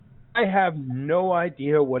I have no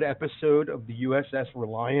idea what episode of the USS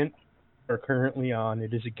Reliant are currently on.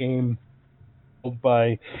 It is a game built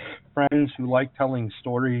by friends who like telling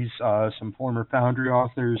stories, some former Foundry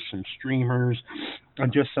authors, some streamers,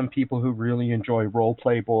 and just some people who really enjoy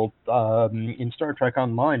roleplay both in Star Trek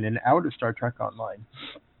Online and out of Star Trek Online.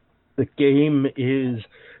 The game is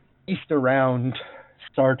based around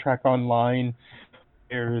Star Trek Online,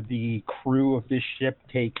 where the crew of this ship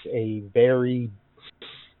takes a very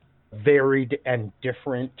varied and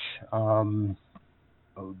different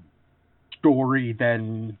story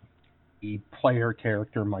than the player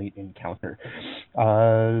character might encounter.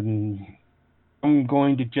 I'm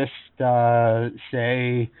going to just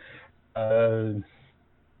say, go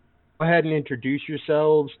ahead and introduce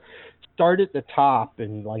yourselves. Start at the top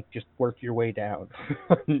and just work your way down.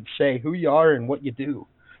 And say who you are and what you do.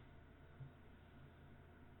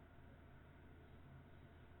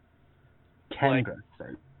 Kendra.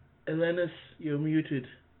 Elenis, you're muted.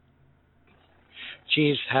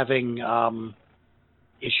 She's having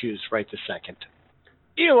issues right this second.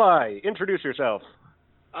 Eli, introduce yourself.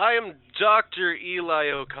 I am Dr.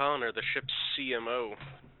 Eli O'Connor, the ship's CMO,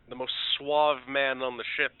 the most suave man on the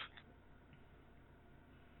ship.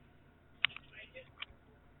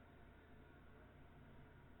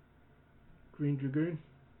 Green Dragoon.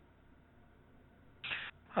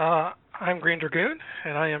 I'm Green Dragoon,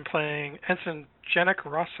 and I am playing Ensign Janek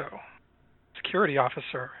Rosso, security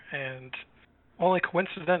officer, and only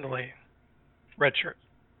coincidentally, red shirt.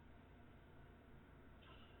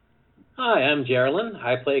 Hi, I'm Geraldine.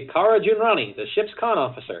 I play Kara Junrani, the ship's con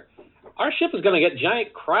officer. Our ship is going to get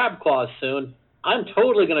giant crab claws soon. I'm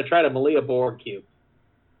totally going to try to melee a Borg cube.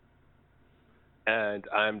 And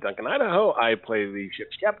I'm Duncan Idaho. I play the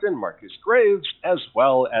ship's captain, Marcus Graves, as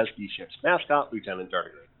well as the ship's mascot, Lieutenant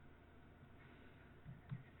Dartigan.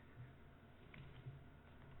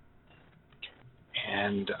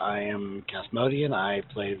 And I am Cathmodian. I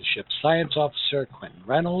play the ship's science officer, Quentin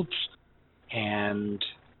Reynolds, and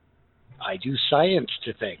I do science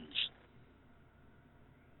to things.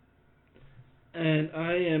 And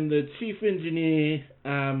I am the chief engineer,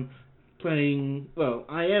 playing, well,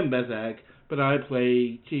 I am Bazag, but I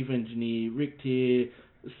play chief engineer Rick Tier,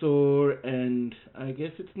 Thor, and I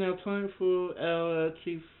guess it's now time for our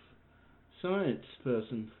chief science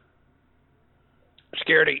person.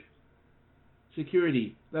 Security.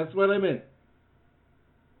 That's what I meant.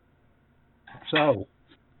 So,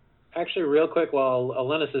 actually, real quick, while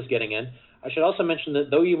Elenis is getting in, I should also mention that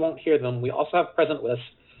though you won't hear them, we also have present with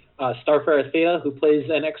us Starfarer Theta, who plays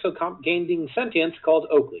an exocomp gaining sentience called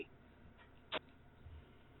Oakley.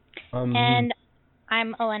 And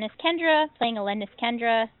I'm Elenis Kendra, playing Elenis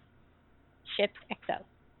Kendra, ship's Exo.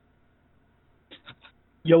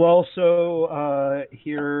 You'll also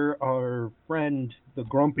hear our friend, the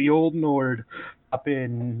grumpy old Nord, up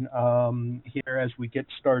in here as we get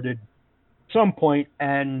started at some point,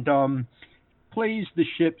 and plays the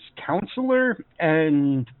ship's counselor,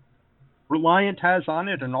 and Reliant has on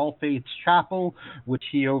it an All Faiths chapel, which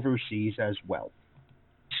he oversees as well.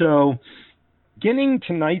 So, beginning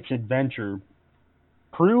tonight's adventure,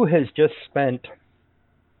 crew has just spent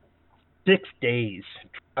 6 days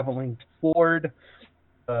traveling toward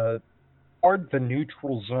the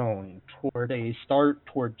neutral zone, toward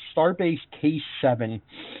Starbase K7.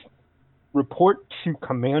 Report to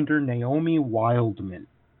Commander Naomi Wildman.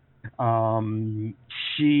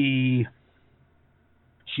 She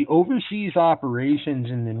oversees operations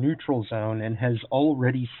in the neutral zone and has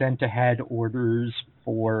already sent ahead orders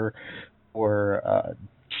for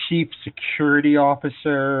chief security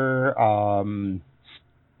officer, or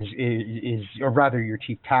rather your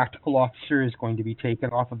chief tactical officer is going to be taken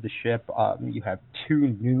off of the ship. You have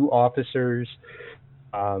 2 new officers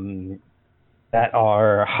that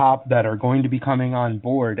are going to be coming on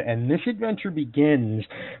board, and this adventure begins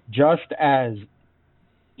just as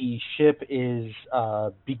the ship is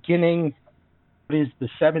beginning. It is the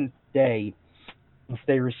 7th day since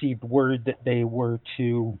they received word that they were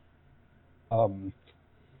to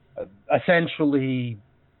essentially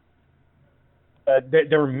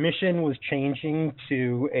their mission was changing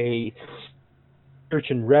to a search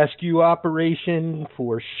and rescue operation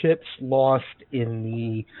for ships lost in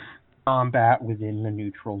the combat within the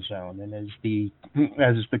neutral zone. And as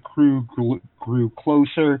the crew grew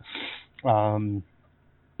closer,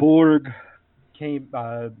 Borg came,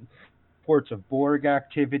 reports of Borg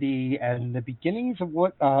activity, and the beginnings of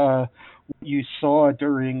what you saw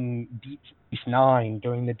during Deep Space Nine,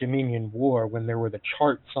 during the Dominion War, when there were the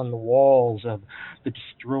charts on the walls of the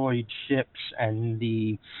destroyed ships and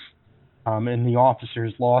the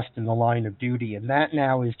officers lost in the line of duty. And that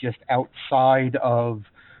now is just outside of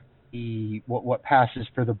what passes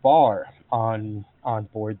for the bar on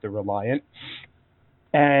board the Reliant.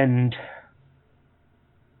 And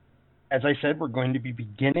as I said, we're going to be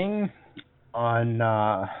beginning on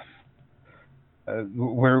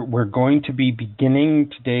we're going to be beginning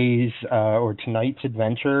today's or tonight's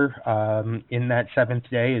adventure in that 7th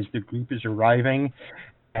day as the group is arriving,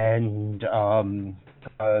 and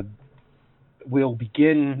we'll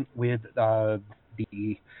begin with the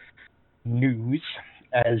news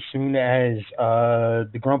as soon as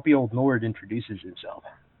the grumpy old Nord introduces himself.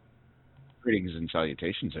 Greetings and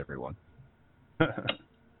salutations, everyone.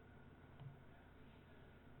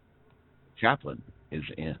 Chaplain is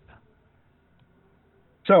in.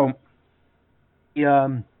 So,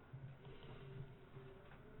 the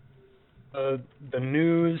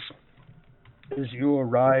news as you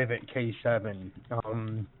arrive at K7,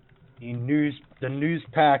 the news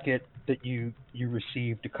packet that you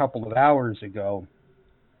received a couple of hours ago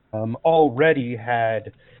already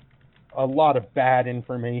had a lot of bad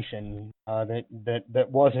information that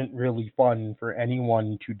wasn't really fun for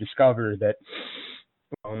anyone to discover. That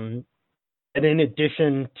and in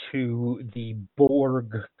addition to the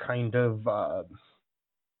Borg kind of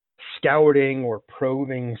scouting or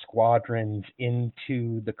probing squadrons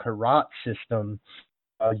into the Kerrat System,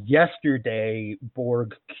 yesterday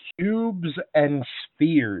Borg cubes and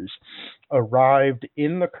spheres arrived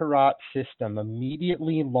in the Kerrat System,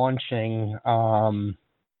 immediately launching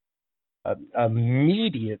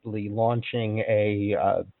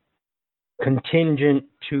a contingent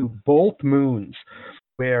to both moons,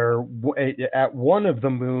 where at one of the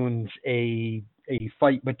moons a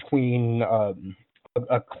fight between a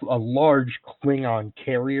large Klingon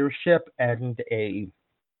carrier ship and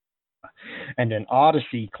an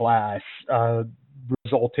Odyssey class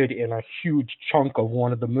resulted in a huge chunk of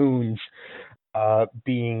one of the moons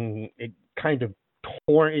being kind of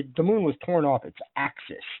torn. The moon was torn off its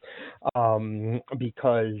axis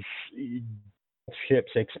because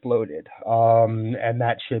ships exploded, and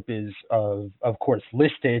that ship is of course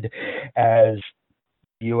listed as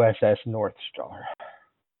USS North Star.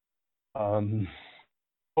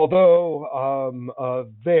 Although a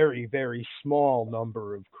very, very small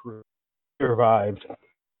number of crew survived,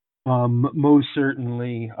 most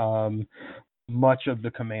certainly much of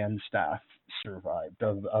the command staff survived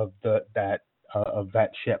of that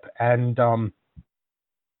ship. And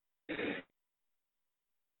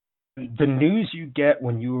the news you get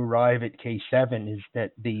when you arrive at K7 is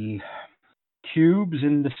that the cubes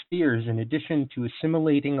and the spheres, in addition to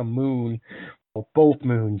assimilating a moon, well, both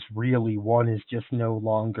moons really, one is just no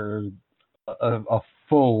longer a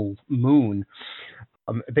full moon,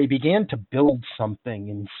 they began to build something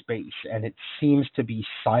in space, and it seems to be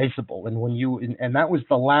sizable. And and that was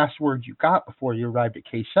the last word you got before you arrived at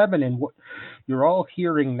K7. And what you're all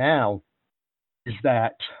hearing now is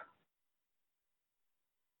that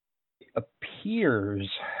appears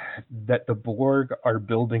that the Borg are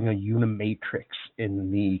building a unimatrix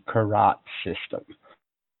in the Kerrat System.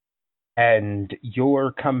 And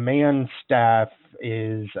your command staff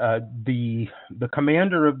is the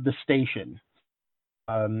commander of the station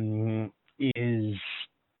is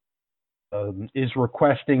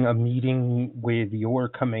requesting a meeting with your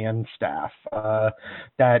command staff.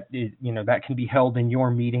 That can be held in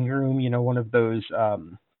your meeting room. One of those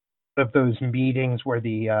meetings where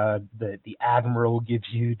the admiral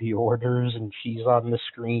gives you the orders and she's on the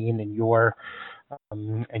screen, and you're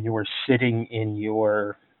sitting in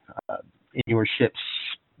your ship's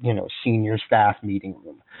senior staff meeting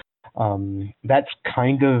room. That's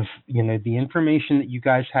kind of the information that you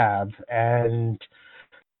guys have, and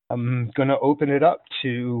I'm going to open it up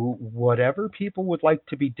to whatever people would like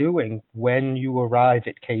to be doing when you arrive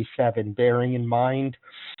at K7, bearing in mind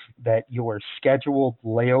that your scheduled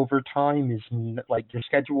layover time is, like, your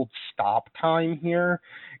scheduled stop time here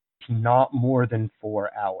is not more than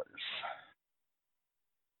 4 hours.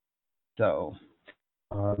 So,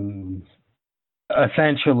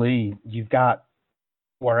 essentially, you've got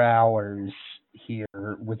 4 hours here,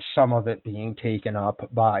 with some of it being taken up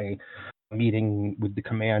by a meeting with the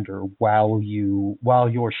commander while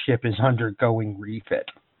your ship is undergoing refit.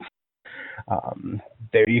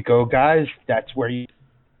 There you go, guys. That's where you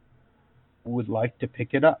would like to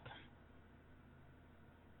pick it up.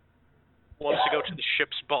 Wants to go to the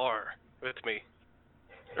ship's bar with me.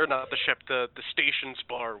 Or not the ship, the station's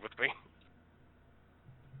bar with me.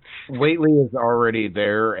 Whately is already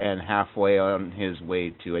there and halfway on his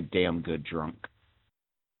way to a damn good drunk.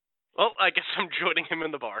 Well, I guess I'm joining him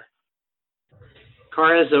in the bar.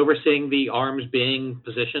 Kara is overseeing the arms being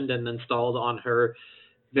positioned and installed on her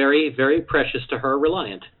very, very precious to her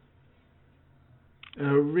Reliant.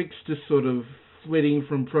 Rick's just sort of flitting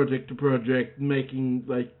from project to project,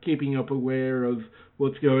 keeping up aware of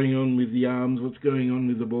what's going on with the arms, what's going on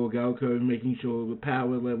with the Borg alcove, making sure the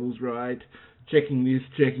power level's right, checking this,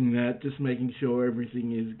 checking that, just making sure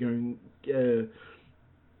everything is going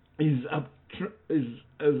is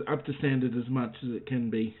as up to standard as much as it can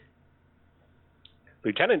be.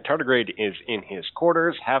 Lieutenant Tardigrade is in his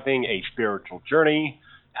quarters having a spiritual journey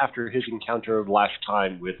after his encounter last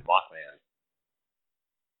time with Mothman.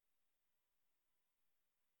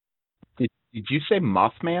 Did you say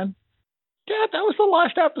Mothman? Yeah, that was the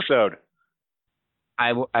last episode.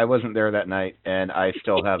 I wasn't there that night, and I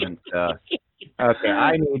still haven't. Okay,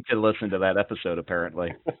 I need to listen to that episode,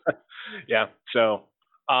 apparently. Yeah, so,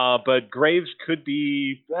 but Graves could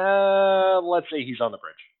be, let's say he's on the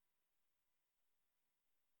bridge.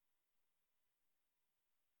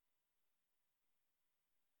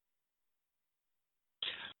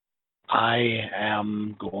 I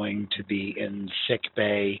am going to be in sick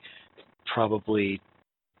bay, probably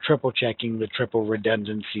triple checking the triple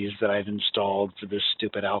redundancies that I've installed for this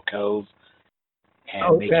stupid alcove,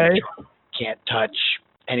 and making sure I can't touch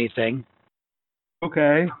anything.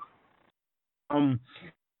 Okay.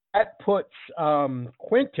 That puts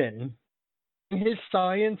Quentin in his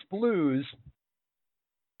science blues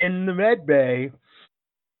in the med bay,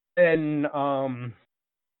 and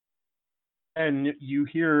you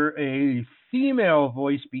hear a female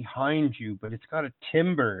voice behind you, but it's got a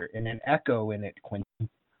timbre and an echo in it, Quentin.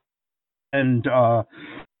 And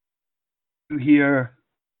you hear,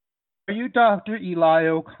 "Are you Dr. Eli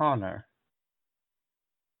O'Connor?"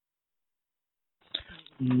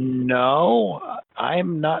 No,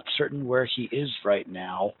 I'm not certain where he is right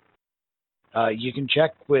now. You can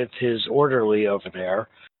check with his orderly over there.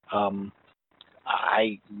 I'm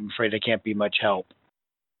afraid I can't be much help.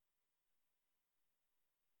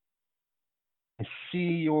 I see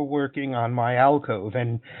you're working on my alcove,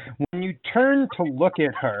 and when you turn to look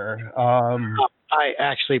at her, I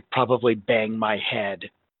actually probably bang my head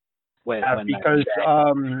when because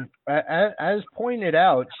as pointed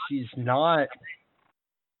out, she's not.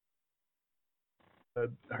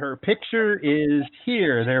 Her picture is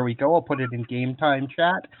here. There we go. I'll put it in game time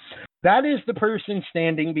chat. That is the person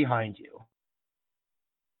standing behind you.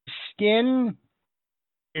 Skin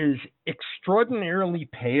is extraordinarily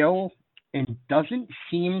pale and doesn't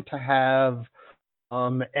seem to have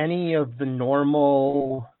any of the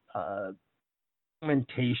normal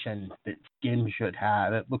pigmentation that skin should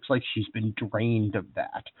have. It looks like she's been drained of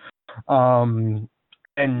that.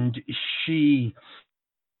 And she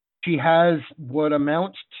has what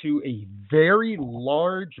amounts to a very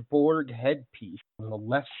large Borg headpiece on the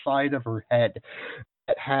left side of her head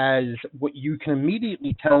that has what you can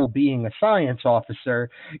immediately tell, being a science officer,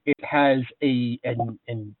 it has a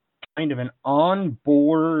kind of an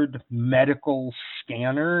onboard medical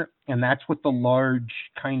scanner, and that's what the large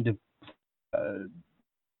kind of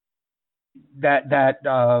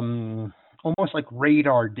almost like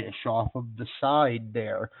radar dish off of the side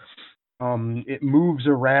there. It moves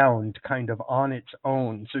around kind of on its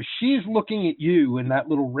own. So she's looking at you, and that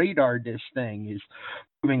little radar dish thing is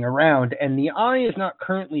moving around, and the eye is not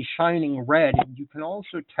currently shining red. And you can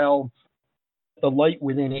also tell the light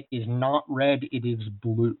within it is not red, it is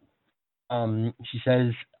blue. She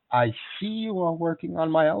says, "I see you are working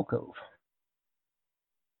on my alcove."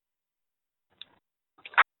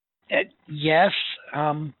 Yes,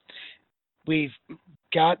 we've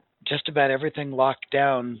got just about everything locked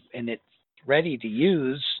down, and it's ready to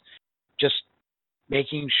use. Just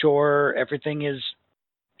making sure everything is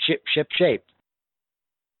ship shape.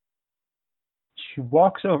 She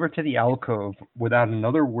walks over to the alcove without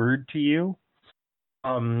another word to you,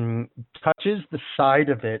 touches the side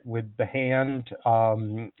of it with the hand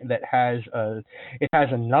that has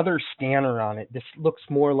another scanner on it. This looks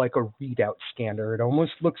more like a readout scanner. It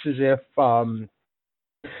almost looks as if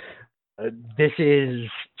this is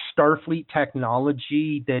Starfleet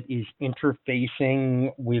technology that is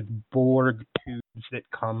interfacing with Borg tubes that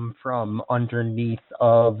come from underneath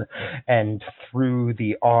of and through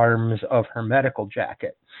the arms of her medical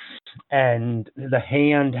jacket. And the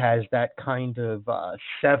hand has that kind of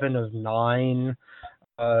 7 of 9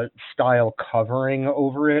 style covering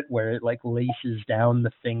over it, where it like laces down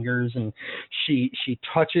the fingers, and she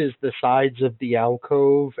touches the sides of the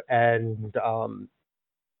alcove and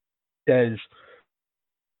says,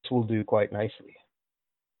 "This will do quite nicely.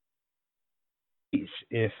 Please,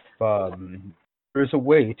 if there is a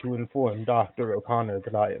way to inform Dr. O'Connor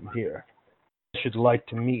that I am here, I should like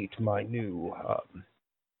to meet my new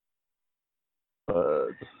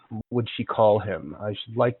what would she call him? I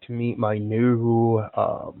should like to meet my new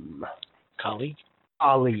colleague.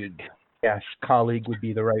 colleague. Yes, colleague would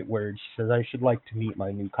be the right word. She says, I should like to meet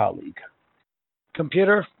my new colleague.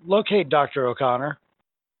 Computer, locate Dr. O'Connor.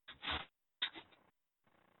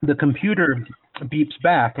 The computer beeps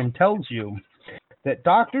back and tells you that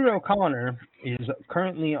Dr. O'Connor is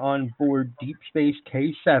currently on board Deep Space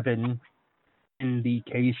K7 in the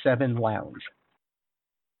K7 lounge.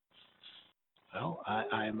 Well,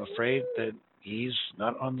 I'm afraid that he's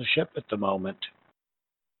not on the ship at the moment.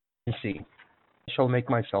 Let's see. I shall make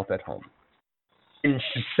myself at home. And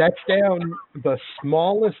she sets down the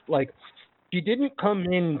smallest, she didn't come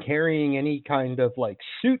in carrying any kind of,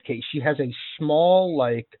 suitcase. She has a small,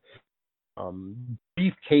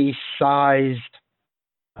 briefcase-sized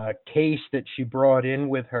case that she brought in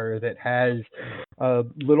with her that has a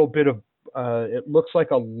little bit of it looks like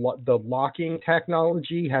the locking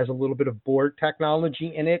technology has a little bit of Borg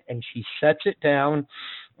technology in it, and she sets it down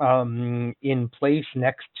in place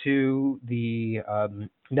next to the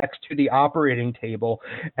operating table,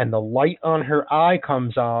 and the light on her eye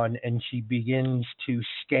comes on, and she begins to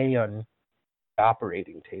scan the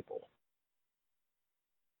operating table.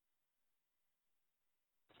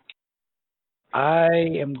 I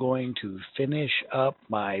am going to finish up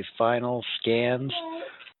my final scans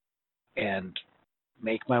and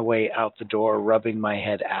make my way out the door, rubbing my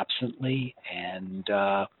head absently and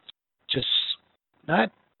just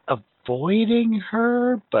not avoiding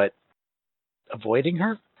her, but avoiding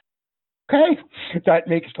her. Okay, that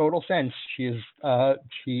makes total sense. She is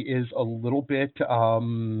a little bit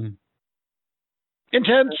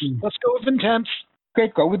intense. Let's go with intense. Okay,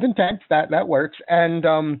 go with intense. That works. And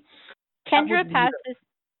Kendra passes.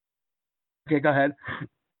 Okay, go ahead.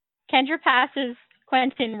 Kendra passes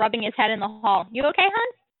Quentin, rubbing his head in the hall. You okay,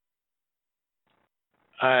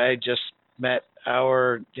 hon? I just met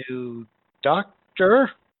our new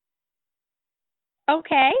doctor.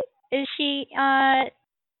 Okay. Is she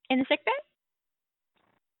in the sick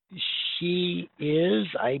bay? She is.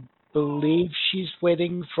 I believe she's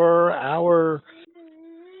waiting for our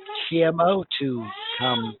CMO to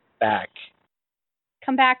come back.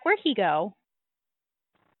 Come back? Where'd he go?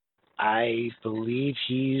 I believe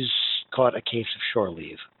he's caught a case of shore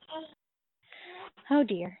leave. Oh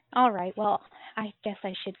dear. All right. Well, I guess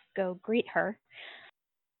I should go greet her.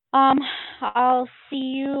 I'll see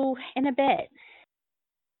you in a bit.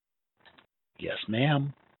 Yes,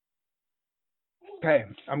 ma'am. Okay,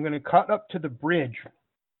 I'm going to cut up to the bridge.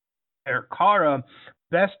 Kara,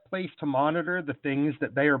 best place to monitor the things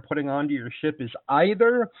that they are putting onto your ship is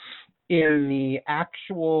either in the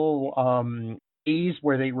actual phase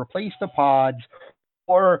where they replace the pods,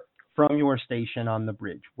 or from your station on the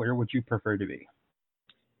bridge. Where would you prefer to be?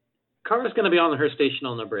 Kara's going to be on her station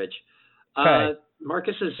on the bridge. Okay.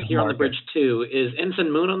 Marcus is here on the bridge too. Is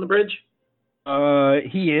Ensign Moon on the bridge?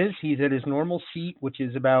 He is. He's at his normal seat, which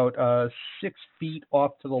is about 6 feet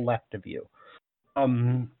off to the left of you.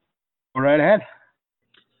 Go right ahead.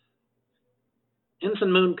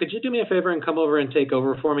 Ensign Moon, could you do me a favor and come over and take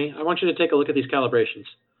over for me? I want you to take a look at these calibrations.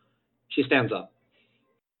 She stands up.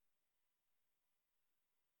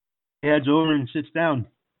 He heads over and sits down.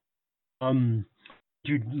 Did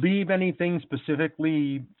you leave anything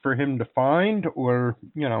specifically for him to find, or,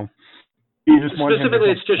 you just want specifically,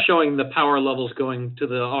 it's just showing the power levels going to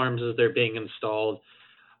the arms as they're being installed.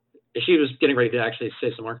 She was getting ready to actually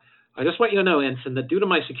say some more. I just want you to know, Ensign, that due to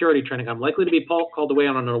my security training, I'm likely to be called away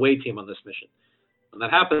on an away team on this mission. When that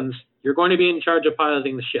happens, you're going to be in charge of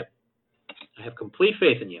piloting the ship. I have complete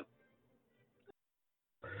faith in you.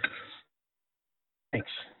 Thanks.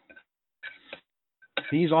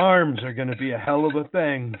 These arms are going to be a hell of a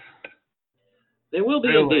thing. They will be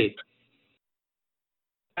indeed.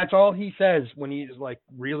 That's all he says when he's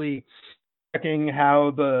really checking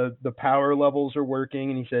how the power levels are working,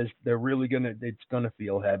 and he says it's gonna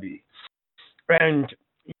feel heavy. And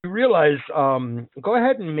you realize, go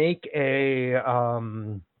ahead and make a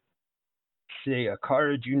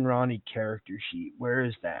Kara Junrani character sheet. Where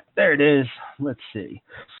is that? There it is. Let's see.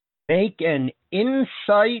 Make an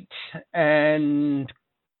insight and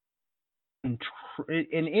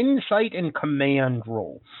command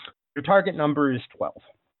roll. Your target number is 12.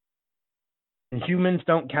 And humans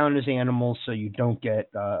don't count as animals, so you don't get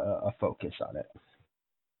a focus on it.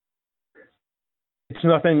 It's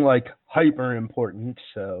nothing hyper important,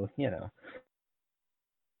 so,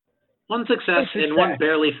 One success and one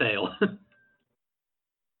barely fail.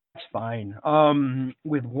 That's fine.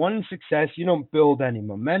 With one success, you don't build any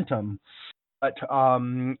momentum, but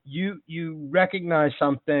you recognize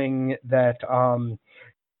something that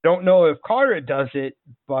don't know if Kara does it,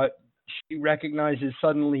 but she recognizes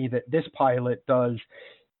suddenly that this pilot does.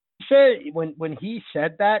 when he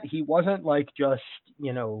said that, he wasn't like just,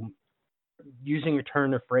 using a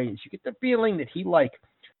turn of phrase. You get the feeling that he like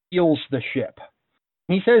feels the ship.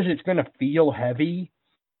 He says it's going to feel heavy.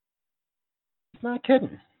 He's not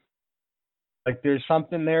kidding. Like there's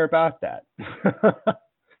something there about that.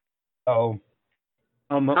 So,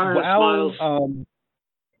 Kara smiles.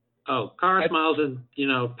 Kara smiles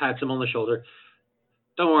and pats him on the shoulder.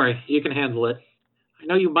 Don't worry, you can handle it. I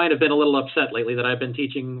know you might have been a little upset lately that I've been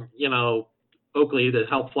teaching, Oakley to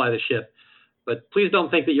help fly the ship, but please don't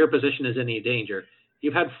think that your position is in any danger.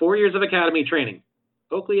 You've had 4 years of academy training.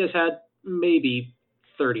 Oakley has had maybe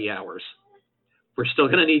 30 hours. We're still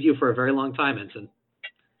going to need you for a very long time, Ensign.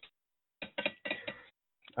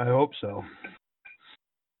 I hope so.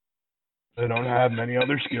 I don't have many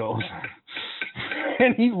other skills.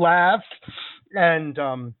 And he laughs, and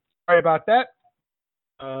sorry about that.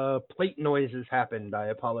 Plate noises happened. I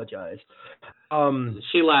apologize.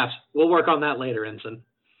 She laughs. We'll work on that later, Ensign.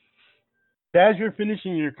 As you're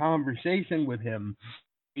finishing your conversation with him,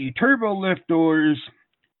 the turbo lift doors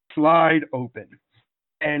slide open,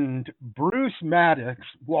 and Bruce Maddox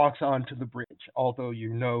walks onto the bridge. Although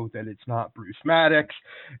you know that it's not Bruce Maddox,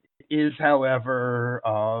 it is, however,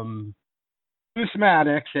 Bruce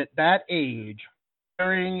Maddox at that age,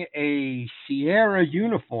 wearing a Sierra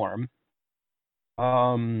uniform.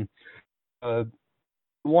 One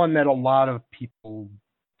that a lot of people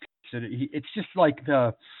consider. It's just like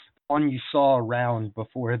the one you saw around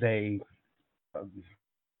before they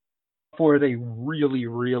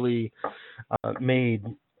really made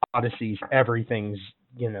Odysseys everything's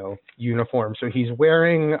uniform. So he's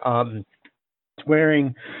wearing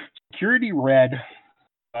security red.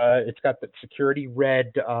 It's got the security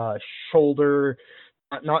red shoulder,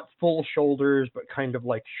 not full shoulders, but kind of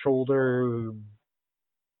like shoulder.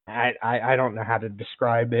 I don't know how to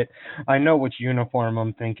describe it. I know which uniform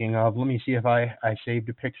I'm thinking of. Let me see if I saved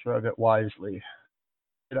a picture of it wisely.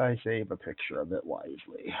 Did I save a picture of it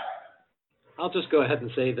wisely? I'll just go ahead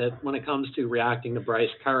and say that when it comes to reacting to Bryce,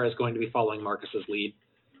 Kara is going to be following Marcus's lead.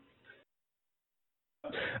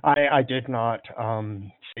 I did not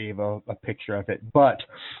save a picture of it, but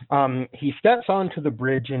he steps onto the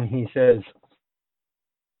bridge and he says,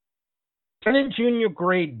 Lieutenant Junior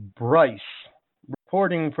Grade Bryce,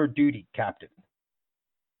 reporting for duty, Captain.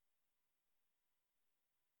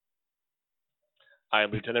 I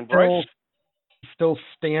am Lieutenant Bryce. Still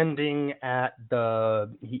standing at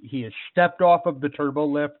he has stepped off of the turbo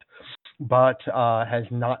lift, but has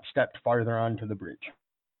not stepped farther onto the bridge.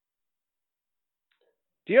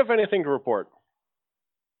 Do you have anything to report?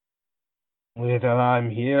 I'm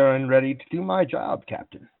here and ready to do my job,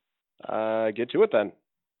 Captain. Get to it then.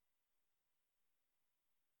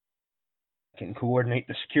 Can coordinate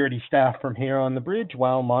the security staff from here on the bridge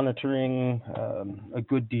while monitoring a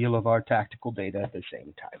good deal of our tactical data at the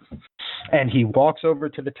same time. And he walks over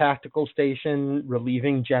to the tactical station,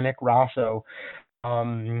 relieving Jenik Rosso.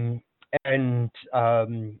 Jenik,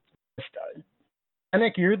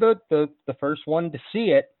 you're the first one to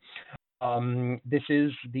see it. This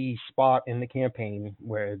is the spot in the campaign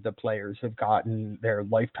where the players have gotten their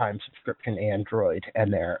lifetime subscription Android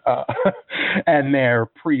and their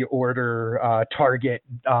pre-order target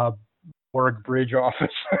Borg bridge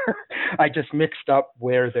officer. I just mixed up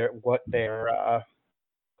what their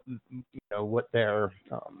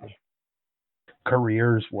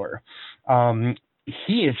careers were.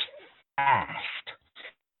 He is fast.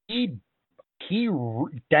 He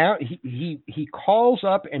calls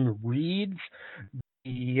up and reads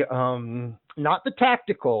the not the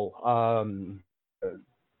tactical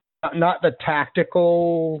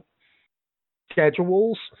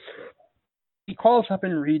schedules. He calls up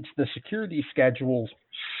and reads the security schedules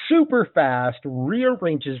super fast,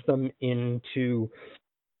 rearranges them into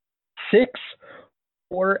 6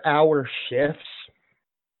 4-hour shifts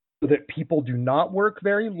so that people do not work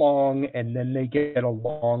very long and then they get a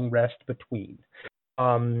long rest between.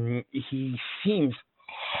 He seems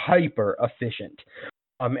hyper efficient,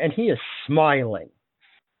 and he is smiling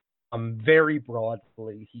very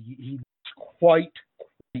broadly. He's quite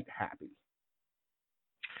happy.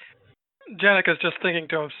 Jenik is just thinking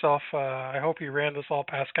to himself, I hope he ran this all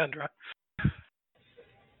past Kendra.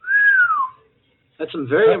 That's some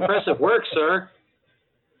very impressive work, sir.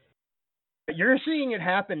 You're seeing it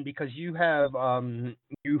happen because you have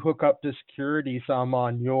you hook up to security some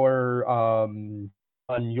on your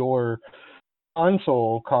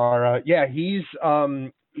console, Kara. Yeah, he's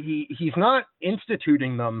not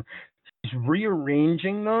instituting them. He's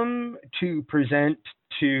rearranging them to present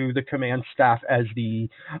to the command staff as the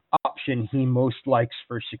option he most likes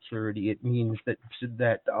for security. It means that for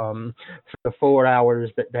the 4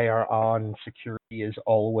 hours that they are on, security is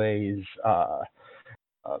always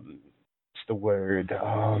what's the word?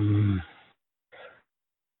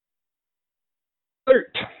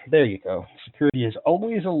 Alert. There you go. Security is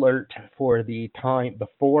always alert for the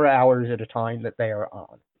 4 hours at a time that they are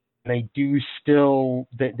on. They do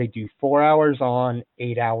 4 hours on,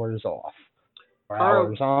 8 hours off. 4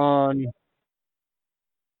 hours on.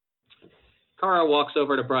 Kara walks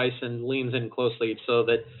over to Bryce and leans in closely so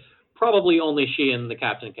that probably only she and the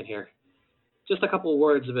captain can hear. Just a couple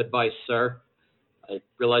words of advice, sir. I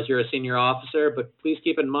realize you're a senior officer, but please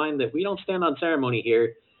keep in mind that we don't stand on ceremony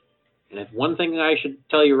here. And if one thing I should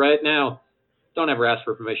tell you right now, don't ever ask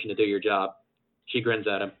for permission to do your job. She grins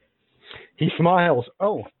at him. He smiles.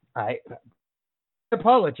 Oh, I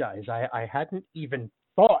apologize. I hadn't even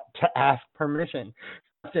thought to ask permission.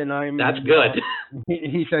 Captain, That's good.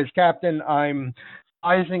 He says, Captain, I'm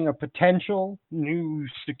devising a potential new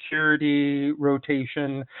security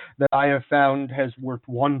rotation that I have found has worked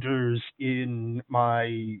wonders in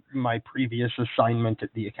my previous assignment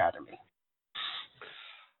at the Academy.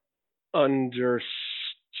 Understood.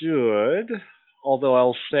 Although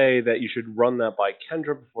I'll say that you should run that by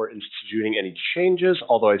Kendra before instituting any changes,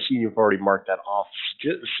 although I see you've already marked that off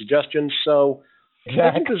suggestion, so exactly.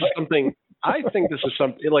 I think this is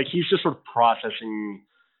something, like, he's just sort of processing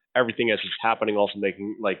everything as it's happening, also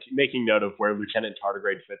making note of where Lieutenant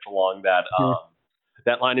Tardigrade fits along that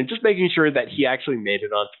that line, and just making sure that he actually made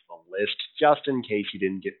it onto the list, just in case he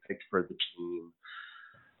didn't get picked for the team.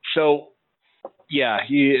 So, yeah,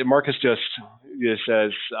 Marcus just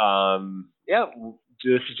says,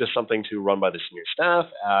 this is just something to run by the senior staff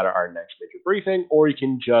at our next major briefing, or you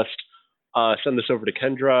can just send this over to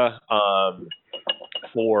Kendra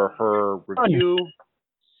for her review.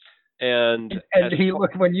 And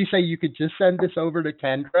when you say you could just send this over to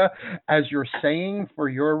Kendra, as you're saying for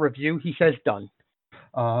your review, he says done.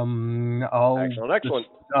 Excellent.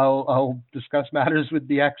 I'll discuss matters with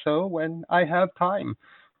the XO when I have time.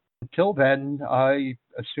 Until then, I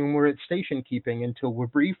assume we're at station keeping until we're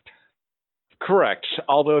briefed. Correct.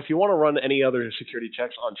 Although if you want to run any other security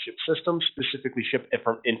checks on ship systems, specifically ship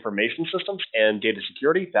information systems and data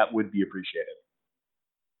security, that would be appreciated.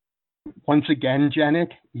 Once again,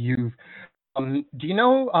 Janik, you've do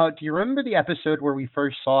you remember the episode where we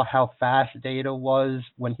first saw how fast Data was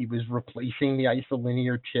when he was replacing the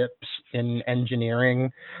isolinear chips in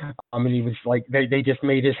engineering? And he was like, they just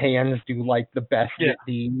made his hands do like the best that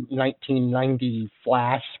the 1990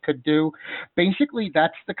 Flash could do. Basically,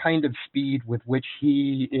 that's the kind of speed with which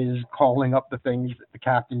he is calling up the things that the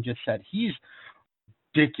captain just said. He's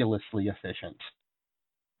ridiculously efficient.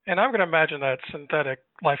 And I'm going to imagine that synthetic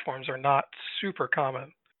life forms are not super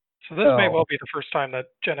common. So this may well be the first time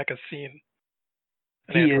that Janik has seen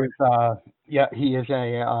an android. He is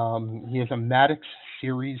a Maddox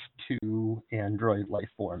Series 2 android life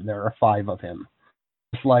form. There are 5 of him.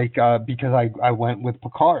 It's like because I went with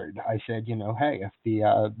Picard. I said, hey, if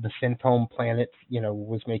the synth home planet,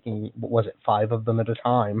 was making 5 of them at a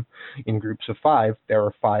time in groups of 5, there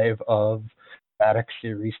are 5 of Maddox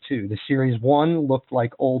Series 2. The Series 1 looked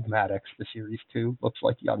like old Maddox. The Series 2 looks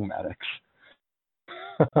like young Maddox.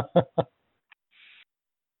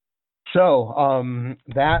 So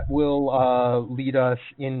that will lead us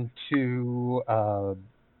into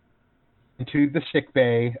the sick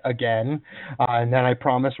bay again, and then I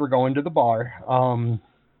promise we're going to the bar. To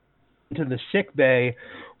the sick bay,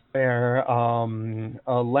 where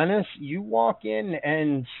Lennis, you walk in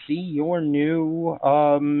and see your new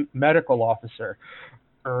medical officer.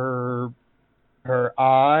 Her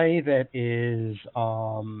eye that is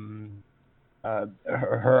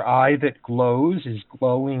her eye that glows is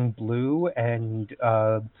glowing blue, and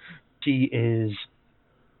she is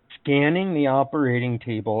scanning the operating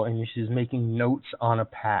table, and she's making notes on a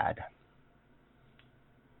pad.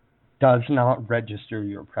 Does not register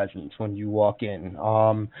your presence when you walk in.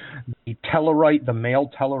 The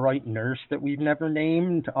male Tellarite nurse that we've never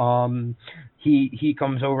named, he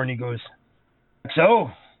comes over and he goes, "So,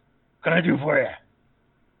 what can I do for you?"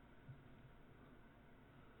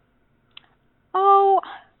 Oh,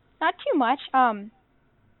 not too much.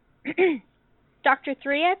 Dr.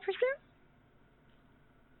 3, I presume?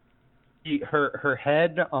 Her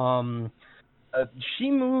head, she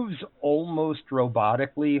moves almost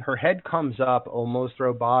robotically. Her head comes up almost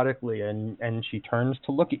robotically, and she turns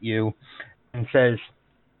to look at you and says,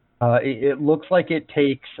 it looks like it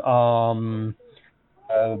takes the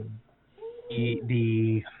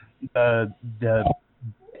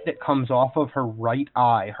that comes off of her right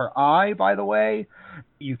eye. Her eye, by the way,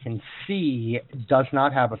 you can see does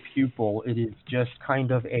not have a pupil. It is just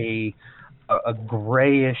kind of a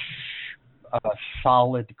grayish,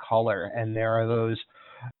 solid color, and there are those.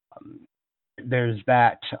 There's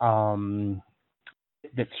that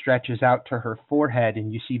that stretches out to her forehead,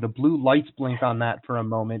 and you see the blue lights blink on that for a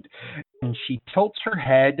moment, and she tilts her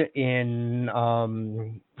head in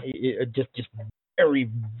just very,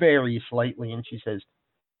 very slightly, and she says,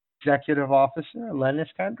 "Executive Officer Lennis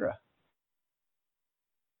Kendra,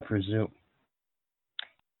 I presume."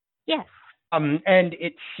 Yes. And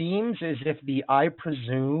it seems as if the "I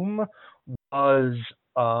presume" was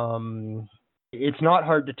it's not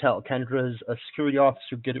hard to tell. Kendra's a security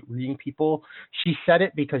officer good at reading people. She said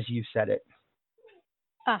it because you said it.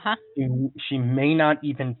 Uh-huh. She may not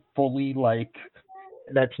even fully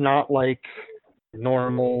that's not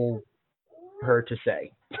normal for her to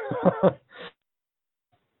say.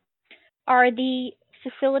 Are the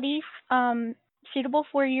facilities suitable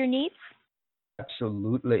for your needs?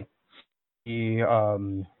 Absolutely. He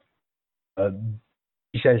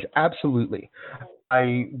says, absolutely.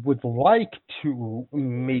 I would like to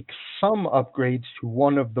make some upgrades to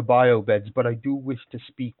one of the biobeds, but I do wish to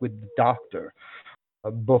speak with the doctor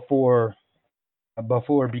before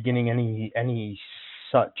beginning any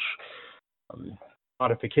such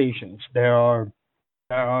modifications. There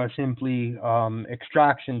are simply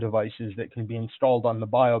extraction devices that can be installed on the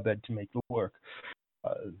biobed to make the work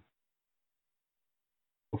go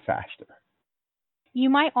faster. You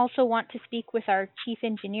might also want to speak with our chief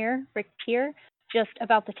engineer, Rick Tier, just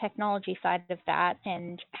about the technology side of that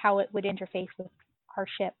and how it would interface with our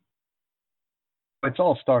ship. It's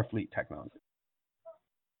all Starfleet technology.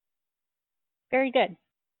 Very good.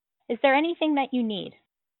 Is there anything that you need?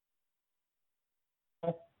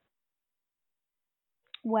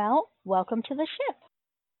 Well, welcome to the ship.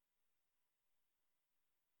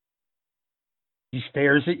 He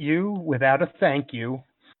stares at you without a thank you,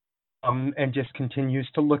 and just continues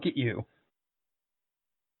to look at you.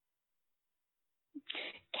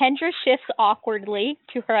 Kendra shifts awkwardly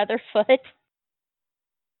to her other foot.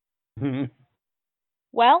 Mm-hmm.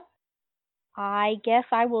 Well, I guess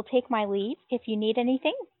I will take my leave. If you need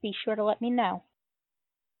anything, be sure to let me know.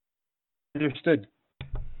 Understood.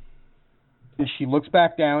 And she looks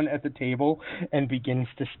back down at the table and begins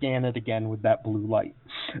to scan it again with that blue light.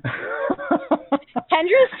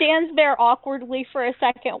 Kendra stands there awkwardly for a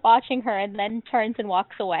second watching her and then turns and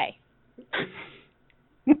walks away.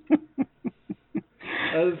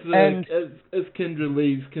 As Kendra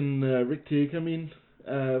leaves, can Rick Tier come in,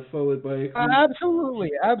 followed by...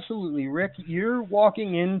 Absolutely. Rick, you're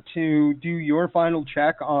walking in to do your final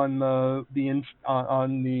check on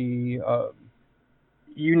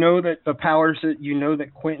you know that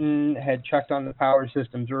that Quentin had checked on the power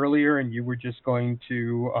systems earlier, and you were just going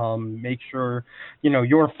to make sure,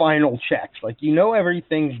 your final checks.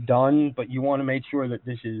 Everything's done, but you want to make sure that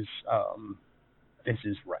this is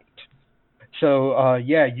right. So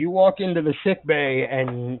you walk into the sick bay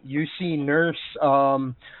and you see Nurse.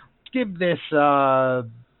 Let's give this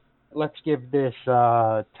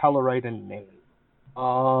Tellarite a name.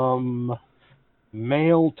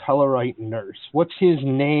 Male Tellarite nurse. What's his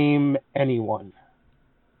name, anyone?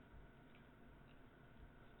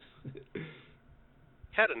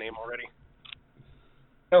 Had a name already.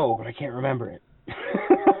 No, but I can't remember it.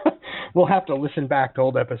 We'll have to listen back to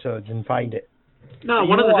old episodes and find it. No,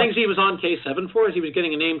 one of the things he was on K7 for is he was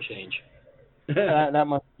getting a name change. That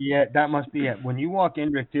must be it. When you walk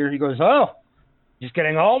in, Rick Deer, he goes, "Oh, just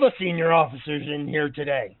getting all the senior officers in here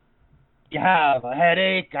today. You have a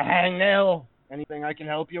headache, a hangnail, anything I can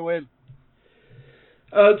help you with?"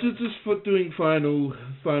 Just for doing final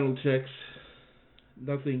checks.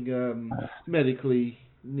 Nothing medically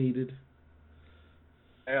needed.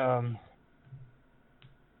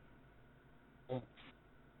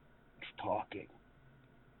 Talking.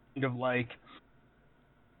 Kind of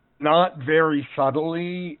not very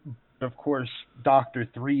subtly, but of course Dr.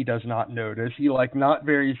 3 does not notice. He not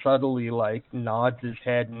very subtly nods his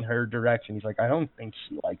head in her direction. He's like, "I don't think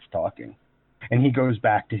she likes talking." And he goes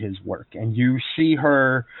back to his work, and you see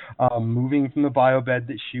her moving from the biobed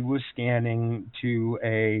that she was scanning to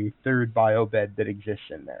a third biobed that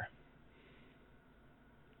exists in there.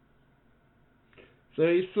 So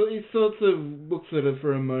he sort of looks at her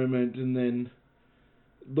for a moment and then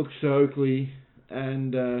looks to Oakley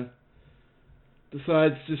and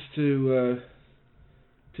decides just to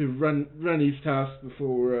run his task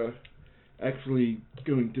before actually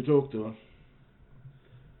going to talk to her.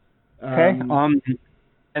 Okay.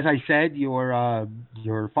 As I said, your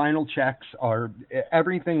final checks are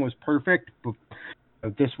everything was perfect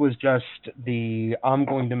This was just I'm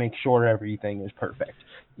going to make sure everything is perfect.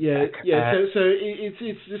 Yeah. So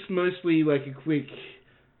it's just mostly like a quick,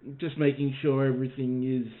 just making sure everything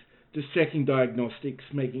is, just checking diagnostics,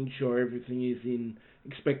 making sure everything is in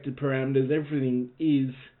expected parameters. Everything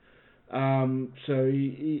is. So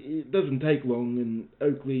it doesn't take long, and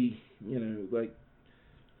Oakley, like,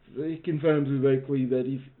 he confirms with Oakley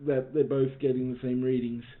that they're both getting the same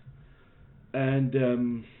readings, and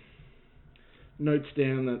notes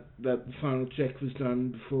down that the final check was done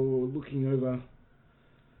before looking over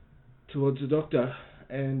towards the doctor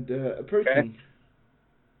and approaching.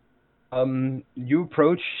 Okay. You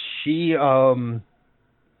approach. She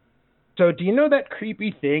So do you know that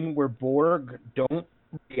creepy thing where Borg don't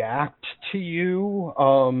react to you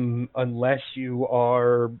unless you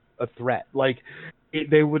are a threat? Like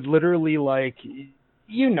they would literally, like,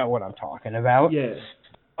 you know what I'm talking about. Yeah.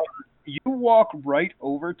 You walk right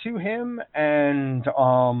over to him and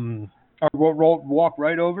walk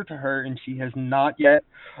right over to her, and she has not yet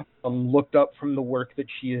looked up from the work that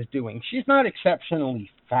she is doing. She's not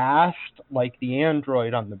exceptionally fast like the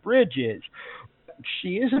android on the bridge is.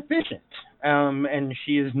 She is efficient, and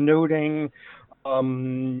she is noting.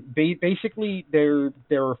 Basically, there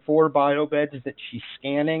are 4 biobeds that she's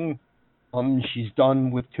scanning. She's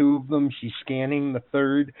done with 2 of them. She's scanning the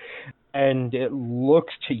 3rd, and it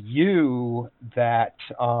looks to you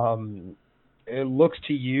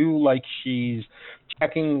like she's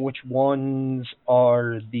checking which ones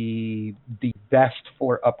are the best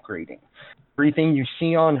for upgrading. Everything you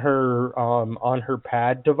see on her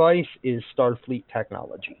pad device is Starfleet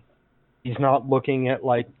technology. He's not looking at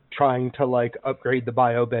like trying to like upgrade the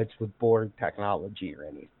biobeds with Borg technology or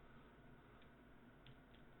anything.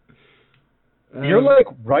 You're like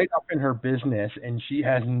right up in her business, and she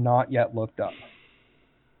has not yet looked up.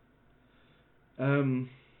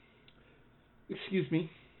 Excuse me.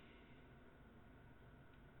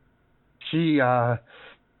 She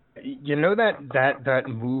you know that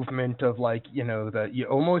movement of like, that you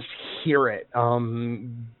almost hear it.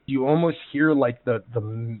 You almost hear like the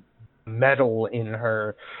metal in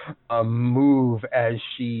her move as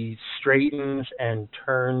she straightens and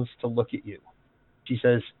turns to look at you. She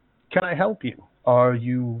says, "Can I help you? Are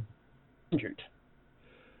you injured?"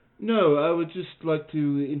 No, I would just like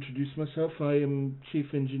to introduce myself. I am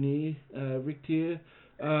Chief Engineer Rick here.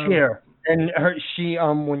 Here. And she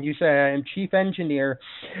when you say I am Chief Engineer,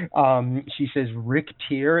 she says Rick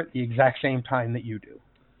Tier at the exact same time that you do.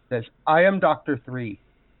 Says, "I am Dr. 3.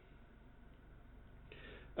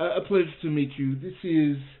 A pleasure to meet you. This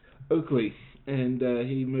is Oakley," and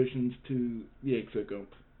he motions to the exocomp.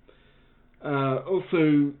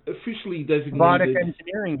 Also officially designated Robotic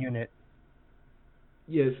Engineering Unit.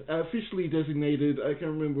 Yes, officially designated. I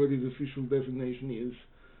can't remember what his official designation is,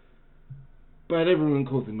 but everyone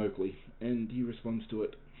calls him Oakley, and he responds to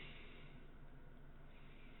it.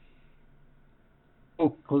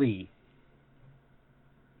 Oakley.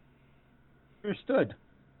 Understood.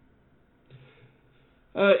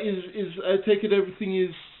 Is I take it everything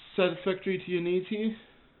is satisfactory to your needs here?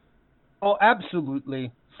 Oh,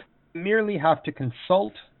 absolutely. Merely have to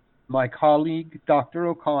consult my colleague, Dr.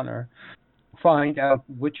 O'Connor, to find out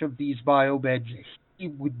which of these biobeds he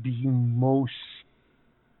would be most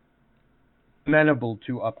amenable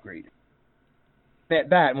to upgrading.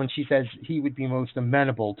 That when she says he would be most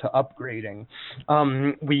amenable to upgrading,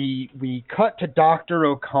 we cut to Dr.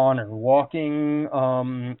 O'Connor walking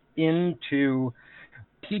into.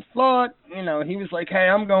 He thought, he was like, "Hey,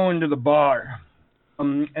 I'm going to the bar,"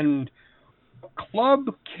 and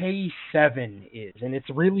Club K7 is, and it's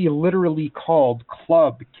really literally called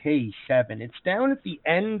Club K7. It's down at the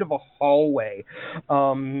end of a hallway.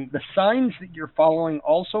 The signs that you're following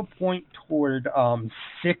also point toward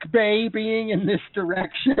sick bay being in this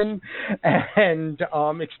direction, and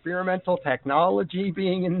experimental technology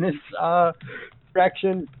being in this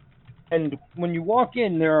direction. And when you walk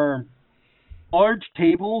in, there are large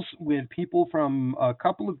tables with people from a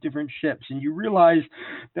couple of different ships, and you realize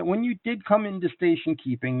that when you did come into station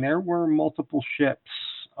keeping, there were multiple ships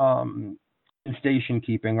in station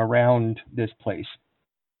keeping around this place.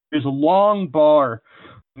 There's a long bar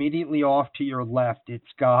immediately off to your left.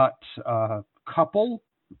 It's got a couple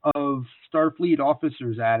of Starfleet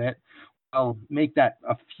officers at it. I'll make that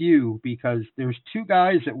a few because there's 2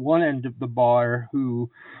 guys at one end of the bar who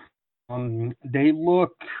they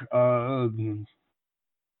look a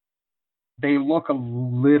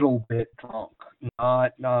little bit drunk,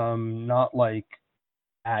 not like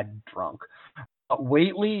bad drunk.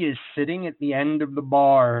 Whately is sitting at the end of the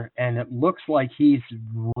bar, and it looks like he's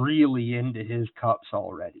really into his cups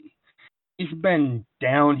already. he's been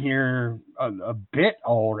down here a bit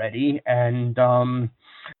already, and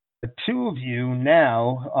the two of you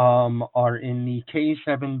now are in the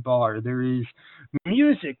K7 bar. There is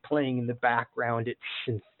music playing in the background. It's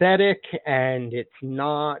synthetic, and it's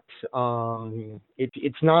not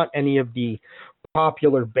it's not any of the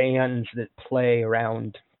popular bands that play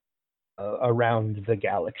around the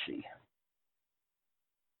galaxy.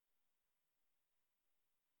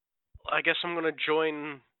 I guess I'm gonna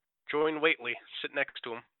join Waitley, sit next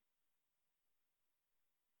to him.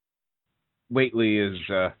 Waitley is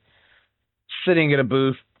sitting at a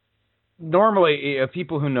booth. Normally,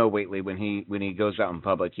 people who know Waitley, when he goes out in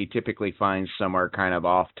public, he typically finds somewhere kind of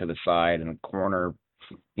off to the side in a corner.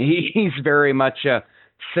 He's very much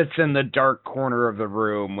sits in the dark corner of the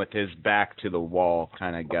room with his back to the wall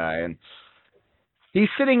kind of guy, and he's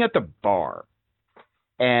sitting at the bar,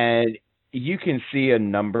 and you can see a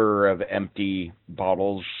number of empty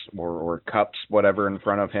bottles or cups, whatever, in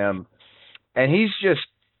front of him, and he's just.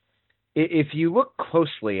 If you look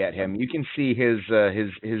closely at him, you can see his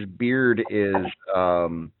beard is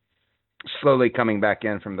slowly coming back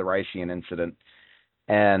in from the Rycian incident,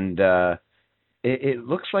 and it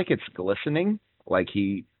looks like it's glistening, like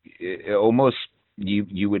almost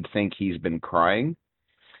you would think he's been crying,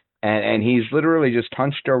 and he's literally just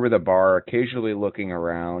hunched over the bar, occasionally looking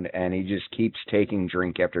around, and he just keeps taking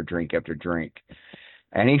drink after drink after drink,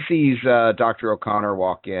 and he sees Dr. O'Connor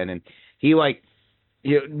walk in, and he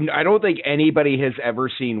I don't think anybody has ever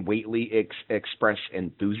seen Waitley express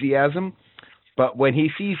enthusiasm, but when he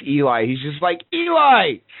sees Eli, he's just like,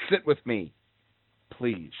 Eli, sit with me,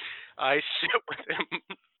 please. I sit with him.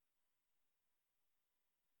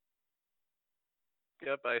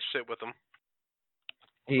 Yep, I sit with him.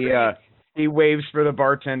 He waves for the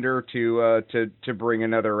bartender to bring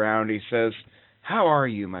another round. He says, "How are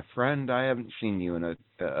you, my friend? I haven't seen you in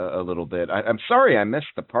a little bit. I'm sorry I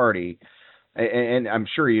missed the party." And I'm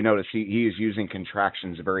sure you notice he is using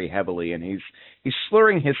contractions very heavily, and he's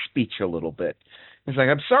slurring his speech a little bit. He's like,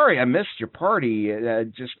 "I'm sorry, I missed your party.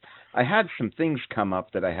 I had some things come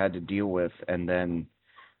up that I had to deal with, and then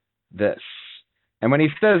this." And when he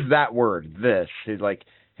says that word, this, his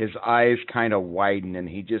eyes kind of widen, and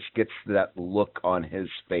he just gets that look on his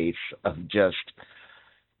face of just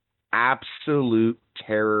absolute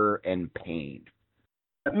terror and pain.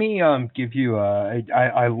 Let me give you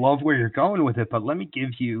I love where you're going with it, but let me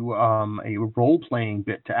give you a role-playing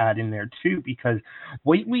bit to add in there too, because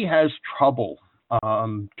Waitley has trouble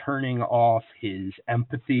turning off his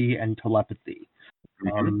empathy and telepathy.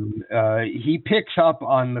 He picks up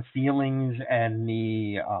on the feelings and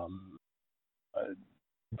the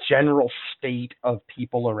general state of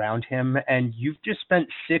people around him, and you've just spent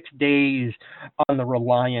 6 days on the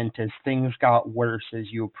Reliant as things got worse as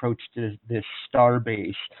you approached this star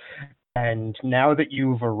base. And now that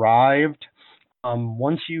you've arrived,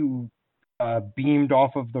 once you beamed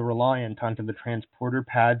off of the Reliant onto the transporter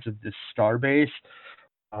pads of this star base,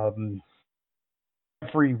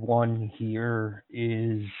 everyone here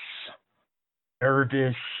is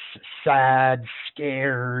nervous, sad,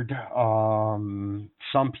 scared.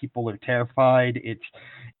 Some people are terrified.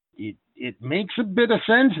 It makes a bit of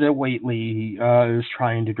sense that Waitley is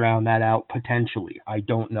trying to drown that out potentially. I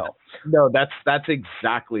don't know. No, that's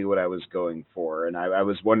exactly what I was going for, and I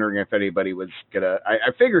was wondering if anybody was gonna.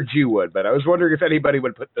 I figured you would, but I was wondering if anybody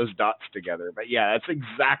would put those dots together. But yeah, that's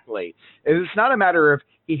exactly. It's not a matter of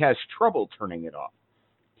he has trouble turning it off.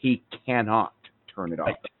 He cannot turn it off.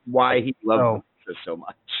 That's why he loves this so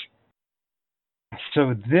much.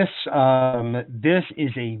 So this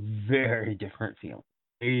is a very different feeling.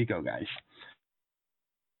 There you go, guys.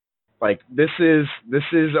 Like this is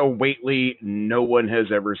a Waitley no one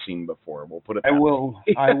has ever seen before. We'll put it that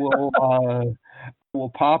way. I will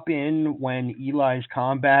pop in when Eli's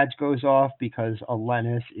comm badge goes off because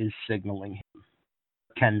Alennis is signaling him.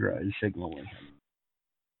 Kendra is signaling him.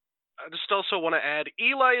 I just also want to add,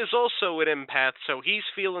 Eli is also an empath, so he's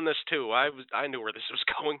feeling this too. I knew where this was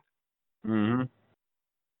going. Mm-hmm.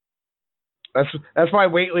 That's why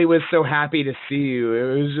Waitley was so happy to see you.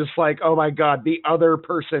 It was just like, oh my God, the other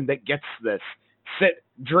person that gets this. Sit,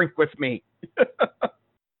 drink with me.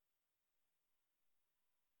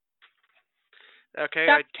 Okay,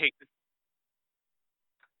 I take.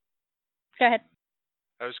 Go ahead.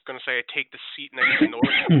 I was going to say I take the seat next to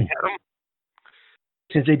North.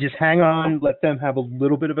 Since they just hang on, let them have a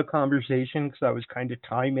little bit of a conversation, because I was kind of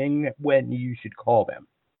timing when you should call them.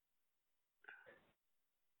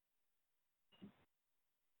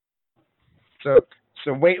 So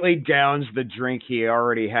Waitley downs the drink he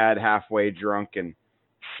already had halfway drunk and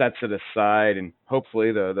sets it aside, and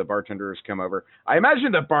hopefully the bartender has come over. I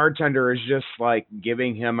imagine the bartender is just like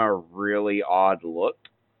giving him a really odd look,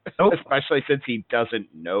 especially since he doesn't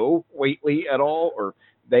know Whately at all, or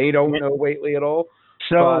they don't know Whately at all.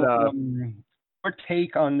 So, But, your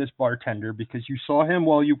take on this bartender, because you saw him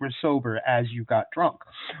while you were sober as you got drunk.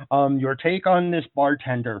 Your take on this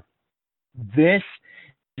bartender. This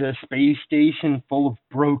is a space station full of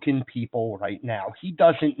broken people right now. He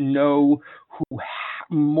doesn't know who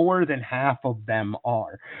more than half of them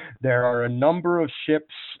are. There are a number of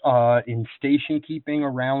ships in station keeping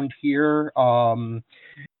around here.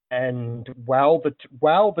 And while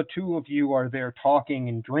the two of you are there talking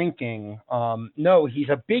and drinking, no, he's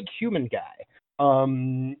a big human guy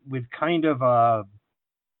with kind of a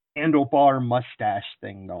handlebar mustache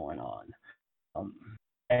thing going on.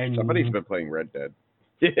 And somebody's been playing Red Dead.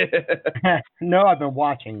 No, I've been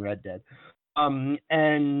watching Red Dead.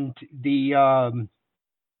 And the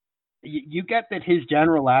you get that his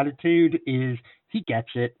general attitude is he gets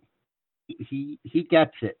it. He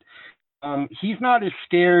gets it. He's not as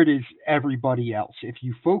scared as everybody else. If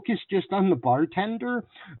you focus just on the bartender,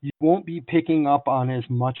 you won't be picking up on as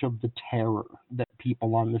much of the terror that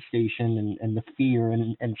people on the station and the fear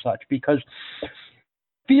and such, because it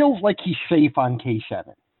feels like he's safe on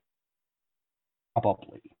K7.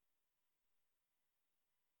 Probably.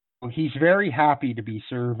 He's very happy to be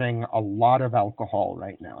serving a lot of alcohol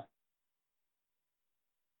right now.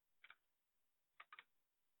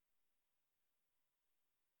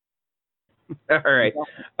 All right.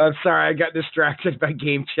 I'm sorry, I got distracted by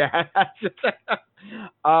game chat.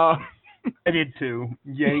 I did too.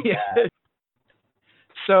 Yay. Yeah.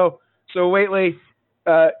 So Whately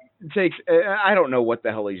takes. I don't know what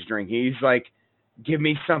the hell he's drinking. He's like, give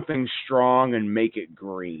me something strong and make it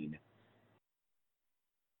green.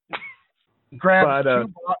 He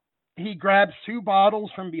grabs two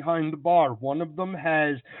bottles from behind the bar. One of them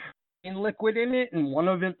has liquid in it, and one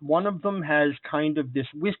of them has kind of this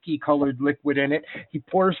whiskey-colored liquid in it. He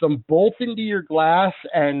pours them both into your glass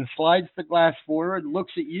and slides the glass forward,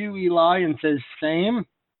 looks at you, Eli, and says, "Same."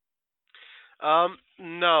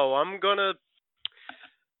 No, I'm gonna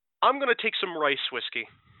take some rice whiskey.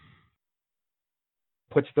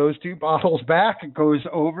 Puts those two bottles back. Goes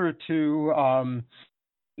over to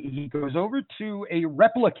he goes over to a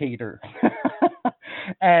replicator.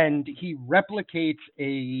 And he replicates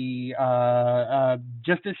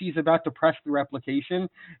just as he's about to press the replication,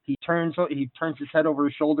 he turns his head over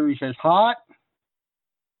his shoulder. He says, "Hot."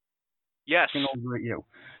 Yes. Over at you,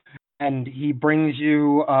 and he brings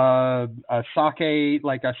you a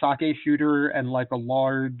sake shooter, and like a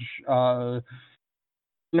large. You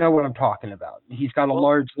know what I'm talking about. He's got a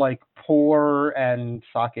large pour and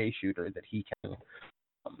sake shooter that he can.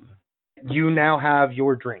 You now have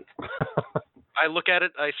your drink. I look at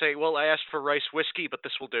it, I say, well, I asked for rice whiskey, but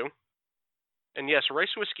this will do. And yes,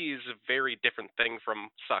 rice whiskey is a very different thing from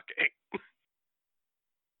sake. It's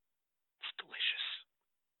delicious.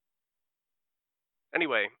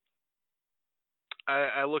 Anyway,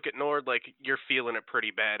 I look at Nord like, you're feeling it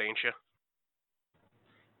pretty bad, ain't you?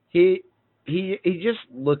 He just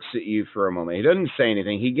looks at you for a moment. He doesn't say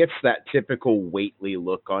anything. He gets that typical Whately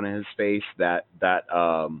look on his face, that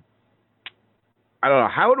I don't know.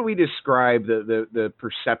 How do we describe the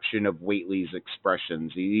perception of Whately's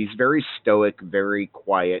expressions? He's very stoic, very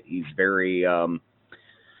quiet. He's very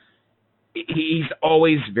he's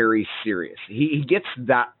always very serious. He gets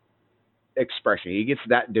that expression. He gets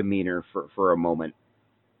that demeanor for a moment.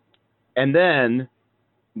 And then,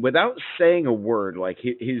 without saying a word, like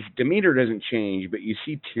his demeanor doesn't change, but you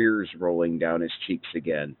see tears rolling down his cheeks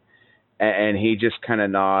again. And he just kind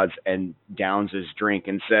of nods and downs his drink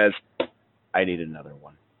and says, "I need another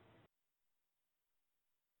one."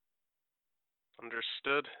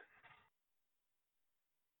 Understood.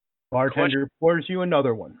 Bartender pours you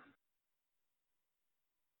another one.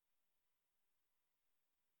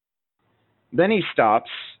 Then he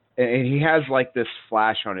stops, and he has like this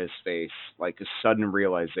flash on his face, like a sudden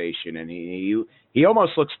realization, and he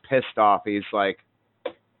almost looks pissed off. He's like,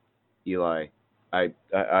 "Eli, I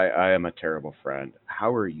am a terrible friend.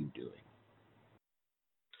 How are you doing?"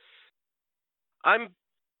 I'm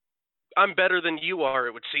better than you are,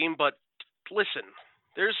 it would seem, but listen,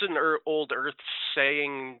 there's an old Earth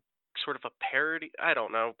saying, sort of a parody, I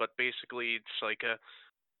don't know, but basically it's like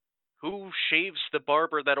who shaves the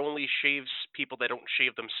barber that only shaves people that don't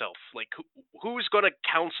shave themselves? Like, who's going to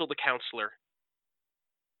counsel the counselor?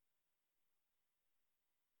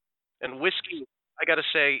 And whiskey, I gotta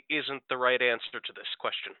say, isn't the right answer to this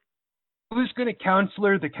question. Who's going to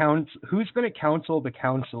counsel the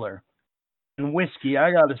counselor? And whiskey,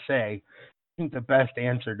 I gotta say, isn't the best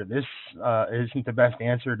answer to this.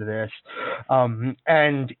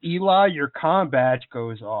 And Eli, your comm badge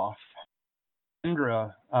goes off.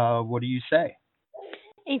 Kendra, what do you say?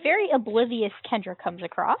 A very oblivious Kendra comes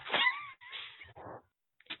across.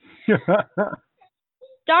 Dr.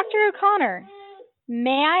 O'Connor,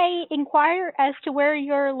 may I inquire as to where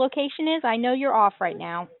your location is? I know you're off right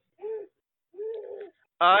now.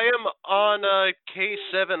 I am on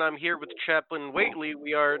K7. I'm here with Chaplain Whately.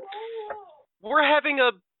 We're having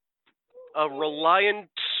a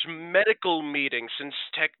Reliant medical meeting. Since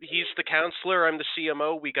he's the counselor, I'm the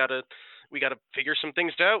CMO. We gotta figure some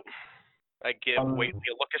things out. I give Whately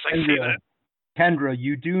a look as I say that. Kendra,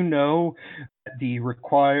 you do know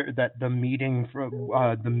that the meeting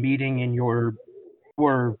in your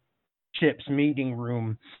ship's meeting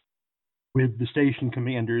room with the station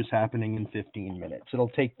commander is happening in 15 minutes. It'll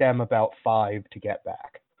take them about 5 to get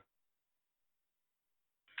back.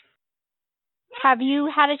 Have you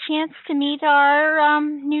had a chance to meet our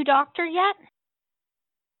new doctor yet?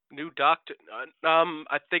 New doctor?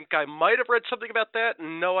 I think I might have read something about that.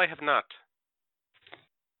 No, I have not.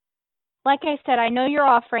 Like I said, I know you're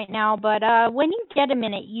off right now, but when you get a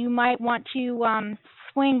minute, you might want to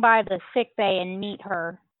swing by the sick bay and meet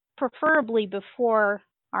her, preferably before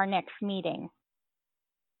our next meeting.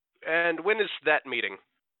 And when is that meeting?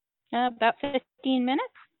 About 15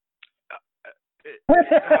 minutes.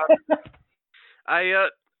 I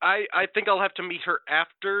think I'll have to meet her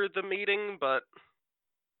after the meeting, but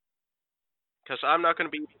because I'm not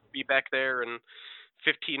going to be back there in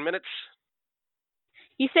 15 minutes.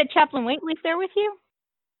 You said Chaplain Whately's there with you?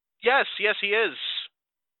 Yes, he is.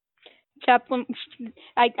 Chaplain,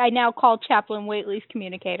 I now call Chaplain Whately's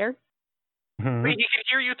communicator. Mm-hmm. He can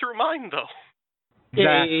hear you through mine, though.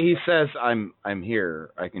 Yeah, he says, "I'm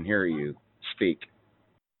here. I can hear you. Speak."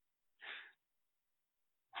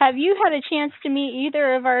 Have you had a chance to meet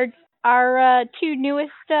either of our two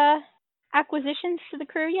newest acquisitions to the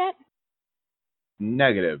crew yet?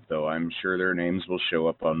 Negative, though. I'm sure their names will show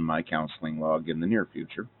up on my counseling log in the near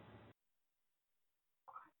future.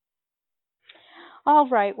 All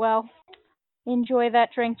right, well, enjoy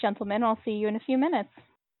that drink, gentlemen. I'll see you in a few minutes.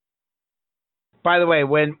 By the way,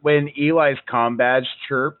 when Eli's comm badge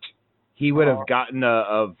chirped, he would have gotten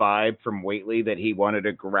a vibe from Whately that he wanted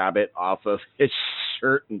to grab it off of his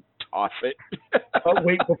shirt and toss it. But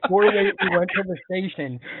wait, before Whately went to the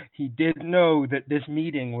station, he did know that this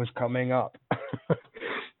meeting was coming up.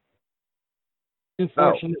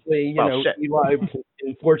 Unfortunately,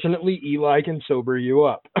 Eli can sober you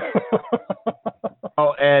up.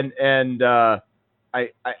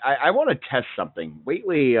 I want to test something.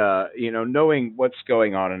 Whately, knowing what's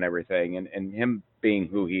going on and everything, and him being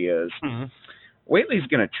who he is, mm-hmm. Whately's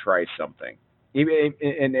going to try something.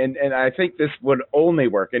 And I think this would only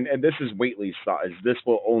work, and this is Whately's thought, is this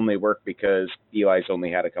will only work because Eli's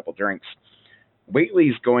only had a couple drinks.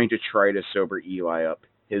 Whately's going to try to sober Eli up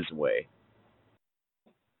his way.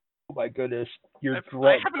 Oh my goodness, I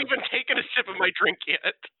haven't even taken a sip of my drink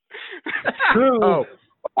yet. Oh,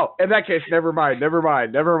 in that case, never mind. But oh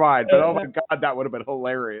my God, that would have been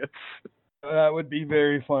hilarious. That would be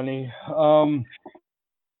very funny.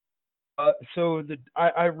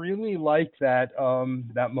 I really like that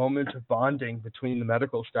that moment of bonding between the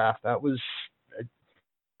medical staff. That was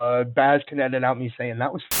Baz can edit out me saying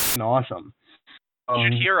that was awesome. You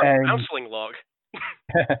should hear a counseling log.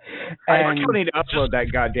 I still need to upload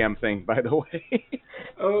that goddamn thing, by the way.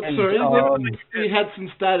 Oh, sorry. We had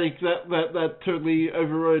some static that totally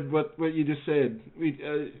overrode what you just said. We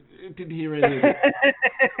didn't hear any of it.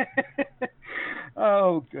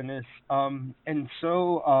 Oh goodness. And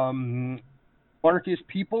so, Marcus,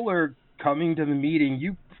 people are coming to the meeting.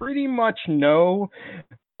 You pretty much know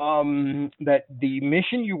that the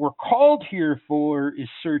mission you were called here for is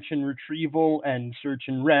search and retrieval and search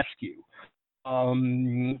and rescue.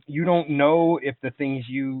 You don't know if the things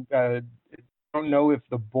don't know if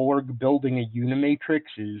the Borg building a unimatrix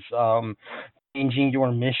is changing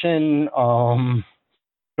your mission.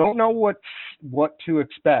 Don't know what to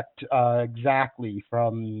expect exactly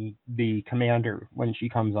from the commander when she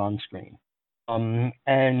comes on screen.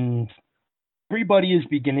 And everybody is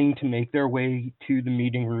beginning to make their way to the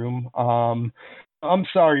meeting room. I'm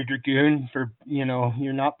sorry, Dragoon, for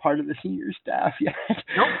you're not part of the senior staff yet.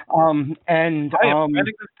 Nope. And I am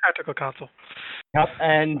heading to the tactical council. Yep.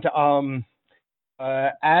 And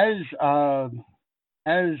as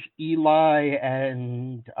Eli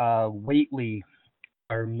and Whately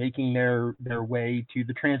are making their way to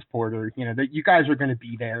the transporter. That you guys are going to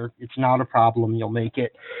be there. It's not a problem. You'll make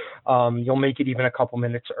it. You'll make it even a couple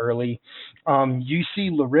minutes early. You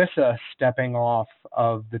see Larissa stepping off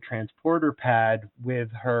of the transporter pad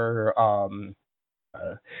with her.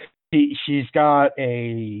 She's got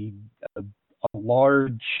a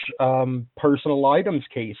large personal items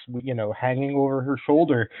case, hanging over her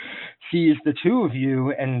shoulder. Sees the two of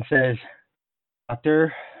you and says,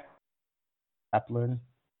 "Dr. Kaplan."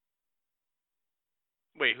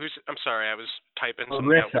 Wait, I'm sorry, I was typing something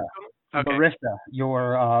Larissa. out. Okay. Larissa,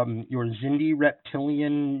 your Xindi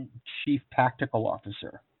Reptilian Chief Tactical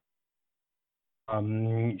Officer.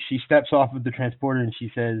 She steps off of the transporter and she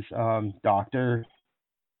says, "Doctor,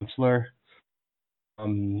 Counselor,"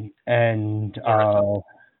 and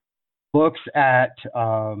looks at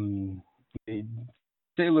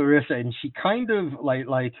say Larissa, and she kind of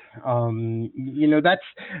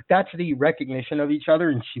that's the recognition of each other,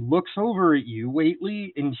 and she looks over at you,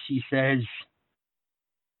 Waitley, and she says,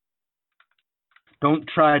 "Don't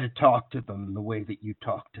try to talk to them the way that you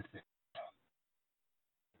talk to them.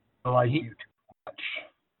 I like you too much."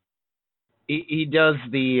 He does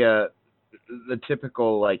the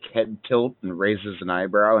typical head tilt and raises an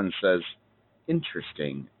eyebrow and says,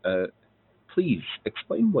 "Interesting. Please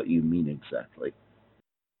explain what you mean exactly."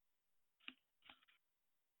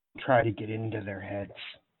 Try to get into their heads.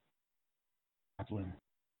 Kaplan.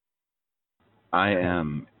 I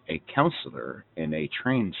am a counselor and a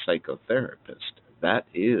trained psychotherapist. That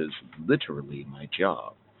is literally my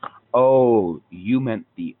job. Oh, you meant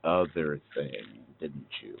the other thing,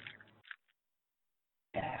 didn't you?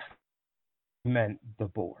 Yeah. Meant the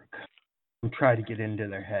Borg. Try to get into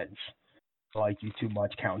their heads. I like you too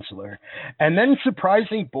much, counselor. And then,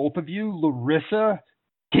 surprising both of you, Larissa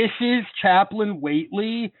kisses Chaplain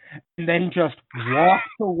Waitley and then just walks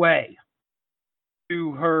away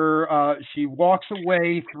to her. She walks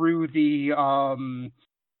away through the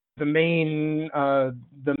main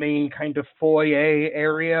kind of foyer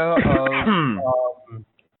area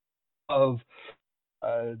of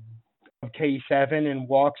K7 and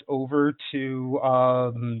walks over to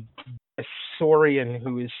Saurian,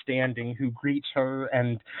 who is standing, who greets her,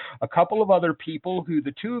 and a couple of other people who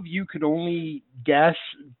the two of you could only guess.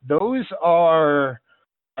 Those are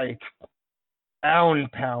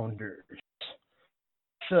ground pounders.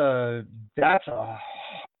 That's a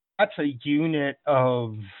unit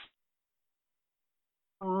of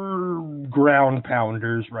ground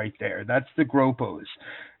pounders right there. That's the Gropos.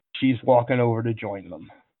 She's walking over to join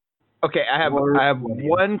them. Okay, I have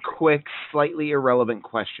one quick, slightly irrelevant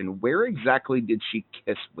question. Where exactly did she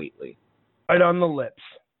kiss Waitley? Right on the lips.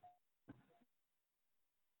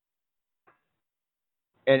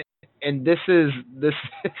 And this is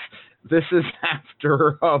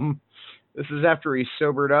after he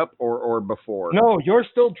sobered up or before? No, you're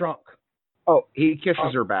still drunk. Oh, he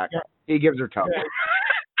kisses her back. Yeah. He gives her tongue. Yeah.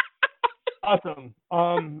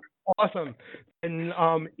 Awesome. And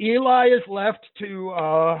Eli is left to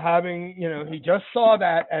having, he just saw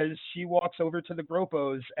that as she walks over to the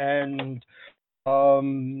Gropos, and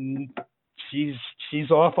she's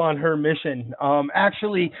off on her mission.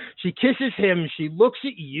 Actually, she kisses him. She looks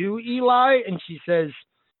at you, Eli, and she says,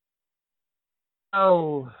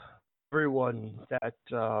 "Oh, everyone, that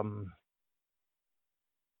good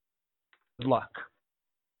luck."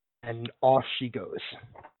 And off she goes.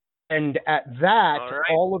 And at that,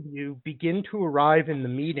 all of you begin to arrive in the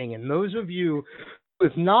meeting. And those of you who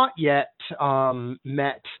have not yet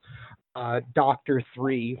met Dr.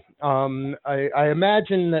 3, I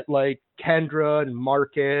imagine that Kendra and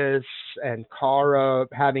Marcus and Kara,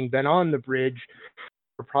 having been on the bridge,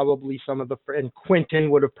 were probably and Quentin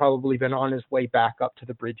would have probably been on his way back up to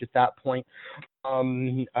the bridge at that point.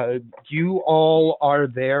 You all are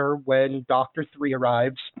there when Dr. 3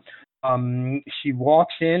 arrives. She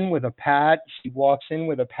walks in with a pad. She walks in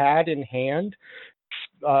with a pad in hand,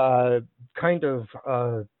 kind of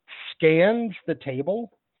scans the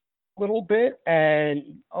table a little bit,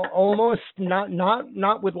 and almost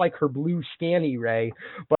not with her blue scanny ray,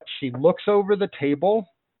 but she looks over the table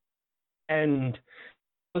and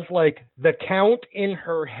does the count in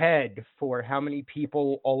her head for how many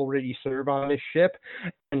people already serve on this ship,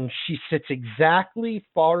 and she sits exactly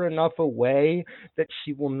far enough away that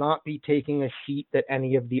she will not be taking a seat that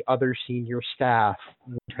any of the other senior staff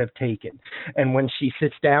would have taken. And when she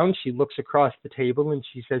sits down, she looks across the table and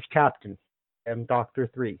she says, "Captain, I'm Dr.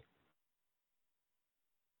 3.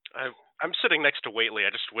 I'm sitting next to Waitley.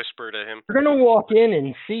 I just whisper to him. You're going to walk in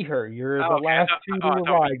and see her. You're the last two to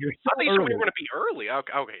arrive. You're still early. We were going to be early.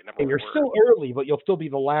 Okay, never mind. You're still early, but you'll still be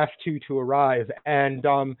the last two to arrive. And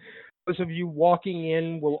those of you walking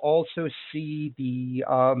in will also see the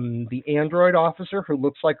android officer who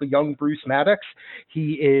looks like a young Bruce Maddox.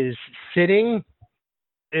 He is sitting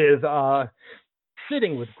with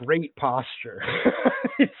great posture.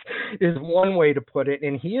 is one way to put it,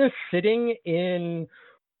 and he is sitting in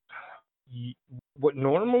what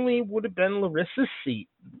normally would have been Larissa's seat,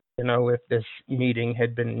 if this meeting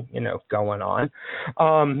had been, going on.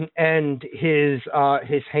 And his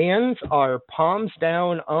hands are palms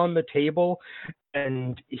down on the table,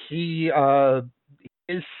 and he has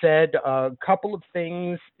said a couple of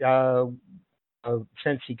things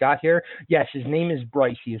since he got here. Yes, his name is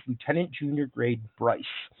Bryce. He is Lieutenant Junior Grade Bryce.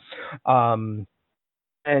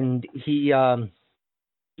 And he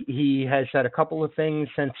has said a couple of things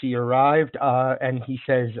since he arrived, and he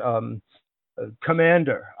says,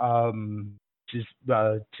 Commander, to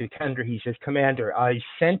Kendra, he says, Commander, I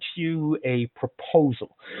sent you a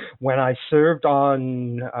proposal when I served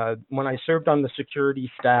on the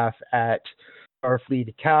security staff at Starfleet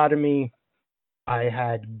Academy. I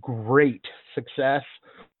had great success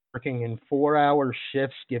working in 4-hour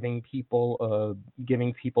shifts, giving people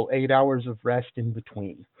 8 hours of rest in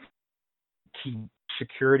between. Keep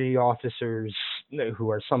security officers, who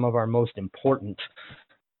are some of our most important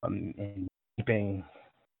in keeping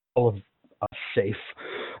all of us safe,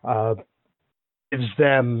 gives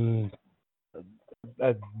them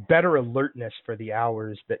a better alertness for the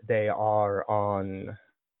hours that they are on.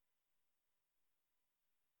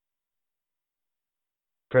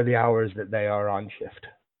 Shift.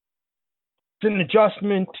 It's an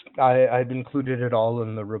adjustment. I've included it all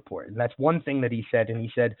in the report. And that's one thing that he said. And he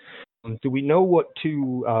said, do we know what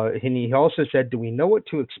to, and he also said, do we know what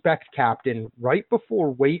to expect, Captain? Right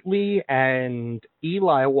before Waitley and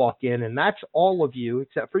Eli walk in, and that's all of you,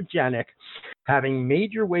 except for Janik, having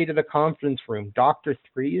made your way to the conference room. Dr.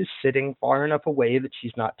 3 is sitting far enough away that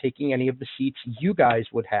she's not taking any of the seats you guys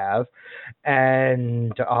would have.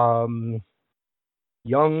 And,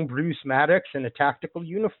 young Bruce Maddox in a tactical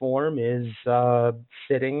uniform is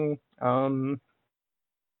sitting in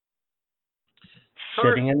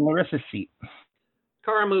Larissa's seat.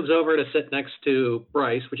 Kara moves over to sit next to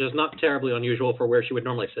Bryce, which is not terribly unusual for where she would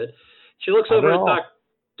normally sit. She looks over at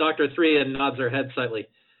Dr. 3 and nods her head slightly.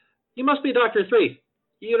 You must be Dr. 3.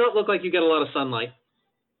 You don't look like you get a lot of sunlight.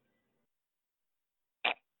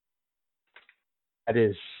 That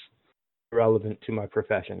is irrelevant to my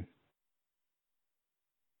profession.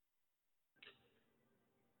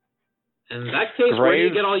 In that case, where do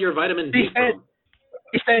you get all your vitamin D from?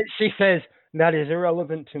 She says, that is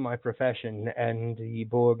irrelevant to my profession, and the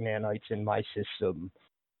Borg nanites in my system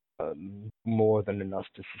more than enough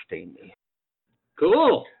to sustain me.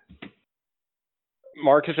 Cool.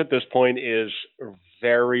 Marcus at this point is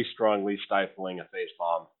very strongly stifling a face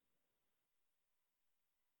bomb.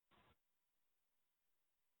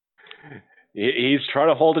 He's trying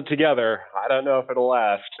to hold it together. I don't know if it'll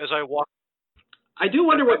last. As I walk, I do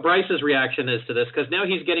wonder what Bryce's reaction is to this, because now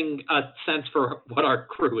he's getting a sense for what our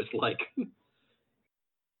crew is like.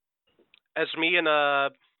 As me and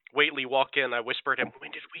Waitley walk in, I whispered him,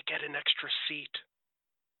 when did we get an extra seat?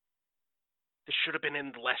 This should have been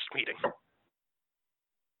in the last meeting.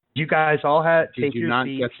 You guys all had Did take you your not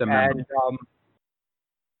seats, get the memo? and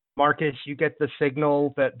Marcus, you get the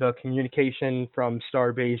signal that the communication from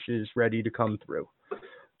Starbase is ready to come through.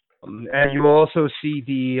 And you also see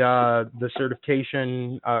the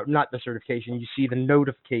certification, not the certification. You see the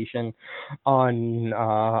notification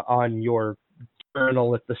on your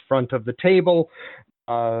journal at the front of the table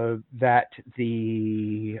that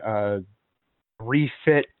the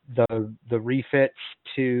refits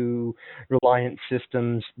to Reliant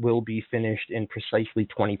systems will be finished in precisely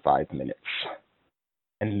 25 minutes.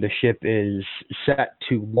 And the ship is set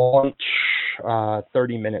to launch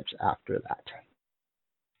 30 minutes after that.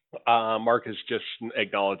 Marcus just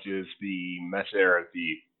acknowledges the message at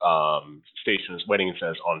the station is waiting and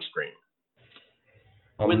says on screen.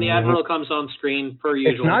 When the Admiral comes on screen, per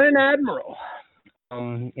usual. It's not an Admiral.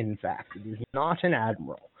 In fact, it is not an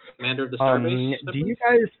Admiral. Commander of the Starbase? Do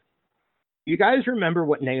you guys remember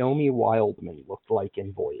what Naomi Wildman looked like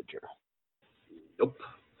in Voyager? Nope.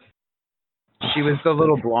 She was the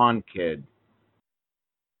little blonde kid.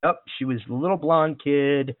 Yep, she was the little blonde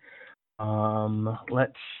kid.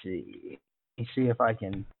 Let's see. Let me see if I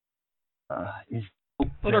can.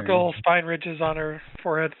 Little spine ridges on her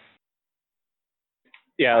forehead.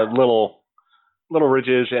 Yeah, little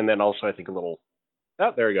ridges, and then also I think a little.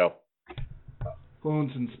 Oh, there you go.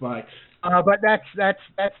 Bones and spikes. But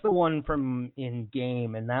that's the one from in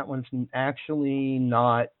game, and that one's actually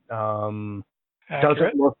not.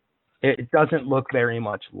 It doesn't look very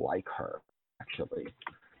much like her, actually.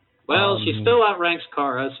 Well, she still outranks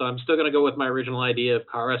Kara, so I'm still going to go with my original idea of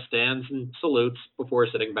Kara stands and salutes before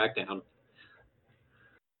sitting back down.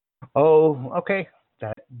 Oh, okay.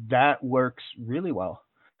 That works really well.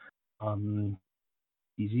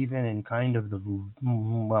 She's even in kind of the,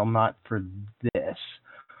 well, not for this.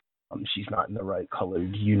 She's not in the right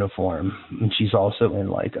colored uniform, and she's also in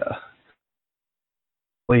like a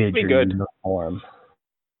Voyager uniform.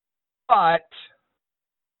 But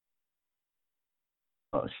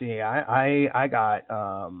see, I got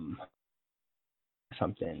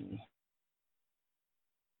something.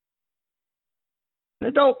 An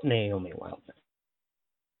adult Naomi Wildman.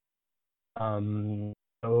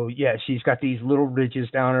 So yeah, she's got these little ridges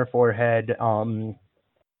down her forehead.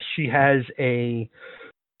 She has a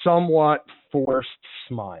somewhat forced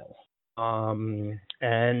smile. And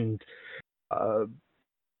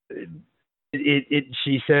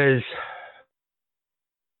she says,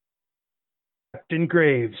 Captain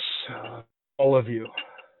Graves, all of you,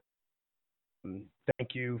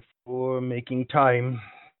 thank you for making time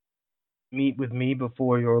to meet with me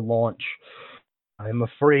before your launch. I'm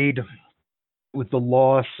afraid with the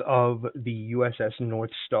loss of the USS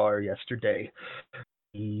North Star yesterday,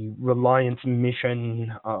 the Reliance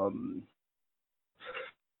mission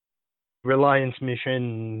remains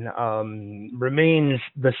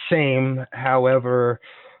the same. However,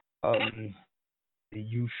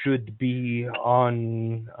 you should be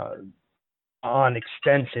on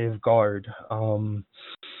extensive guard.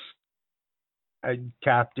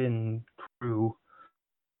 Captain, crew,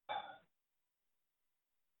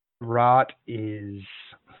 Rot is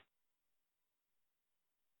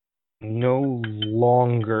no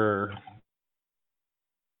longer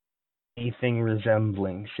anything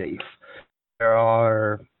resembling safe. There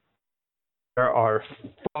are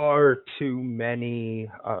far too many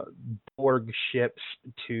Borg ships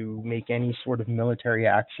to make any sort of military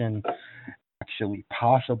action actually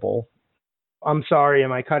possible. I'm sorry,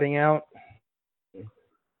 am I cutting out?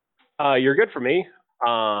 You're good for me.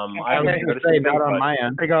 I don't notice anything, not on my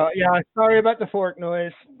end. I go, yeah, sorry about the fork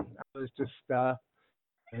noise. I was just yeah,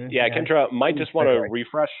 Kendra might just want to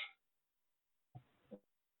refresh.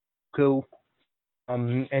 Cool.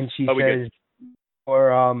 And she says,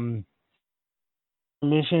 our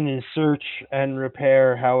mission is search and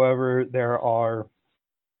repair. However, there are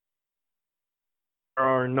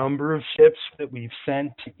a number of ships that we've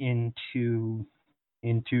sent into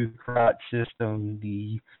the Kerrat System.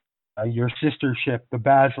 Your sister ship, the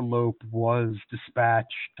Basilope, was dispatched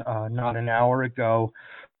not an hour ago.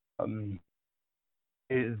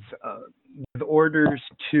 With orders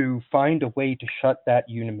to find a way to shut that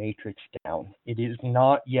unimatrix down. It is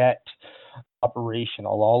not yet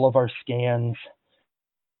operational. All of our scans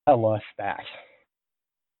tell us that.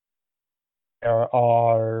 There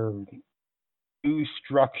are new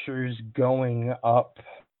structures going up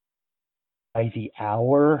by the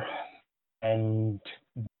hour, and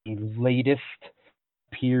the latest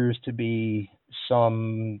appears to be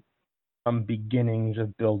some beginnings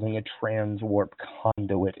of building a transwarp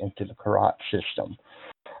conduit into the Kerrat System.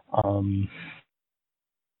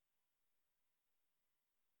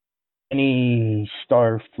 Any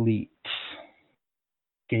Starfleet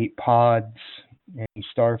escape pods, any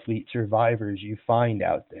Starfleet survivors you find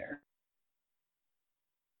out there,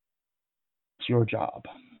 it's your job.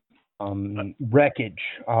 Wreckage.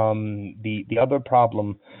 The other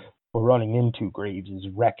problem we're running into, Graves, is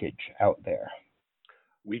wreckage out there.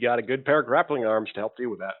 We got a good pair of grappling arms to help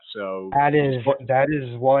deal with that. So that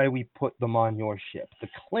is why we put them on your ship. The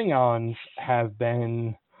Klingons have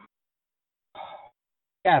been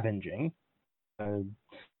scavenging, and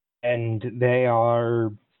they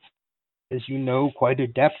are, as you know, quite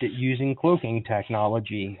adept at using cloaking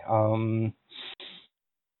technology.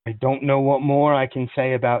 I don't know what more I can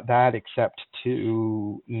say about that except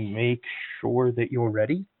to make sure that you're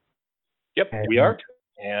ready. Yep, we are,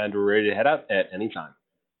 and we're ready to head out at any time.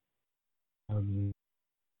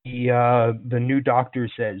 The new doctor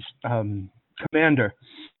says, Commander,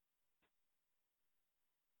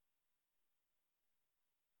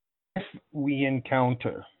 if we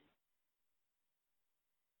encounter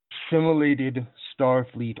assimilated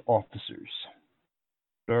Starfleet officers,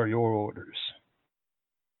 what are your orders?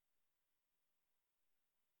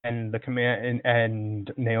 And the command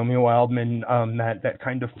and Naomi Wildman, that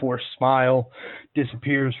kind of forced smile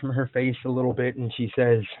disappears from her face a little bit, and she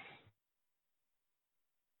says,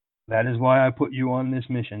 "That is why I put you on this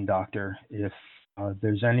mission, Doctor. If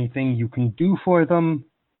there's anything you can do for them,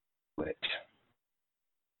 do it."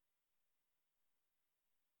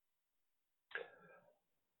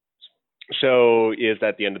 So, is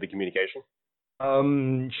that the end of the communication?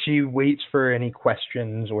 She waits for any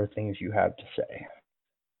questions or things you have to say.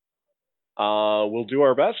 We'll do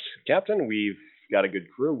our best, Captain. We've got a good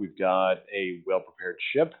crew. We've got a well-prepared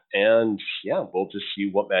ship. And, yeah, we'll just see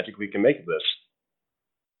what magic we can make of this.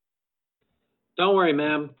 Don't worry,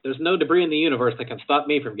 ma'am. There's no debris in the universe that can stop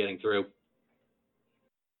me from getting through.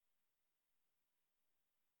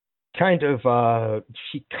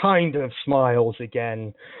 She kind of smiles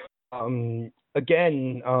again. Even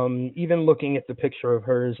looking at the picture of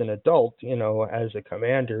her as an adult, as a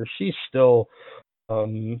commander, she's still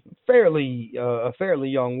a fairly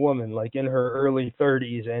young woman, like in her early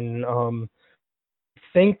 30s, and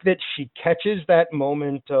think that she catches that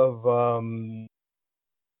moment of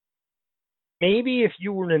maybe if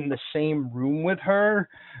you were in the same room with her,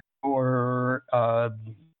 or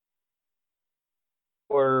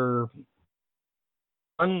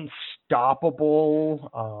unstoppable,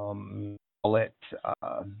 call it,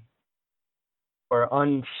 or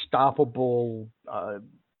unstoppable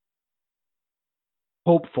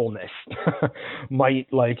hopefulness might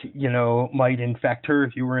infect her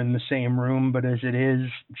if you were in the same room. But as it is,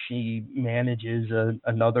 she manages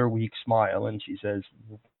another weak smile, and she says,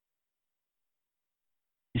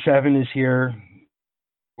 "7 is here,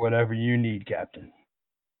 whatever you need, Captain."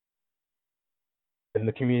 And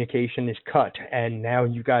the communication is cut, and now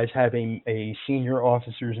you guys have a senior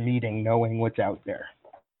officers meeting knowing what's out there.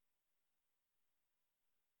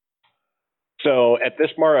 So at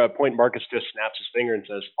this point, Marcus just snaps his finger and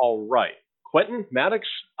says, "All right, Quentin, Maddox,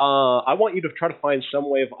 I want you to try to find some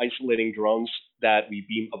way of isolating drones that we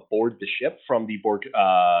beam aboard the ship from the Borg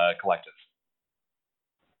collective."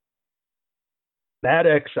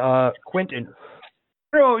 Maddox, Quentin,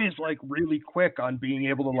 you're always really quick on being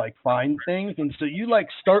able to find things, and so you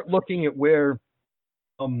start looking at where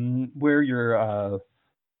you'll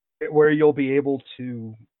be able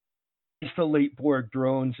to isolate Borg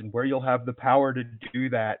drones and where you'll have the power to do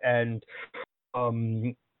that. And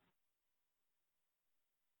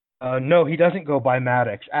no, he doesn't go by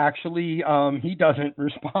Maddox. Actually, he doesn't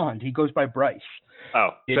respond. He goes by Bryce.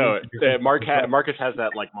 Oh, so Marcus has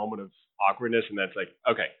that moment of awkwardness, and that's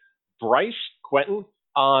okay, Bryce, Quentin,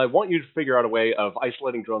 I want you to figure out a way of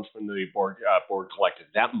isolating drones from the Borg collective.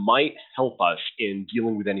 That might help us in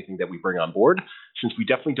dealing with anything that we bring on board, since we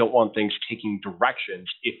definitely don't want things taking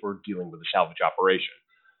directions if we're dealing with a salvage operation.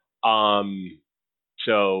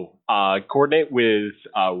 So coordinate with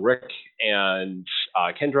Rick and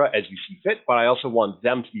Kendra as you see fit, but I also want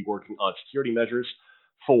them to be working on security measures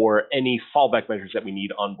for any fallback measures that we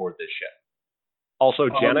need on board this ship. Also,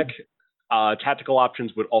 Janik, tactical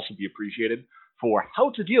options would also be appreciated for how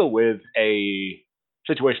to deal with a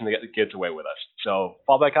situation that gets away with us. So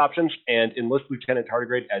fallback options, and enlist Lieutenant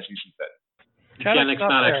Tardigrade as you see fit. Janik's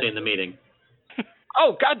not actually in the meeting.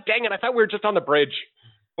 Oh, god dang it, I thought we were just on the bridge.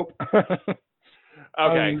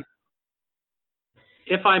 Okay.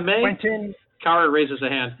 If I may, Quentin, Kara raises a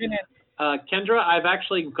hand. Kendra, I've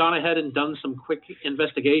actually gone ahead and done some quick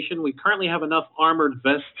investigation. We currently have enough armored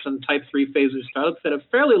vests and Type 3 phasers to outfit a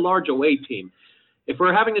fairly large away team. If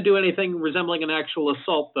we're having to do anything resembling an actual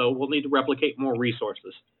assault, though, we'll need to replicate more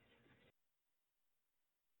resources.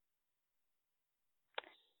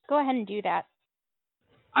 Go ahead and do that.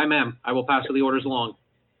 Aye, ma'am. I will pass the orders along.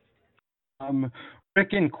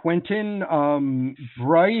 Rick and Quentin,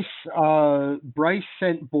 Bryce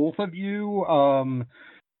sent both of you.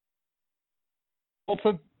 Both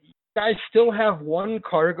of you guys still have one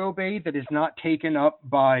cargo bay that is not taken up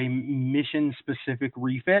by mission-specific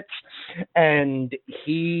refits, and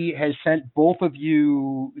he has sent both of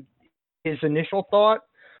you his initial thought.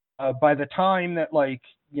 By the time that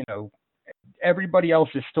everybody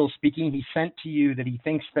else is still speaking, he sent to you that he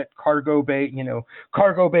thinks that cargo bay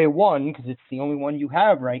 1, because it's the only one you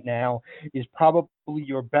have right now, is probably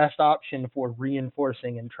your best option for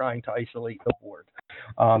reinforcing and trying to isolate the Borg.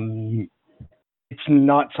 It's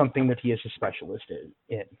not something that he is a specialist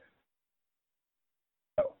in.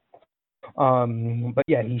 So, but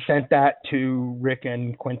yeah, he sent that to Rick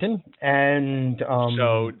and Quentin, and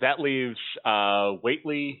so that leaves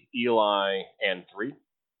Waitley, Eli, and 3.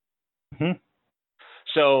 Mm-hmm.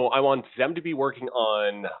 So I want them to be working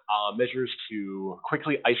on measures to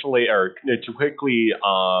quickly isolate, or to quickly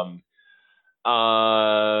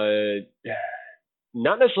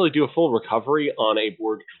not necessarily do a full recovery on a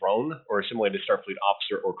Borg drone or a simulated Starfleet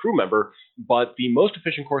officer or crew member, but the most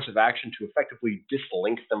efficient course of action to effectively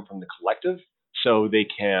dislink them from the collective so they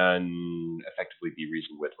can effectively be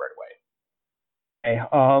reasoned with right away. Okay.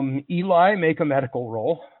 Eli, make a medical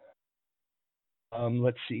roll.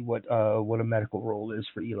 Let's see what a medical roll is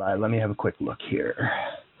for Eli. Let me have a quick look here.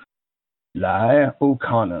 Eli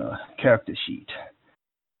O'Connor, character sheet.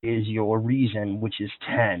 Is your reason, which is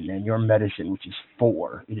 10, and your medicine, which is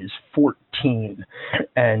 4. It is 14.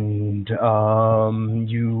 And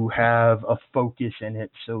you have a focus in it,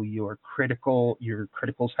 so your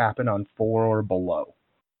criticals happen on 4 or below.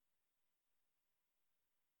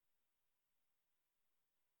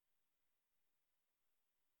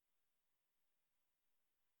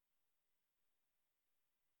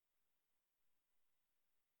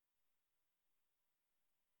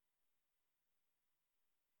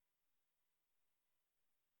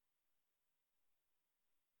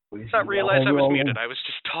 I did not realize I was muted. I was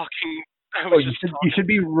just talking. You should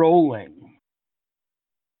be rolling.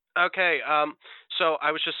 Okay, so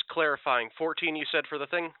I was just clarifying. 14 you said for the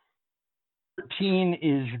thing? 14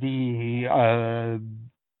 is the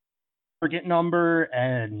target number,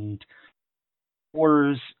 and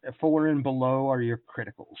 4 and below are your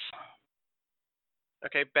criticals.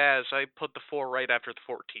 Okay, Baz, I put the 4 right after the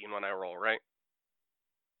 14 when I roll, right?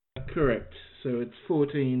 Correct. So it's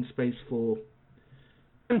 14 space 4.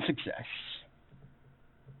 One success.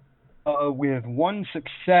 With one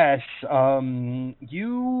success,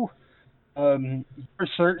 you're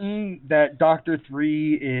certain that Dr.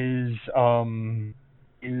 3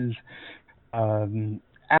 is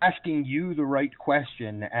asking you the right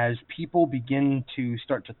question as people begin to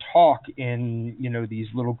start to talk in these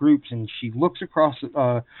little groups, and she looks across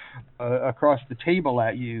the table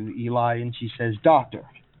at you, Eli, and she says, "Doctor,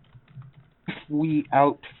 if we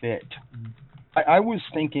outfit." I was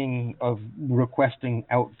thinking of requesting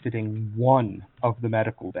outfitting one of the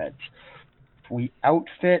medical beds. If we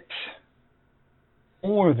outfit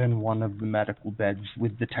more than one of the medical beds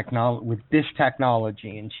with this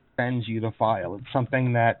technology, and she sends you the file. It's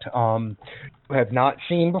something that you have not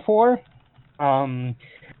seen before, and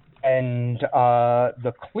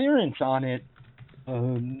the clearance on it.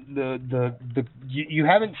 You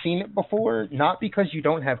haven't seen it before, not because you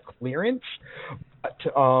don't have clearance, but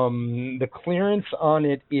the clearance on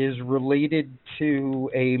it is related to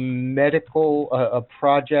a medical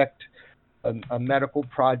project. A medical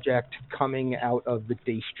project coming out of the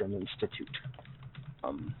Daystrom Institute,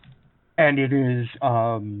 and it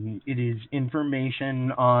is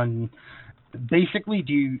information on. Basically,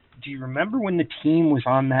 do you remember when the team was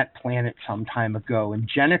on that planet some time ago, and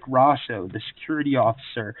Jenik Rosso, the security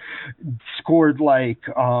officer, scored like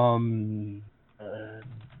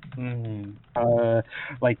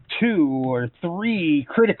 2 or 3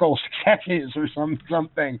 critical successes or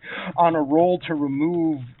something on a roll to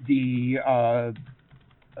remove the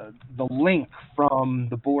link from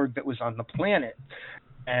the Borg that was on the planet,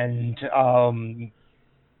 and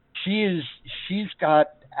she's got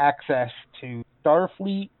access to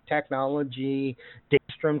Starfleet technology,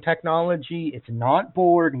 Daystrom technology. It's not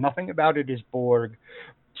Borg. Nothing about it is Borg.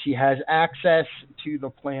 She has access to the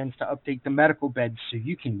plans to update the medical beds, so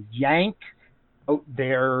you can yank out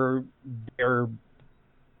their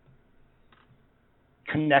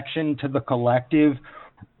connection to the collective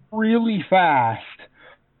really fast,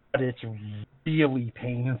 but it's really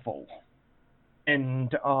painful. And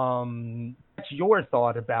that's your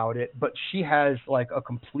thought about it, but she has like a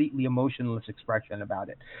completely emotionless expression about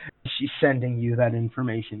it. She's sending you that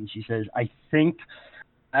information. She says, "I think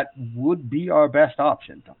that would be our best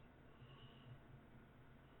option."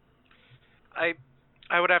 I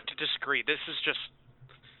would have to disagree. This is just,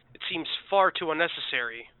 it seems far too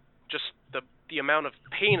unnecessary. Just the amount of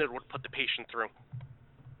pain it would put the patient through.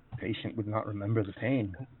 The patient would not remember the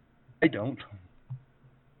pain. I don't.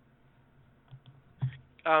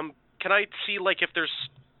 Can I see like if there's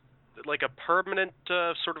like a permanent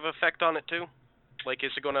sort of effect on it too? Like,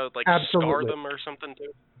 is it going to like scar them or something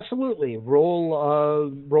too? Absolutely.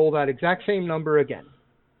 Roll that exact same number again.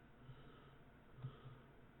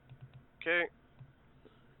 Okay.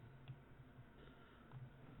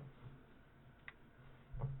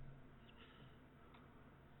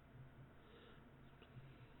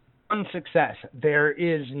 One success. There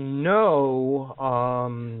is no,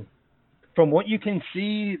 from what you can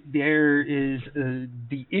see, there is,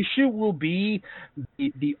 the issue will be,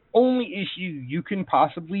 the only issue you can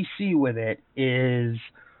possibly see with it is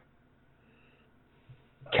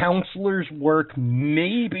counselors' work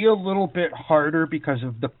may be a little bit harder because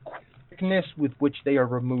of the quickness with which they are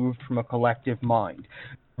removed from a collective mind.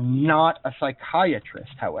 Not a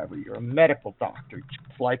psychiatrist, however. You're a medical doctor,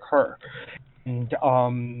 just like her. And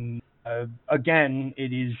again,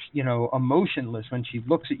 it is, emotionless when she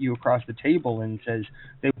looks at you across the table and says,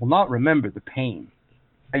 "They will not remember the pain."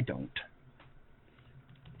 I don't.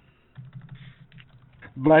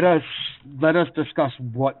 let us discuss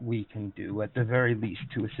what we can do at the very least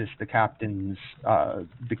to assist the captain's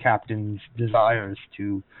desires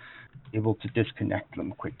to be able to disconnect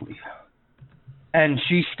them quickly. And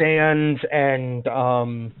she stands and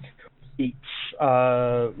waits.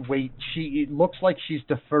 It looks like she's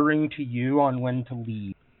deferring to you on when to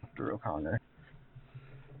leave, Dr. O'Connor.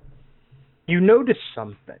 You notice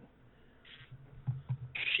something.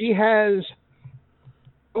 She has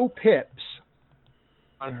no pips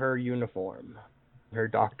on her uniform, her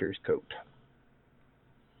doctor's coat.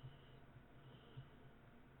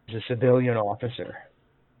 She's a civilian officer.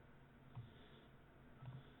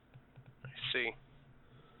 I see.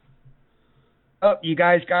 Oh, you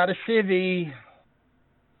guys got a civvy.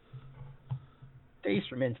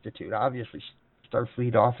 Daystrom Institute, obviously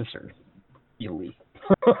Starfleet officer. Elite.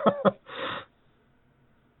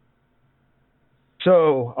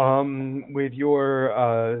 So, with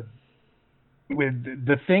your with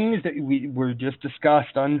the things that we were just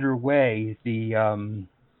discussed underway,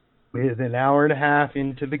 with an hour and a half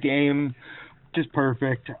into the game, which is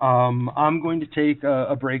perfect. I'm going to take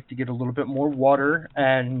a break to get a little bit more water,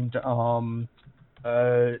 and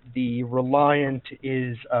the Reliant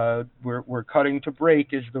is we're cutting to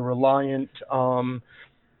break as the Reliant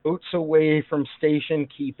boats away from station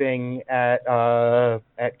keeping at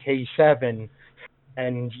K7,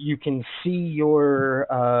 and you can see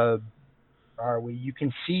your you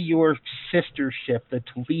can see your sister ship, the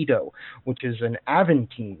Toledo, which is an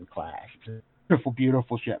Aventine class. It's a beautiful,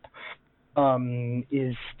 beautiful ship.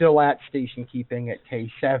 Is still at station keeping at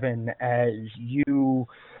K7 as you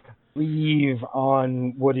leave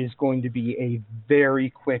on what is going to be a very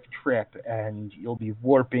quick trip, and you'll be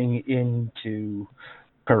warping into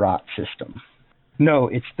Kerrat System. No,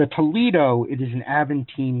 it's the Toledo. It is an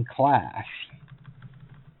Aventine class.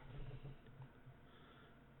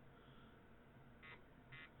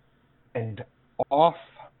 And off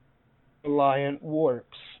Reliant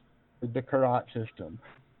warps with the Kerrat System.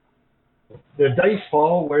 The dice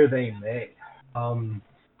fall where they may.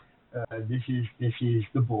 This is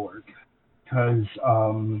the Borg, because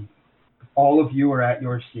all of you are at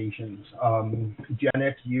your stations.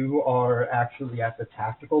 Janet, you are actually at the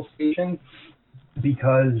tactical station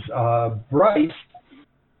because Bryce,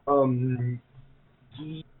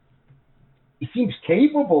 he seems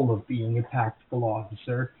capable of being a tactical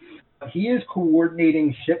officer. He is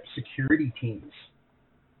coordinating ship security teams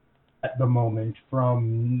at the moment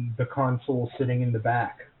from the console sitting in the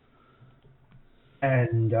back.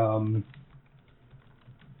 And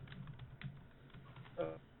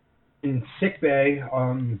in sickbay,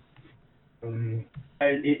 in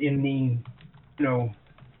the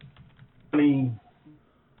 20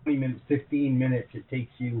 minutes, 15 minutes it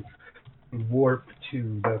takes you to warp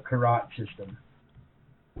to the Kerrat System,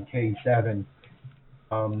 K7.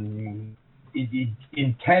 In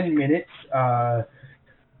 10 minutes,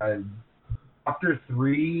 Dr.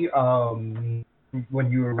 3,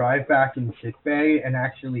 when you arrive back in sickbay, and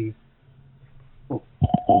actually,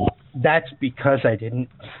 that's because I didn't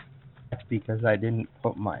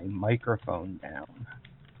put my microphone down.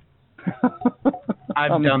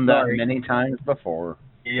 I've done that many times before.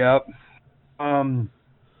 Yep. And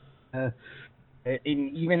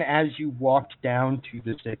even as you walked down to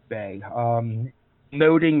the sickbay,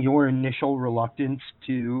 noting your initial reluctance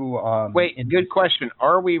to wait, good question.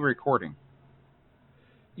 Are we recording?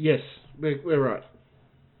 Yes, we're right.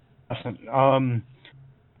 Awesome.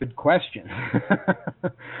 Good question.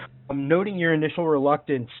 I'm noting your initial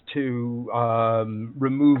reluctance to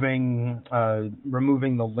removing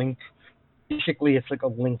the link. Basically, it's like a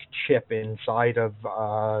link chip inside of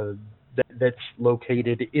that's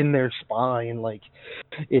located in their spine. Like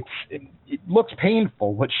it looks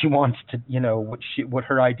painful. What she wants to, what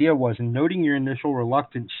her idea was. And noting your initial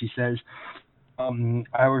reluctance, she says,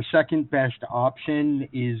 our second best option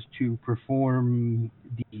is to perform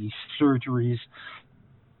the surgeries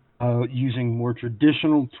using more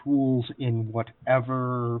traditional tools in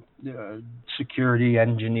whatever security,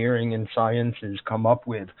 engineering, and sciences come up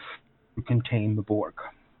with to contain the Borg.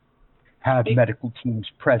 Have medical teams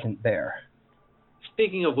present there.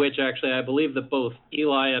 Speaking of which, actually, I believe that both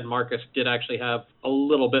Eli and Marcus did actually have a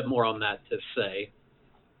little bit more on that to say.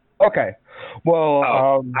 Okay.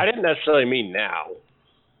 Well, I didn't necessarily mean now.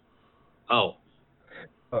 Oh.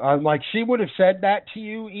 Like, she would have said that to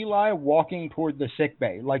you, Eli, walking toward the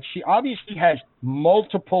sickbay. Like, she obviously has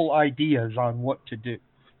multiple ideas on what to do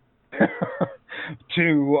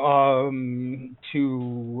to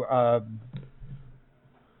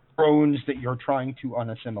drones that you're trying to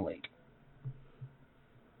unassimilate.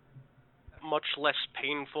 Much less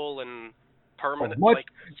painful and permanent, much, like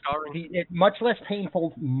scarring? much less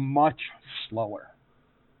painful, much slower.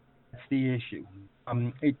 That's the issue.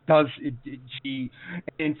 It does. She,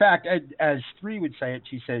 in fact, as 3 would say it,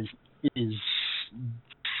 she says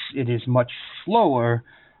it is much slower,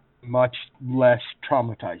 much less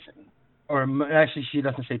traumatizing. Or actually, she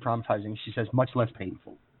doesn't say traumatizing. She says much less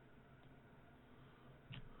painful.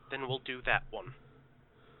 Then we'll do that one.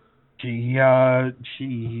 She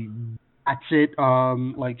bats it.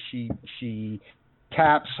 Like she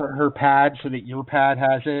taps her pad so that your pad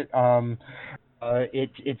has it.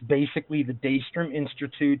 It's basically the Daystrom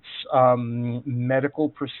Institute's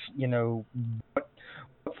medical, what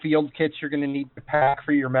field kits you're going to need to pack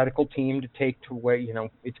for your medical team to take to where,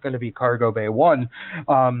 it's going to be Cargo Bay 1,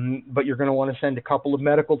 but you're going to want to send a couple of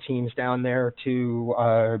medical teams down there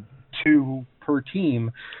to 2 per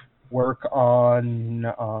team work on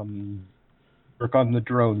the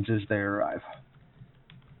drones as they arrive.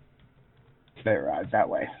 If they arrive that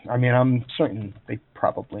way. I mean, I'm certain they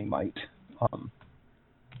probably might.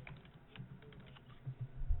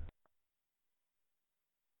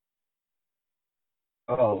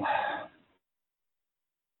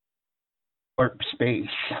 Warp space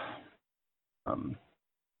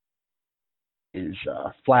is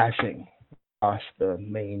flashing across the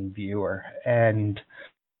main viewer, and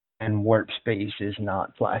warp space is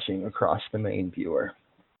not flashing across the main viewer.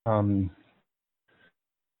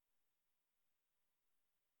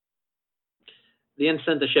 The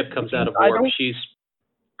instant the ship comes out of warp,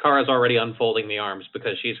 Kara's already unfolding the arms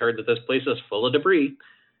because she's heard that this place is full of debris.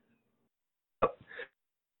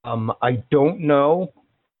 I don't know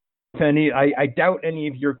if I doubt any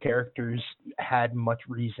of your characters had much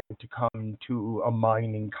reason to come to a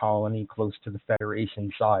mining colony close to the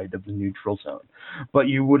Federation side of the neutral zone, but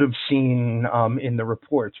you would have seen in the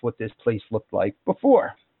reports what this place looked like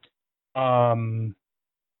before. Doesn't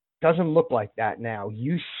look like that now.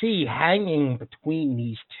 You see hanging between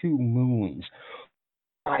these 2 moons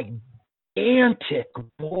gigantic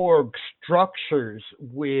Borg structures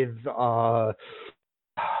with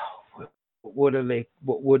what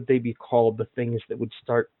would they be called? The things that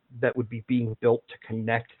would be being built to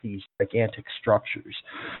connect these gigantic structures.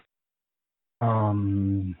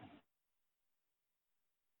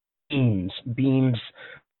 Beams.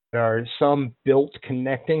 There are some built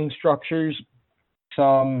connecting structures,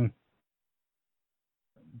 some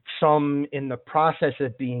in the process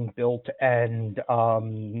of being built, and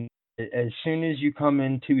as soon as you come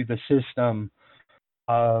into the system,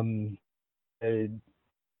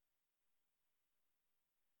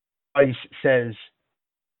 Ice says,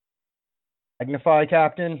 "Magnify,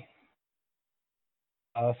 Captain."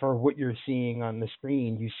 For what you're seeing on the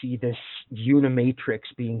screen, you see this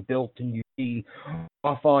unimatrix being built, and you see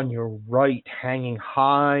off on your right, hanging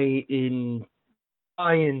high in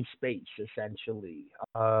space, essentially,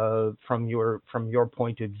 from your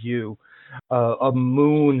point of view, a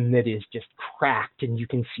moon that is just cracked, and you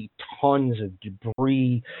can see tons of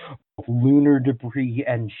debris, lunar debris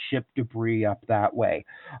and ship debris up that way.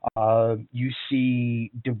 You see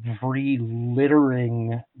debris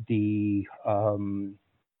littering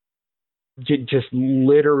just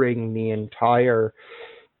littering the entire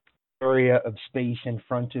area of space in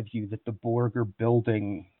front of you that the Borg are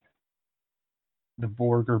building. The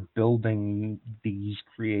Borg are building these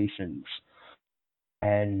creations.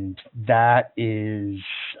 And that is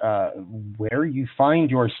where you find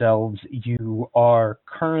yourselves. You are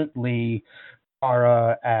currently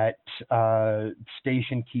at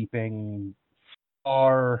station keeping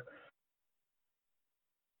far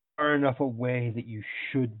enough away that you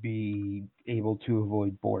should be able to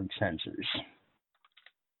avoid Borg sensors.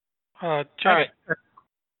 Sorry,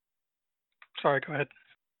 go ahead.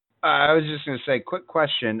 I was just going to say, quick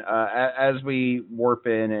question. As we warp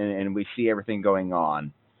in and we see everything going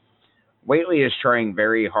on, Whately is trying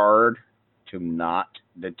very hard to not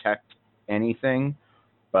detect anything,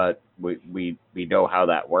 but we know how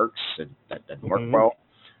that works, and that doesn't work well.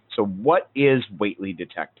 So what is Whately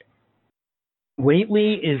detecting?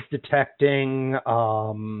 Whately is detecting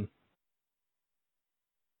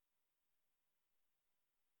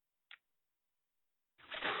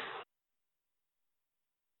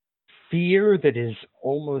fear that is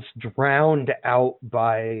almost drowned out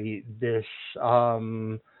by this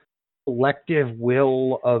collective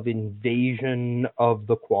will of invasion of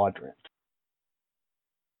the quadrant.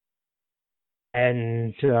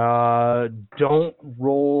 And don't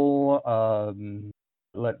roll.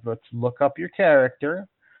 Let's look up your character,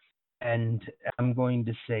 and I'm going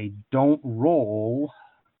to say don't roll.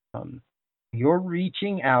 You're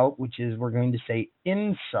reaching out, which is, we're going to say,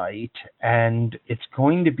 insight, and it's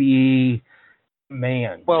going to be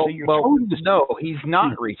Man. Well, so you're totally no, he's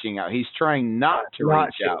not reaching out. He's trying not to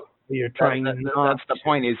reach out. You're trying not. That's the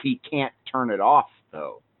point. Is he can't turn it off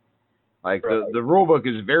though? Like the rule book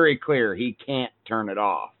is very clear. He can't turn it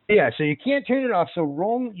off. Yeah, so you can't turn it off. So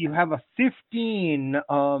roll. You have a 15.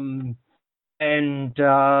 And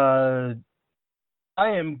I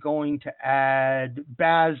am going to add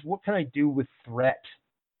Baz. What can I do with threat?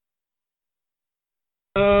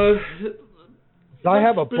 I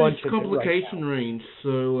have a bunch of complication range.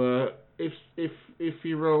 So if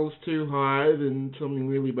he rolls too high, then something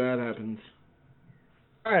really bad happens.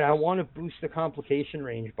 All right, I want to boost the complication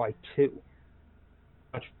range by 2.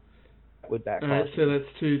 How much would that cost? So that's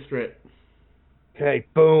 2 threat. Okay,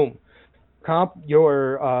 boom.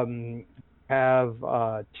 Your have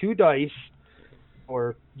 2 dice,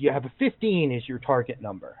 or you have a 15 is your target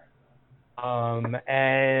number.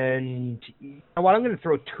 And you know what? I'm going to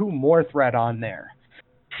throw 2 more threat on there.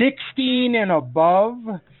 16 and above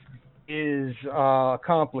is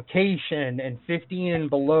complication, and 15 and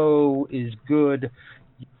below is good.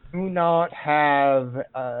 You do not have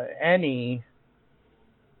any.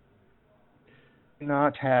 Do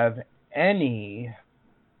not have any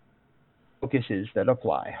focuses that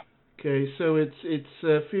apply. Okay, so it's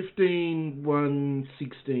 15, 1,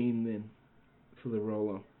 16 then for the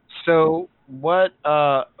roller. So what?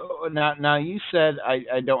 Now you said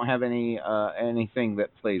I don't have anything that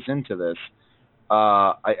plays into this.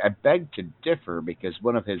 I beg to differ because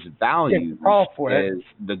one of his values is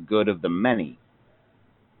the good of the many.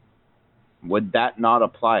 Would that not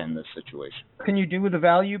apply in this situation? What can you do with the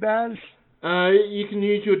value, Baz? You can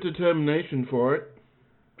use your determination for it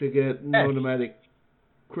to get an automatic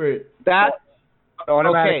crit. That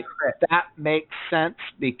makes sense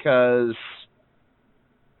because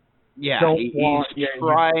he's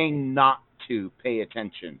trying not to pay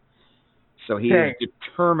attention. So he is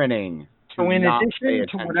determining to in not addition pay to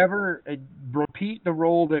attention. whatever, repeat the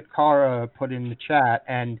roll that Kara put in the chat,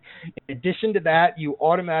 and in addition to that, you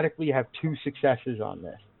automatically have 2 successes on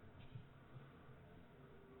this.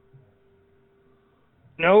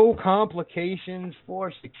 No complications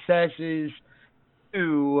for successes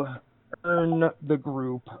to earn the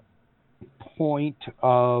group point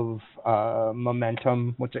of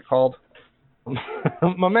momentum. What's it called?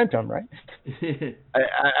 Momentum, right?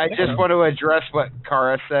 I just want to address what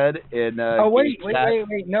Kara said in wait.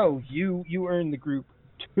 No, you earn the group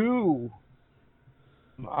 2.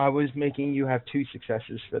 I was making you have 2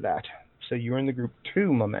 successes for that. So you earn the group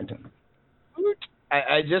 2 momentum.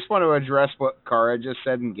 I just want to address what Kara just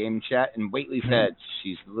said in game chat, and Waitley said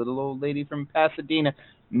she's the little old lady from Pasadena.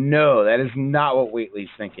 No, that is not what Waitley's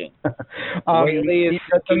thinking. Waitley is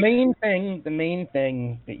the main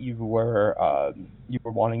thing that you were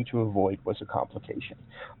wanting to avoid was a complication.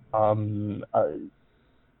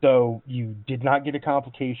 So you did not get a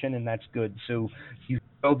complication, and that's good. So you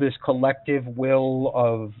feel this collective will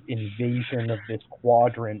of invasion of this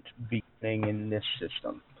quadrant beginning in this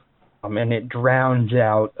system. And it drowns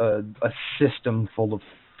out a system full of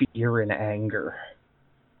fear and anger.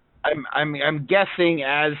 I'm guessing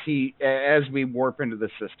as we warp into the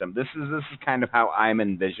system, this is kind of how I'm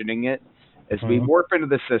envisioning it. As we warp into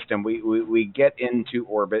the system, we get into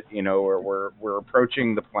orbit, or we're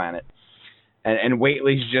approaching the planet, and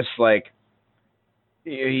Waitley's just like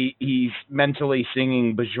he's mentally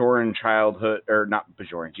singing Bajoran childhood, or not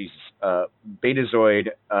Bajoran, Jesus, Betazoid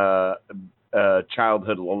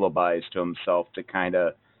childhood lullabies to himself to kind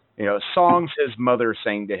of, songs his mother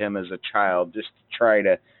sang to him as a child just to try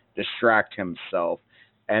to distract himself.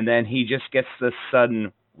 And then he just gets this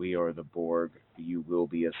sudden, "We are the Borg, you will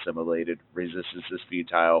be assimilated, resistance is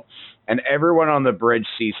futile." And everyone on the bridge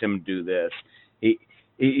sees him do this.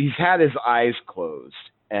 He's had his eyes closed,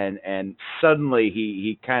 and suddenly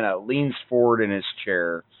he kind of leans forward in his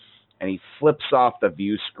chair, and he flips off the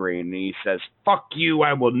view screen, and he says, "Fuck you,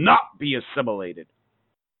 I will not be assimilated."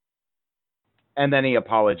 And then he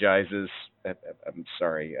apologizes. I'm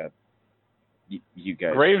sorry. You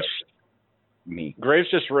guys. Graves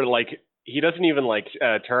just he doesn't even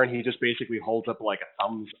turn. He just basically holds up like a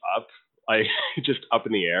thumbs up, like just up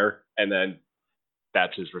in the air, and then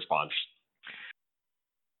that's his response.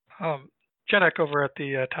 Jenek over at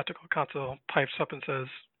the tactical console pipes up and says,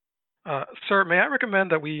 "Sir, may I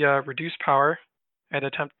recommend that we reduce power and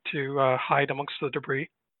attempt to hide amongst the debris?"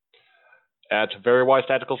 That's a very wise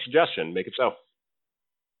tactical suggestion. Make it so.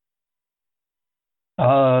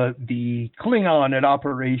 The Klingon at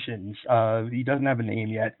operations, he doesn't have a name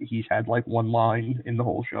yet. He's had like 1 line in the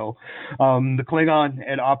whole show. The Klingon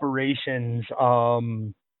at operations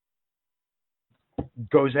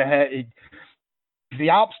goes ahead. the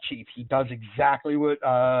ops chief. He does exactly what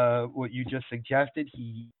you just suggested.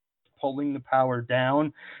 He's pulling the power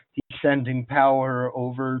down. He's sending power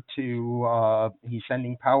over to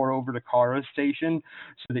Kara's station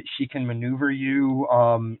so that she can maneuver you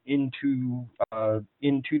into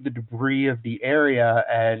the debris of the area.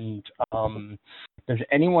 And does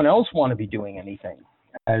anyone else want to be doing anything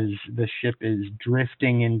as the ship is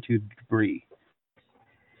drifting into the debris?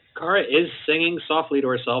 Kara is singing softly to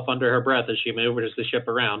herself under her breath as she maneuvers the ship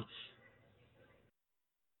around.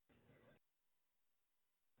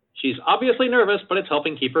 She's obviously nervous, but it's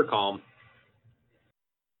helping keep her calm.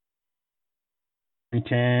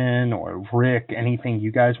 Quentin or Rick, anything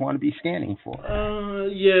you guys want to be scanning for?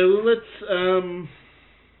 Let's,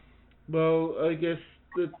 well, I guess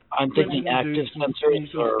that I'm thinking active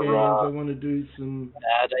sensors or scans. I want to do some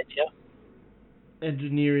bad idea.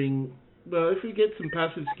 engineering. Well, if we get some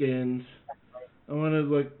passive scans, I want to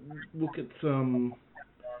look at some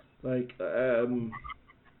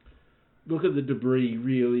look at the debris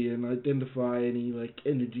really and identify any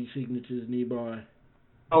energy signatures nearby.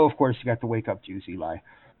 Oh, of course, you got the wake up juice, Eli.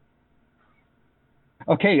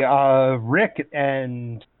 Okay, Rick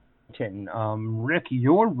and Tin. Rick,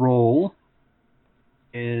 your role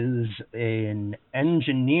is in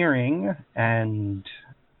engineering, and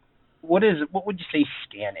what would you say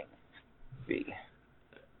scanning be?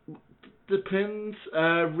 Depends,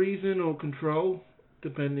 reason or control,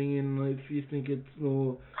 depending in if you think it's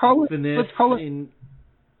more finesse. Let's call it. In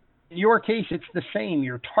your case, it's the same.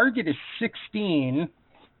 Your target is 16.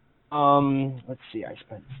 Let's see. I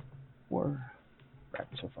spent 4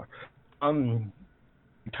 so far.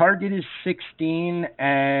 Target is 16,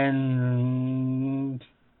 and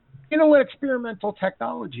let experimental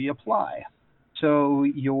technology apply. So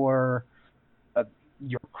your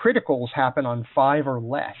criticals happen on 5 or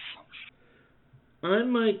less. I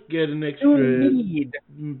might get an extra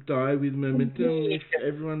die with momentum if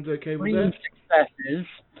everyone's okay with that. 3 successes.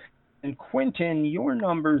 And Quentin, your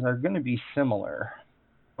numbers are going to be similar.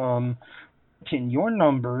 Quentin, your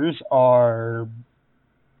number is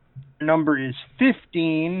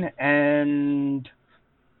 15, and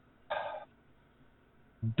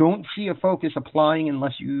don't see a focus applying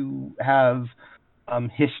unless you have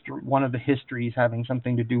one of the histories having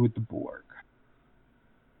something to do with the Borg.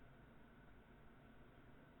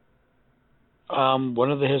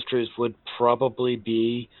 One of the histories would probably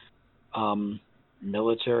be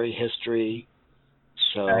military history.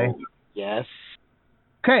 So, okay. Yes.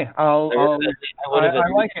 Okay, I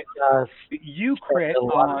like it. You crit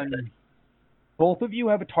on. Both of you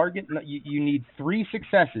have a target. You need 3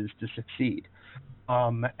 successes to succeed.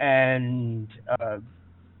 And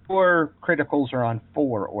your criticals are on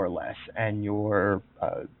 4 or less, and your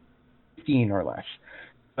 15 or less.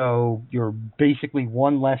 So you're basically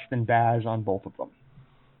 1 less than Baz on both of them.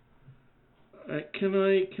 Can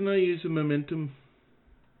I use a momentum?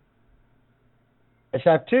 I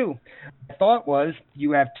have 2. My thought was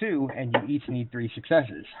you have 2, and you each need 3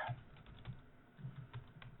 successes.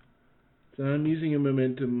 So I'm using a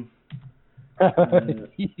momentum.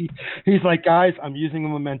 He's like, guys, I'm using a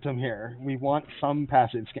momentum here. We want some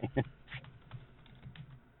passive scans.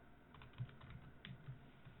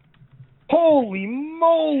 Holy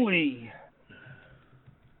moly!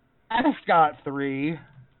 That's got 3.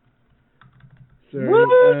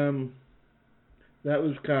 Sorry, that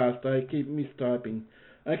was cast. I keep mistyping.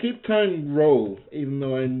 I keep typing roll, even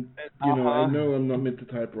though I know I'm not meant to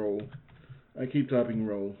type roll. I keep typing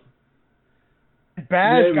roll.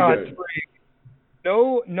 Baz got 3.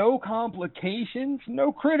 No complications,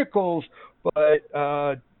 no criticals, but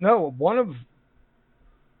no, one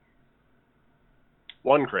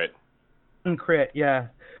crit. 1 crit, yeah.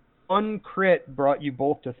 1 crit brought you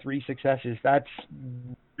both to 3 successes. That's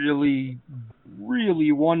really,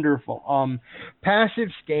 really wonderful. Passive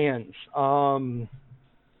scans.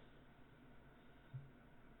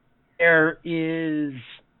 There is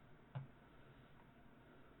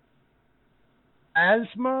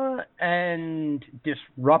plasma and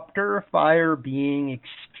disruptor fire being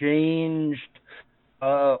exchanged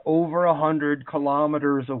over 100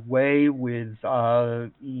 kilometers away with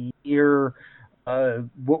near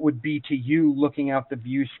what would be to you looking out the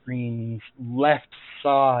view screen's left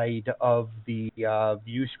side of the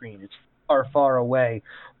view screen. It's far, far away.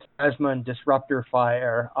 Plasma and disruptor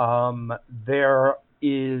fire. There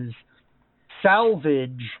is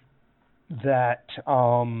salvage that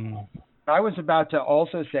I was about to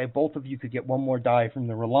also say both of you could get 1 more die from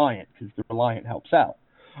the Reliant because the Reliant helps out.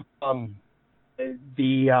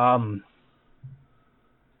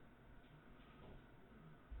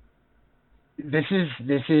 This is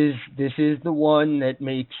the one that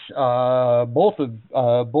makes both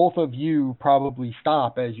of you probably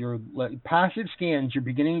stop as your passive scans. You're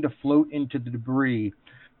beginning to float into the debris.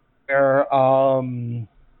 There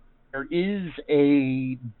is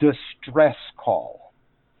a distress call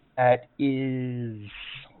that is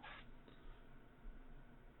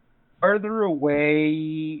farther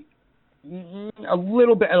away, a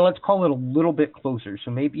little bit. Let's call it a little bit closer.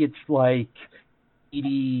 So maybe it's like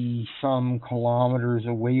 80 some kilometers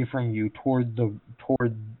away from you toward the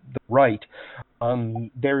right.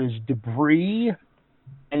 There is debris,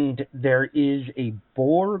 and there is a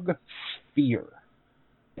Borg sphere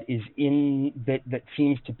that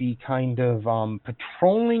seems to be kind of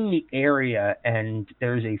patrolling the area, and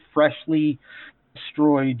there's a freshly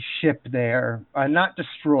destroyed ship there. Not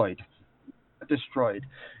destroyed.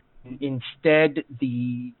 Instead,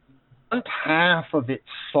 the front half of its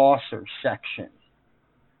saucer section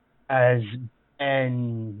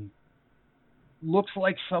and looks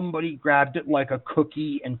like somebody grabbed it like a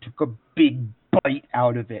cookie and took a big bite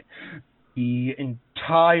out of it. The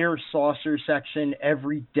entire saucer section,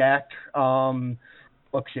 every deck,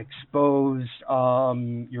 looks exposed.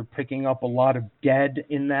 You're picking up a lot of dead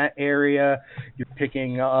in that area. You're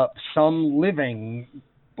picking up some living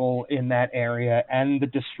people in that area, and the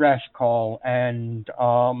distress call. And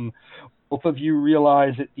both of you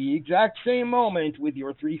realize at the exact same moment with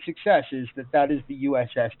your 3 successes that is the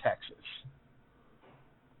USS Texas.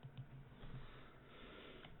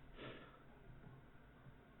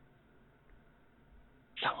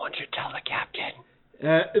 Someone should tell the captain.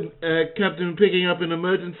 Captain, picking up an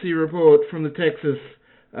emergency report from the Texas.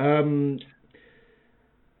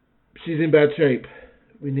 She's in bad shape.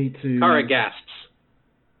 We need to... Kara gasps.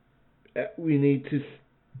 We need to...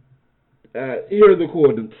 here are the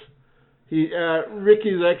coordinates. Rick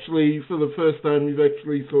is actually, for the first time, we've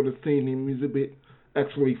actually sort of seen him. He's a bit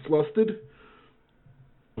actually flustered.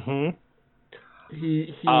 Mm-hmm.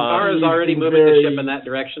 Kara's already moving the ship in that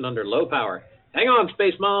direction under low power. Hang on,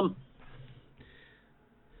 Space Mom.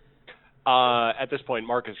 At this point,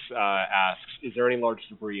 Marcus asks, is there any large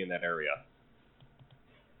debris in that area?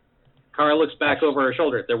 Kara looks back over her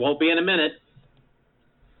shoulder. There won't be in a minute.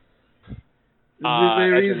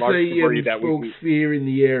 There is a smoke sphere in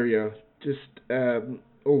the area. Just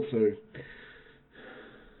also.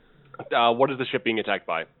 What is the ship being attacked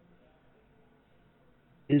by?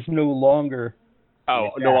 Is no longer.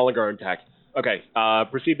 Oh, no longer intact. Okay,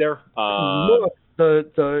 proceed there. Look,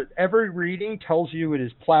 the every reading tells you it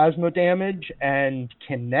is plasma damage and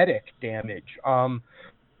kinetic damage.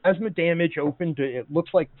 Plasma damage it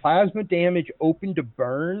looks like plasma damage opened to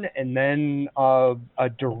burn, and then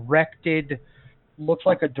looks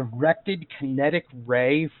like a directed kinetic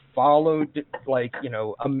ray followed,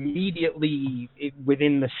 immediately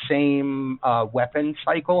within the same weapon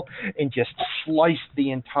cycle, and just sliced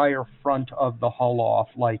the entire front of the hull off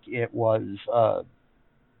like it was a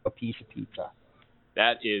piece of pizza.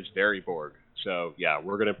 That is very Borg. So, yeah,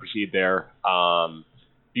 we're going to proceed there.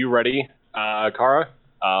 Be ready, Kara,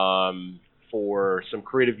 for some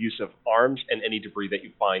creative use of arms and any debris that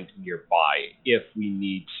you find nearby if we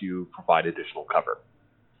need to provide additional cover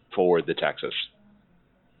for the Texas.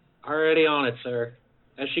 Already on it, sir.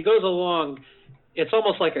 As she goes along, it's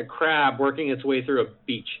almost like a crab working its way through a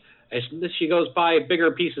beach. As she goes by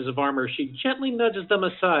bigger pieces of armor, she gently nudges them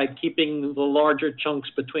aside, keeping the larger chunks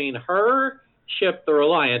between her ship, the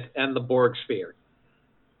Reliant, and the Borg sphere.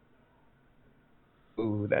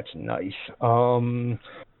 Ooh, that's nice.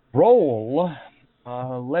 Roll.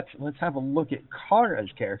 Let's have a look at Kara's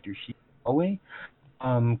character sheet, shall we?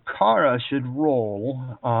 Kara should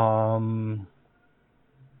roll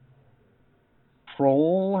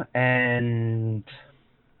Troll and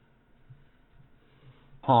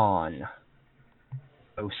Pawn.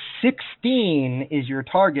 So 16 is your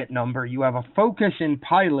target number. You have a focus in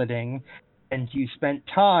piloting, and you spent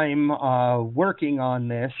time working on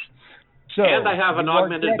this. So and I have an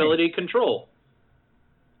augmented ability control.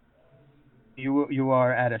 You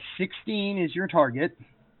are at a 16 is your target,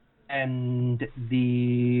 and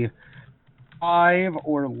the 5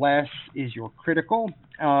 or less is your critical.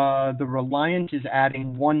 The Reliant is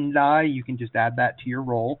adding 1 die. You can just add that to your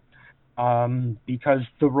roll, because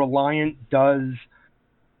the Reliant does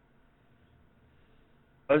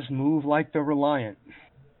move like the Reliant.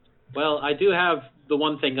 Well, I do have the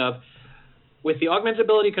one thing of, with the augmented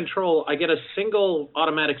ability control, I get a single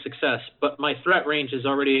automatic success, but my threat range is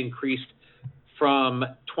already increased from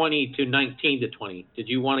 20 to 19 to 20. Did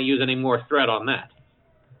you want to use any more threat on that?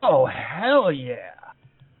 Oh, hell yeah.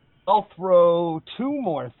 I'll throw 2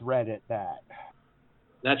 more threat at that.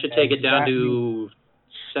 That should take it down to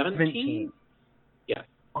 17?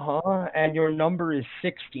 And your number is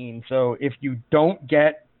 16. So if you don't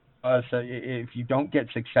get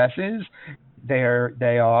successes, they are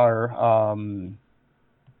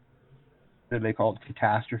what are they called?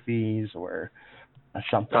 Catastrophes or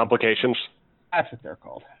something. Complications. That's what they're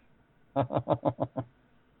called.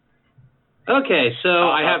 Okay, so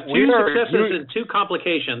I have 2 successes and 2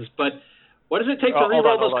 complications, but what does it take to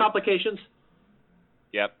reroll those complications?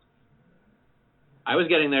 Yep. I was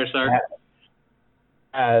getting there, sir.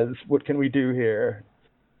 As what can we do here?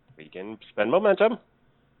 We can spend momentum.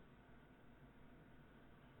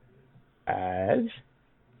 As?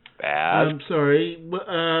 I'm sorry.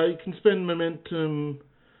 You can spend momentum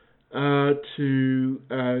to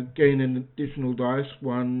gain an additional dice,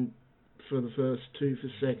 1 for the first, 2 for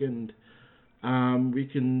second. We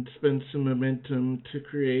can spend some momentum to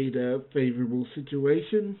create a favorable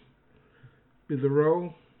situation with the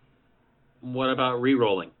roll. What about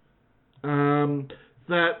re-rolling? You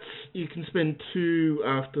can spend 2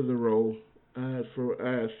 after the roll for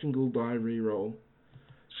a single die re-roll.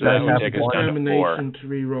 So that would take us down to 4. Determination to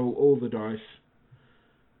re-roll all the dice.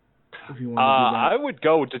 If you want to do that. I would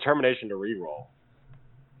go with determination to re-roll.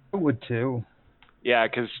 I would too. Yeah,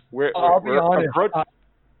 because I'll be honest.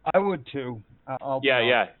 I would too.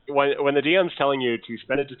 Yeah. When the DM's telling you to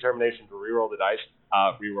spend a determination to re-roll the dice,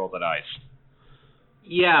 re-roll the dice.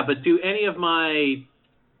 Yeah, but do any of my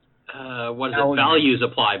values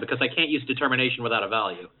apply? Because I can't use determination without a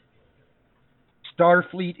value.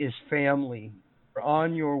 Starfleet is family. You're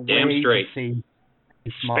on your way to see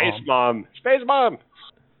Space Mom.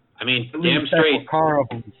 I mean, damn straight.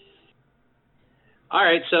 All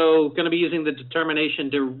right, so going to be using the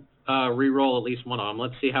determination to re-roll at least one of them.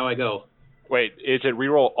 Let's see how I go. Wait, is it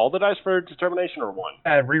re-roll all the dice for determination or 1?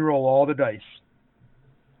 Re-roll all the dice.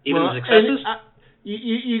 Even the successes?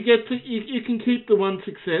 You can keep the 1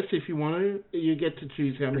 success if you want to. You get to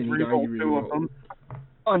choose how many die you re-roll.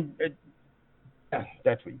 Yeah,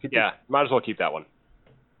 that's what you could do. Yeah, might as well keep that one.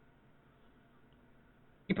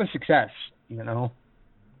 Keep a success, you know.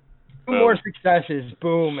 2 more successes,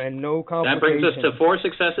 boom, and no complications. That brings us to 4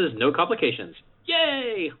 successes, no complications.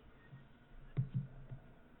 Yay!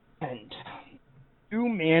 And you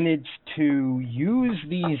manage to use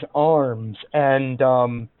these arms, and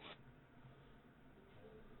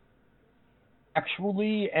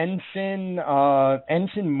actually, Ensign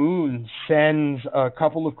Moon sends a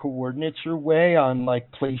couple of coordinates your way on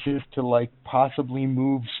places to possibly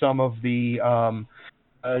move some of the.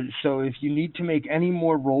 So if you need to make any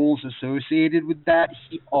more rolls associated with that,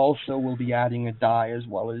 he also will be adding a die as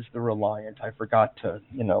well as the Reliant. I forgot to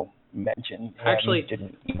mention. Actually, it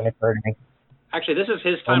didn't even occur to me. Actually, this is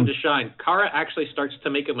his time to shine. Kara actually starts to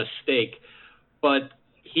make a mistake, but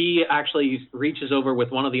he actually reaches over with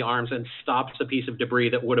one of the arms and stops a piece of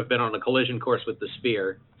debris that would have been on a collision course with the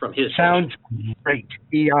sphere from his Sounds great.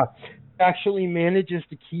 He actually manages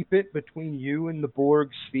to keep it between you and the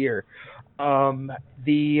Borg sphere. The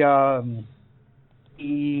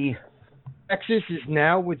Nexus is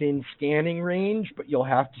now within scanning range, but you'll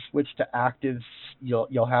have to switch to active.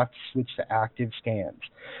 You'll have to switch to active scans.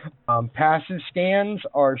 Passive scans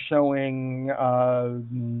are showing.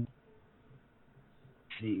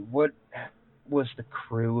 See, what was the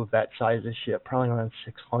crew of that size of ship? Probably around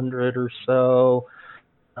 600 or so,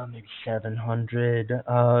 maybe 700.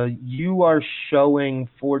 You are showing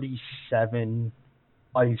 47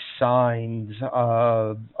 life signs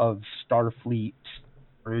of Starfleet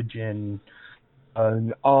origin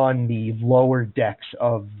on the lower decks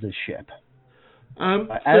of the ship.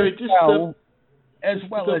 As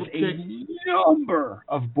well as a number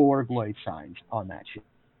of Borg life signs on that ship.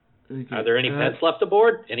 Okay. Are there any pets left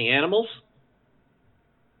aboard? Any animals?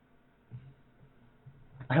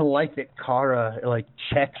 I like that Kara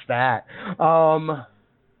checks that. No.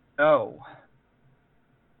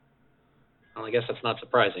 Well, I guess that's not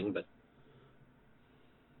surprising, but.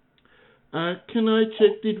 Can I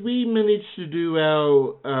check? Did we manage to do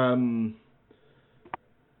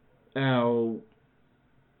our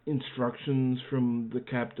instructions from the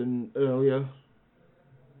captain earlier?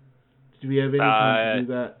 Do we have any time to do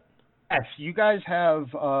that? Yes, you guys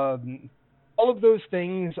have all of those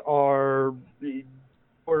things are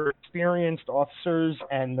for experienced officers,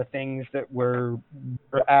 and the things that were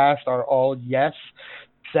asked are all yes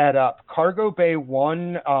set up. Cargo Bay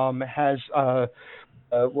 1 has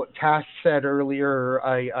what Cass said earlier.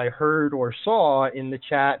 I heard or saw in the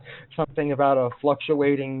chat something about a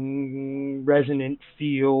fluctuating resonant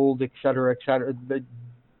field, et cetera, et cetera.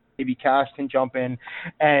 Maybe Cass can jump in,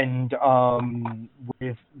 and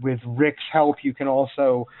with Rick's help, you can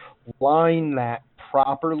also line that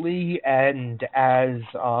properly. And as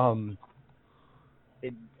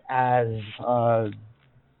as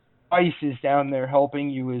Ice is down there helping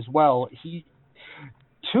you as well.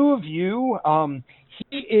 Two of you,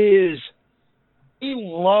 he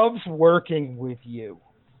loves working with you.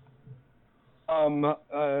 There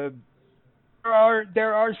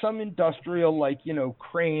are some industrial, like,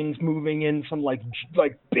 cranes moving in some like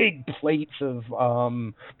big plates of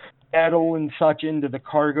metal and such into the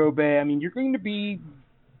cargo bay. I mean, you're going to be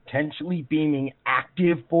potentially beaming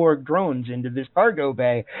active Borg drones into this cargo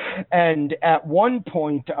bay, and at one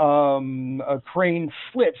point, a crane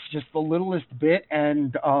slips just the littlest bit,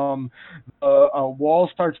 and a wall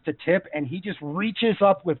starts to tip, and he just reaches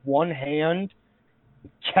up with one hand,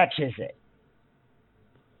 catches it,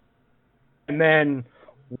 and then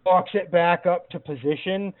walks it back up to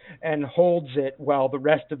position and holds it while the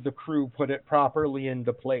rest of the crew put it properly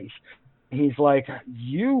into place. He's like,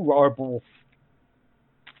 "You are both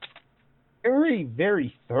very,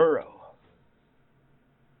 very thorough.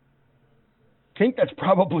 I think that's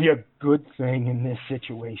probably a good thing in this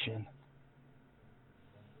situation."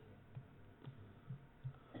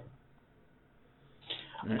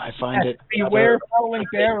 I find it. Beware falling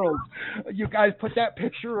barrels. You guys put that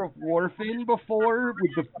picture of Worf in before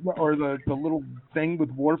with the little thing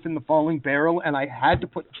with Worf in the falling barrel, and I had to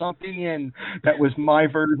put something in that was my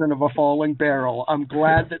version of a falling barrel. I'm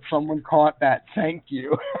glad that someone caught that. Thank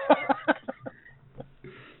you.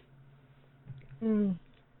 And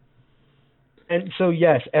so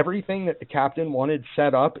yes, everything that the captain wanted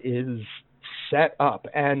set up is set up.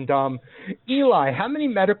 And Eli, how many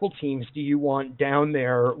medical teams do you want down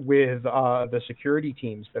there with the security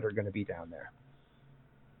teams that are going to be down there?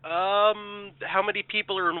 How many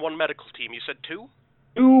people are in one medical team? You said 2?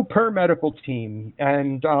 2 per medical team.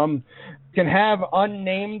 And you can have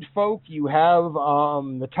unnamed folk. You have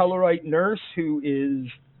the Tellarite nurse, who is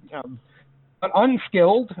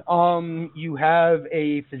unskilled. You have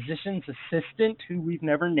a physician's assistant who we've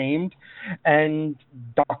never named, and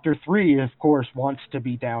Dr. 3, of course, wants to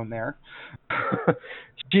be down there.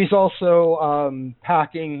 She's also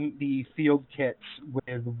packing the field kits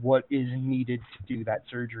with what is needed to do that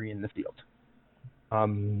surgery in the field.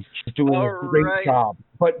 She's doing a great job,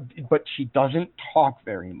 but she doesn't talk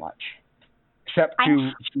very much, except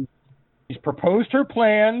she's proposed her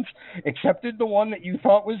plans, accepted the one that you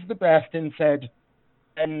thought was the best, and said,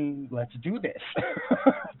 "And let's do this,"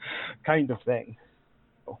 kind of thing.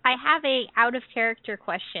 I have a out of character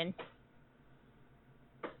question.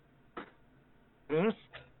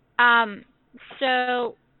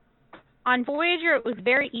 So on Voyager, it was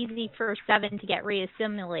very easy for Seven to get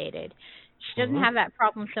reassimilated. She doesn't have that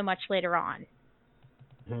problem so much later on.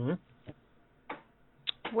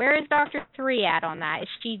 Where is Dr. 3 at on that? Is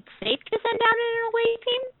she safe to send out an away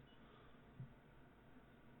team?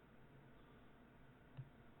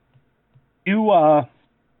 You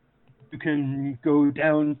can go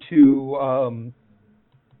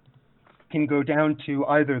down to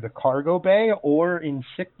either the cargo bay or in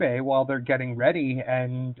sick bay while they're getting ready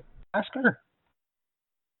and ask her.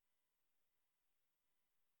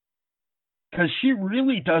 Because she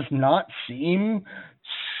really does not seem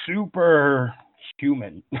super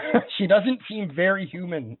human. She doesn't seem very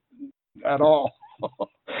human at all.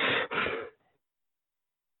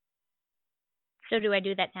 So do I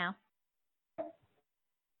do that now?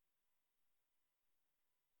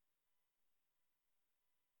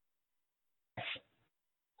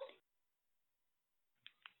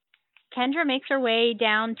 Kendra makes her way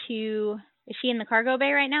down to... Is she in the cargo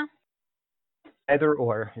bay right now? Either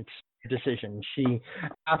or. It's a decision. She,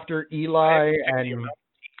 after Eli and...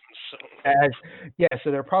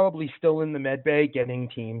 so they're probably still in the med bay getting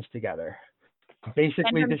teams together.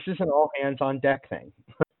 Basically, this is an all-hands-on-deck thing.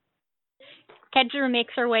 Kendra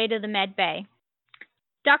makes her way to the med bay.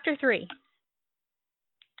 Dr. 3.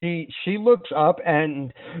 She looks up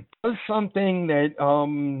and does something that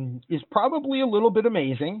is probably a little bit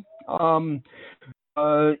amazing.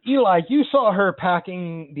 Eli, you saw her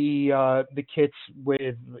packing the kits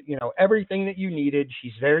with everything that you needed.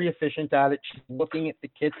 She's very efficient at it. She's looking at the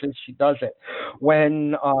kits as she does it.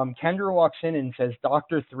 When Kendra walks in and says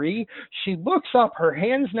Dr. 3, she looks up. Her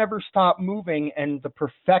hands never stop moving, and the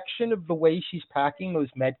perfection of the way she's packing those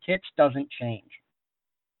med kits doesn't change.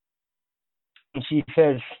 And she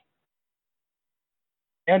says,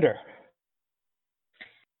 "Ender,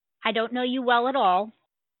 I don't know you well at all,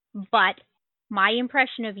 but my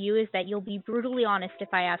impression of you is that you'll be brutally honest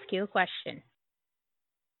if I ask you a question."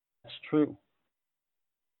 That's true.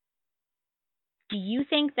 Do you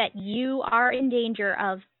think that you are in danger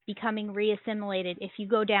of becoming reassimilated if you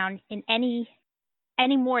go down in any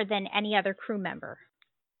more than any other crew member?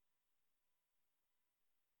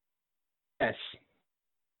 Yes.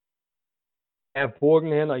 I have Borg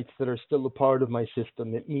nanites that are still a part of my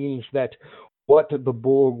system. It means that what the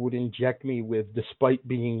Borg would inject me with, despite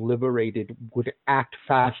being liberated, would act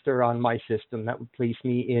faster on my system. That would place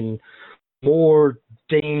me in more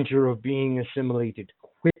danger of being assimilated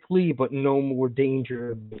quickly, but no more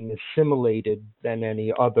danger of being assimilated than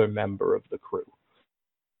any other member of the crew.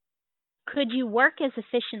 Could you work as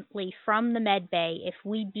efficiently from the med bay if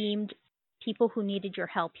we beamed people who needed your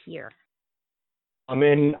help here? I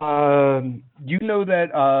mean, you know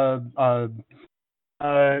that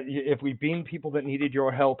if we beamed people that needed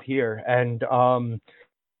your help here, and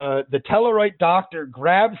the Tellarite doctor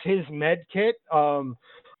grabs his med kit,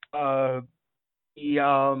 he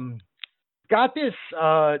got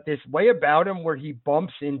this way about him where he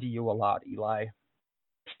bumps into you a lot, Eli.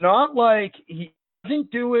 It's not like he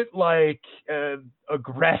doesn't do it like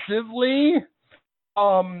aggressively.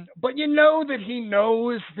 But you know that he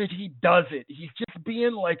knows that he does it. He's just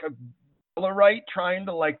being like a Tellarite, trying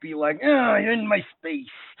to like be like, you're in my space.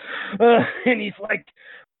 And he's like,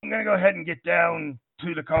 I'm gonna go ahead and get down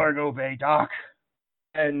to the cargo bay, Doc.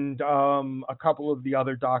 And a couple of the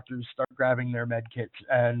other doctors start grabbing their med kits,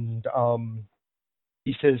 and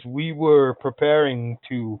he says, we were preparing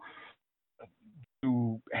to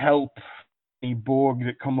help the Borg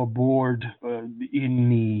that come aboard in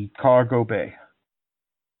the cargo bay.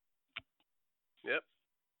 Yep.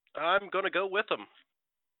 I'm going to go with them.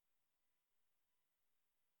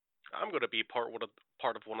 I'm going to be part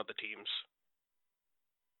of one of the teams.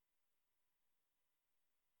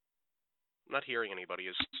 I'm not hearing anybody.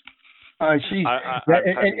 I'm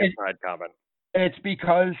typing a side comment. It's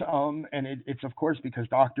because, and it's of course because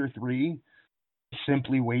Dr. 3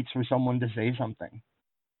 simply waits for someone to say something.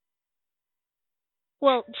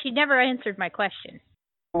 Well, she never answered my question.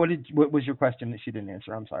 What was your question that she didn't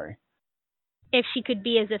answer? I'm sorry. If she could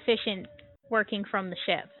be as efficient working from the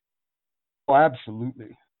ship. Oh,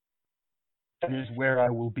 absolutely. That is where I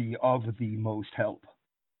will be of the most help.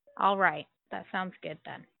 All right. That sounds good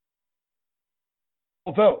then.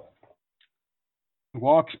 Although, he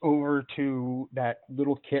walks over to that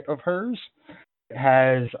little kit of hers. It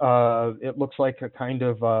has, it looks like a kind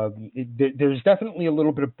of, there's definitely a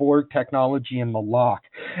little bit of Borg technology in the lock.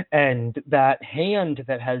 And that hand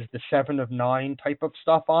that has the 7 of 9 type of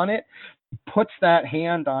stuff on it, puts that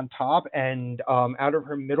hand on top, and out of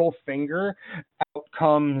her middle finger, out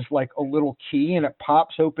comes like a little key, and it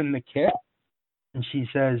pops open the kit. And she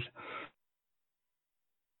says,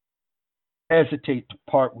 hesitate to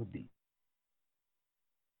part with these.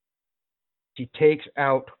 She takes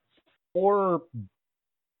out 4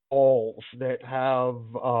 balls that have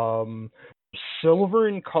silver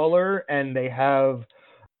in color, and they have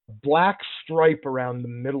black stripe around the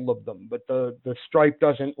middle of them, but the stripe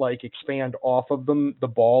doesn't like expand off of them, the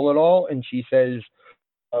ball at all. And she says,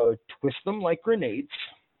 twist them like grenades.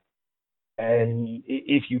 And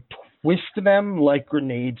if you twist them like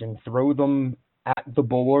grenades and throw them at the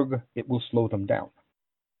Borg, it will slow them down.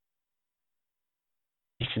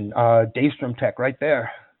 Daystrom tech right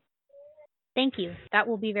there. Thank you. That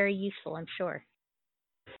will be very useful, I'm sure.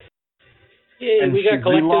 Yay, we got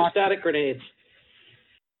collective static grenades.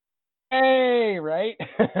 Hey, right?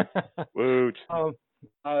 Woot.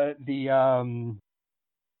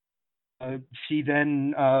 She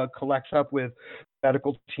then collects up with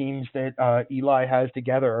medical teams that Eli has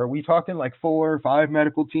together. Are we talking like 4 or 5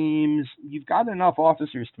 medical teams? You've got enough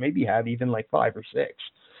officers to maybe have even like 5 or 6.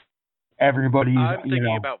 Everybody's, I'm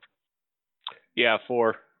thinking about... Yeah,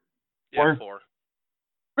 4. Yeah, 4.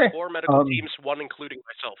 4 medical teams, 1 including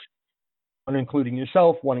myself. 1 including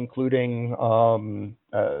yourself, 1 including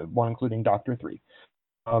Dr. 3.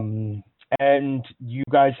 And you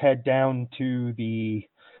guys head down to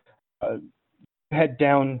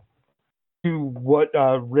what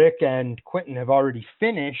Rick and Quentin have already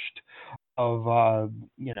finished of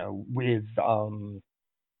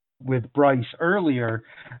with Bryce earlier,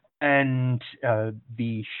 and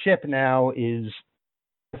the ship now is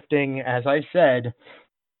drifting, as I said,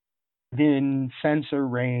 within sensor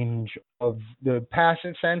range of the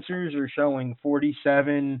passive sensors are showing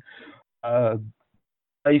 47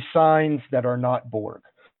 ice signs that are not Borg,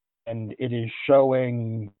 and it is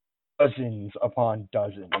showing dozens upon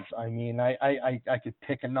dozens. I mean, I could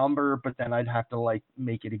pick a number, but then I'd have to like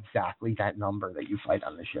make it exactly that number that you fight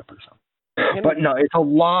on the ship or something. But no, it's a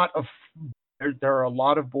lot of there are a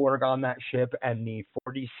lot of Borg on that ship, and the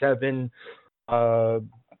 47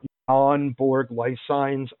 non-Borg life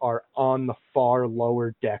signs are on the far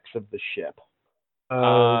lower decks of the ship.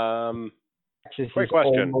 Quick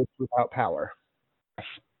question. Almost without power.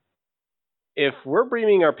 If we're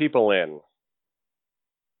beaming our people in,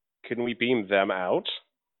 can we beam them out?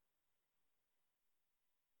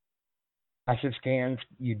 passive scans,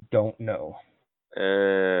 you don't know.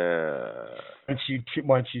 Uh,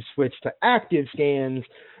 Once you switch to active scans,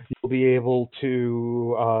 you'll be able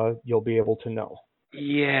to know.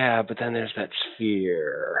 yeah, but then there's that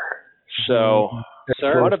sphere. So,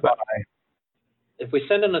 Sir, what about? if we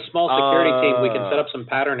send in a small security team, we can set up some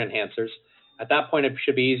pattern enhancers. At that point, it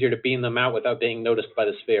should be easier to beam them out without being noticed by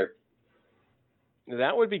the sphere.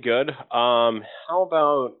 That would be good. How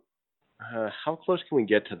about? How close can we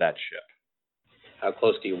get to that ship? How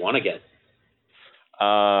close do you want to get?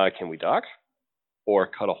 Can we dock? Or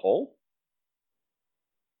cut a hole?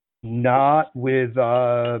 Not with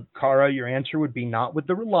Kara. Your answer would be not with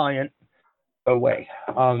the Reliant. No way.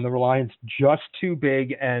 The Reliant's just too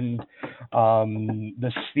big, and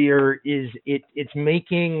the sphere it's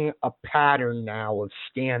making a pattern now of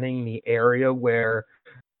scanning the area where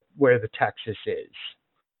the Texas is.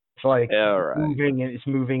 It's like it's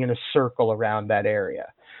moving in a circle around that area.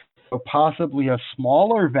 So possibly a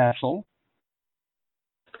smaller vessel.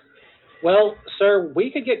 Well, sir,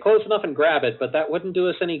 we could get close enough and grab it, but that wouldn't do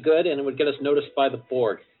us any good, and it would get us noticed by the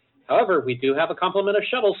Borg. However, we do have a complement of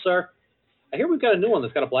shuttles, sir. I hear we've got a new one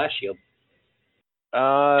that's got a blast shield.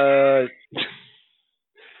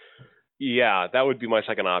 Yeah, that would be my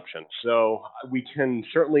second option. So we can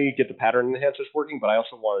certainly get the pattern enhancers working, but I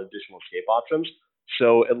also want additional escape options.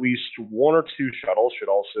 So at least one or two shuttles should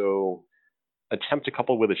also attempt to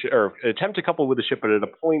couple with a ship, but at a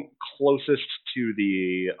point closest to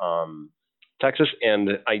the Texas,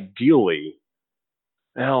 and ideally,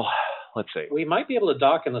 well, let's see. We might be able to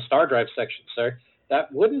dock in the star drive section, sir.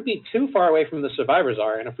 That wouldn't be too far away from the survivors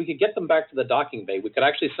are, and if we could get them back to the docking bay, we could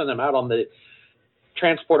actually send them out on the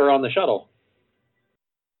transporter on the shuttle.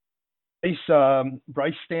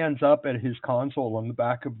 Bryce stands up at his console on the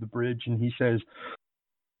back of the bridge, and he says,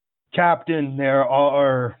 "Captain, there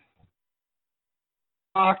are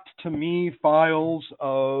locked to me files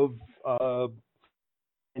of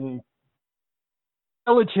intelligence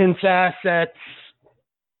assets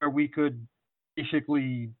where we could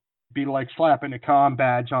basically be like slapping a comm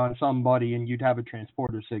badge on somebody and you'd have a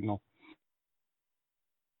transporter signal."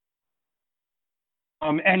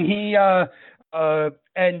 And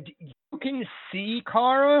you can see,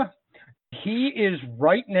 Kara, he is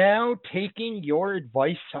right now taking your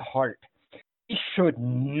advice to heart. He should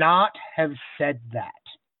not have said that.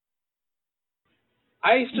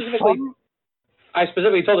 I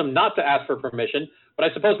specifically told him not to ask for permission, but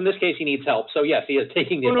I suppose in this case he needs help. So yes, he is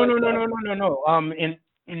taking the advice. No.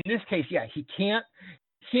 In this case, yeah, he can't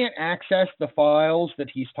access the files that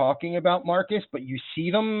he's talking about, Marcus, but you see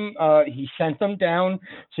them. He sent them down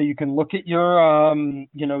so you can look at your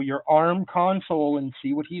your ARM console and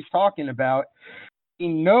see what he's talking about. He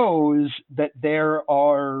knows that there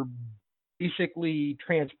are basically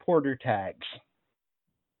transporter tags.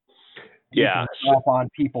 Yeah, on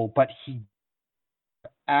people, but he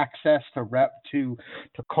access to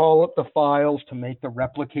call up the files to make the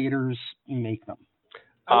replicators make them.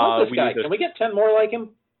 I love this guy. Can we get 10 more like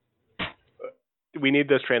him? We need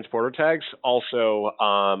those transporter tags. Also,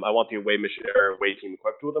 I want the away team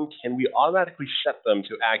equipped with them. Can we automatically set them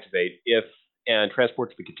to activate and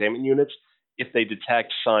transport to the containment units if they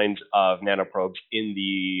detect signs of nanoprobes in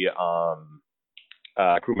the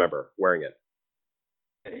crew member wearing it?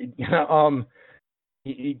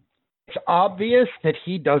 It's obvious that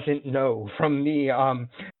he doesn't know from the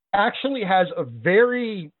actually has a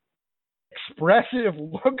very expressive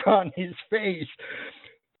look on his face.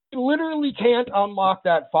 He literally can't unlock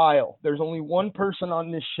that file. There's only one person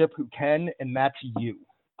on this ship who can, and that's you.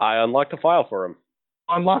 I unlocked the file for him.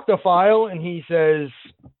 Unlock the file, and he says,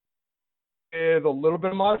 with a little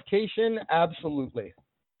bit of modification, absolutely.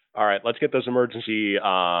 All right, let's get those emergency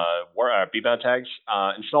B-bound tags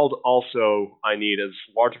installed. Also, I need as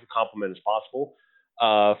large of a complement as possible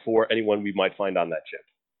for anyone we might find on that ship.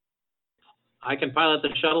 I can pilot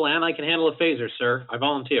the shuttle and I can handle a phaser, sir. I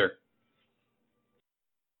volunteer.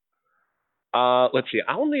 Let's see.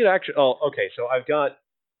 I'll need actually. Oh, okay. So I've got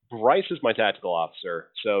Bryce as my tactical officer.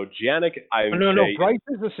 So Janik, No. Bryce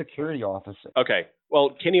is a security officer. Okay.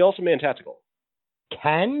 Well, can he also man tactical?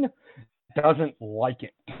 Can doesn't like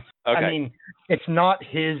it. Okay. I mean, it's not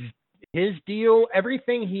his deal.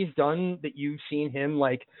 Everything he's done that you've seen him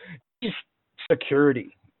like, he's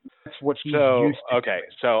security. That's what he's used to. Okay,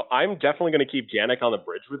 so I'm definitely going to keep Janik on the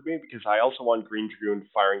bridge with me because I also want Green Dragoon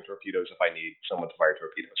firing torpedoes if I need someone to fire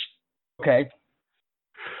torpedoes. Okay.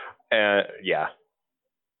 Yeah.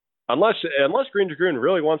 Unless Green Dragoon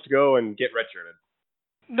really wants to go and get redshirted.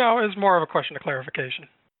 No, it's more of a question of clarification.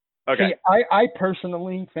 Okay. See, I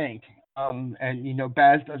personally think And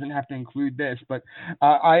Baz doesn't have to include this, but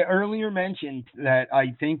I earlier mentioned that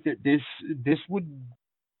I think that this would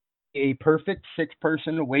be a perfect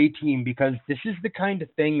 6-person away team because this is the kind of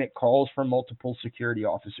thing that calls for multiple security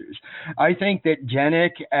officers. I think that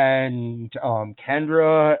Janik and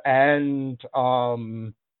Kendra and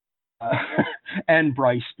and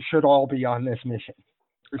Bryce should all be on this mission.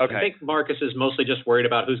 Okay. I think Marcus is mostly just worried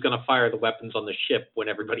about who's going to fire the weapons on the ship when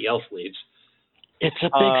everybody else leaves. It's a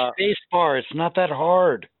big space bar. It's not that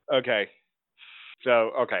hard. Okay.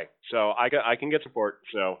 So I can get support.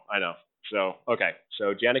 So I know. So okay.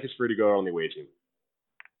 So Janik is free to go on the away team.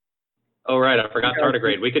 Oh right, I forgot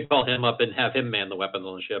Tardigrade. We could call him up and have him man the weapons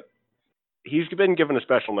on the ship. He's been given a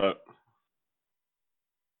special note.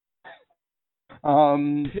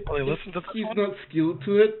 He's not skilled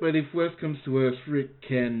to it, but if worst comes to worst, Rick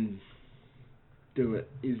can do it.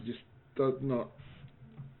 He's just not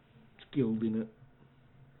skilled in it.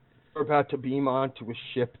 We're about to beam onto a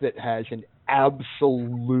ship that has an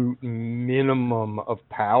absolute minimum of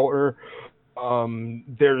power.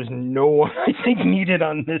 There's no one I think needed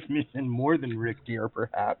on this mission more than Rick Deere,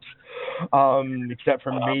 perhaps, except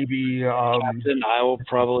for maybe. Captain, I will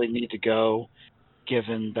probably need to go,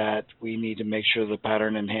 given that we need to make sure the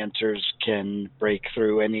pattern enhancers can break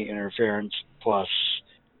through any interference plus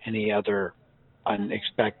any other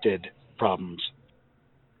unexpected problems.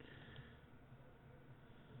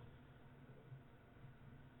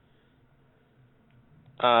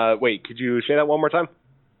 Wait, could you say that one more time?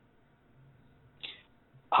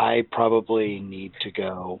 I probably need to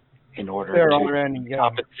go in order to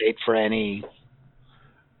compensate for any.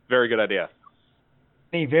 Very good idea.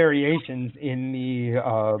 Any variations in the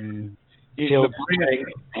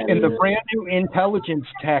brand new intelligence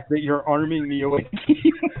tech that you're arming the OAT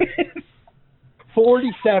with.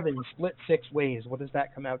 47 split 6 ways. What does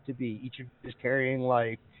that come out to be? Each of you is carrying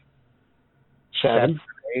like 7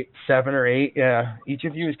 or 8. Yeah, each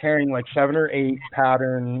of you is carrying like 7 or 8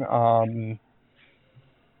 pattern.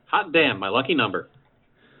 Hot damn, my lucky number.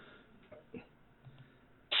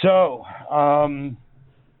 So,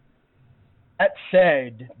 that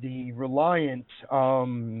said, the Reliant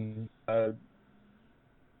Moon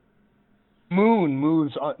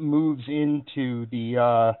moves into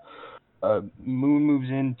the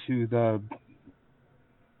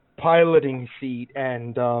piloting seat,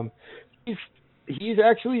 and he's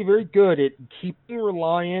actually very good at keeping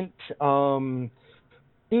Reliant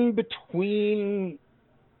in between.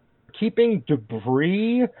 Keeping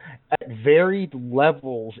debris at varied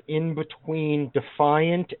levels in between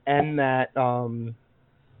Defiant and that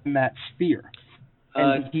sphere,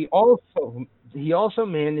 and he also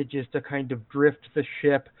manages to kind of drift the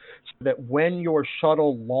ship so that when your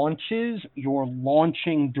shuttle launches, you're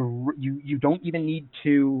launching. You don't even need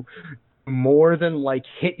to more than like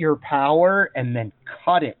hit your power and then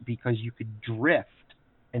cut it, because you could drift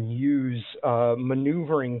and use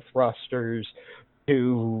maneuvering thrusters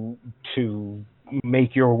to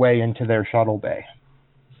make your way into their shuttle bay.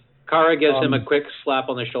 Kara gives him a quick slap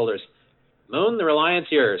on the shoulders. Moon, the Reliant's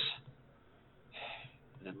yours.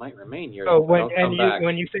 And it might remain yours. So when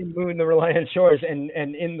you say Moon, the Reliant's yours, and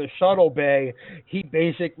in the shuttle bay, he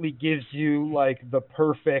basically gives you like the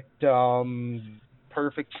perfect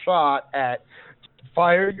shot at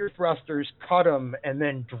fire your thrusters, cut them, and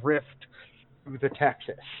then drift through the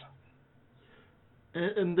Texas.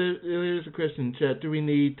 And there is a question in chat. Do we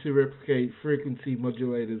need to replicate frequency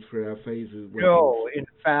modulators for our phases? No, in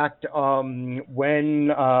fact, when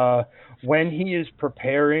he is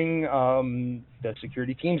preparing the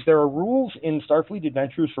security teams, there are rules in Starfleet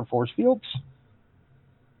Adventures for force fields.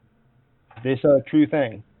 This a true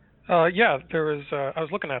thing? Yeah, there was. I was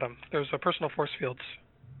looking at them. There's personal force fields.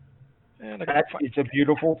 And it's a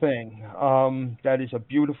beautiful thing. That is a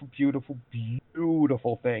beautiful, beautiful,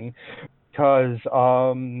 beautiful thing. Because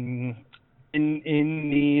in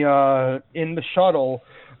the shuttle,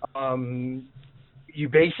 you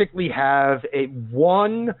basically have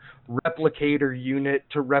one replicator unit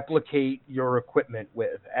to replicate your equipment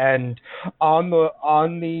with, and on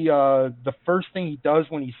the first thing he does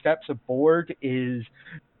when he steps aboard is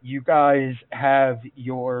you guys have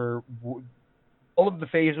all of the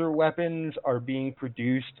phaser weapons are being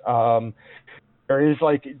produced. There is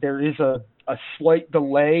a slight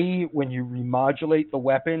delay when you remodulate the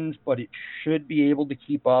weapons, but it should be able to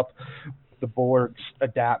keep up with the Borg's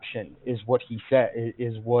adaptation, is what he said.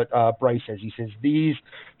 Is what Bryce says. He says these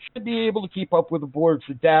should be able to keep up with the Borg's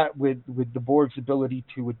with the Borg's ability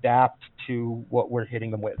to adapt to what we're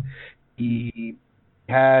hitting them with. He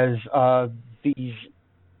has these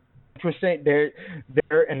was saying, they're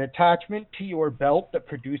an attachment to your belt that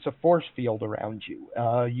produce a force field around you.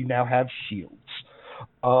 You now have shields.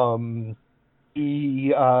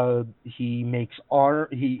 He makes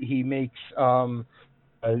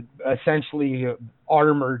essentially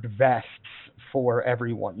armored vests for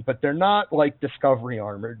everyone, but they're not like Discovery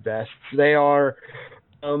armored vests. They're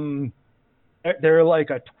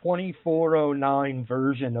like a 2409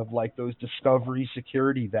 version of like those Discovery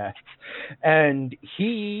security vests. And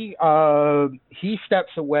he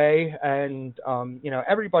steps away, and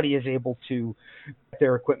everybody is able to get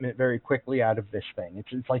their equipment very quickly out of this thing.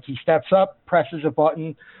 It's like he steps up, presses a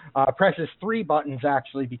button, presses 3 buttons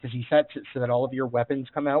actually, because he sets it so that all of your weapons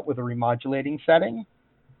come out with a remodulating setting.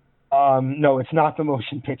 No, it's not the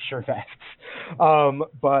motion picture vests.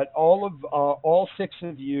 But all 6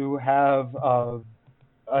 of you have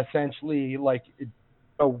essentially like a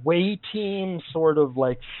away team, sort of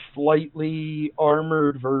like slightly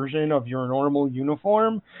armored version of your normal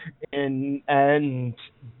uniform, and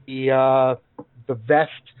the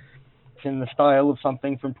vest in the style of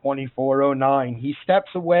something from 2409. He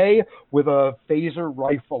steps away with a phaser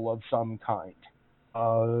rifle of some kind.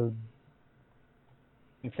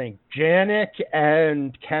 I think Janik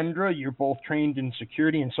and Kendra, you're both trained in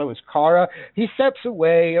security, and so is Kara. He steps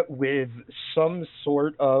away with some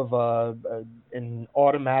sort of an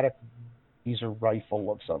automatic laser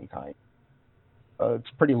rifle of some kind.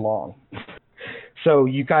 It's pretty long. So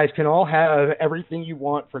you guys can all have everything you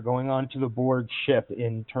want for going on to the Borg ship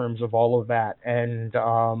in terms of all of that. And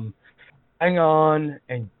hang on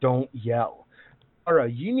and don't yell. Kara,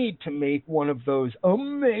 you need to make one of those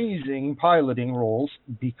amazing piloting rolls,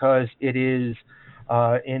 because it is,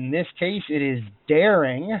 in this case, it is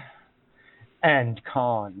daring and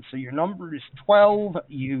con. So your number is 12.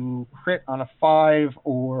 You crit on a 5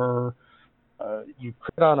 or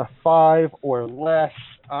less.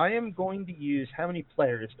 I am going to use, how many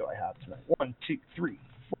players do I have tonight? 1, 2, 3,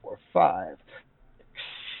 4, 5,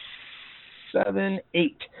 6, 7,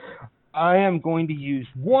 8. I am going to use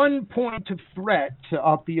 1 point of threat to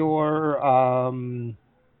up your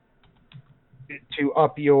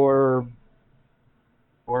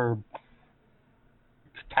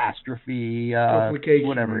catastrophe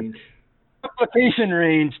application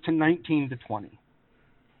range to 19 to 20.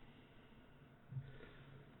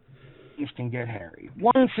 Things can get hairy.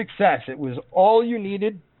 1 success. It was all you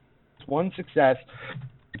needed. 1 success.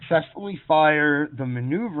 Successfully fire the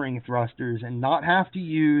maneuvering thrusters and not have to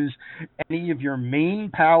use any of your main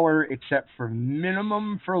power except for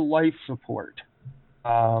minimum for life support.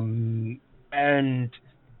 And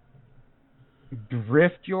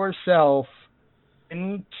drift yourself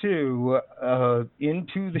into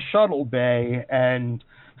the shuttle bay and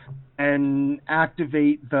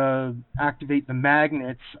activate the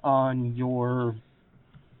magnets on your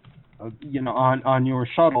on your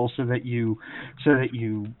shuttle so that you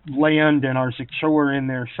land and are secure in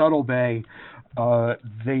their shuttle bay.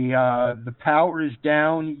 The power is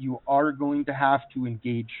down. You are going to have to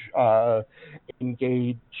engage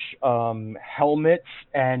helmets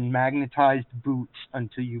and magnetized boots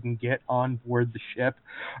until you can get on board the ship.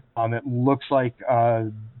 It looks like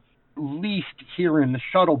at least here in the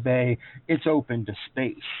shuttle bay, it's open to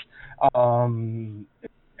space.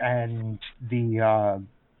 And the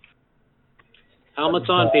helmets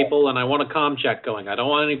on, people, and I want a comm check going. I don't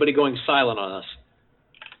want anybody going silent on us.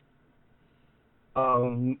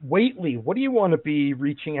 Waitley, what do you want to be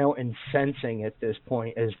reaching out and sensing at this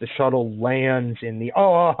point as the shuttle lands in the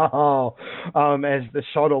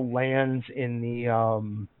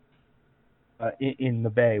in the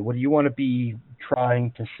bay? What do you want to be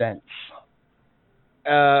trying to sense?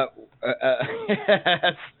 Or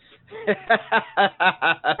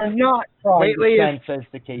not trying to sense, as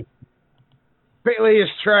the case. Waitley is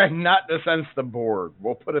trying not to sense the Borg.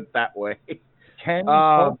 We'll put it that way. Can you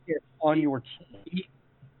focus on your team?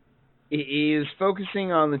 He is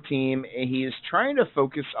focusing on the team. He is trying to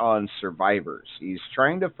focus on survivors. He's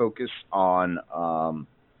trying to focus on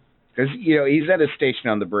because he's at a station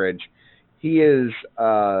on the bridge. He is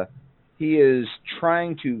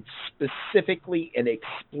trying to specifically and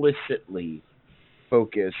explicitly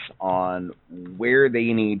focus on where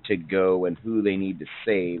they need to go and who they need to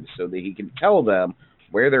save, so that he can tell them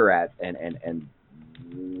where they're at and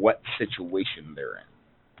what situation they're in.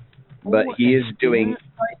 But he is doing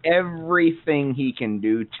everything he can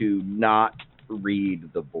do to not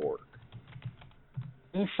read the Borg.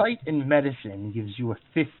 Insight in medicine gives you a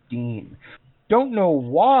 15. Don't know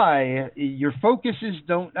why your focuses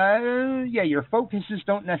don't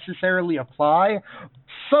necessarily apply.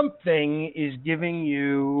 Something is giving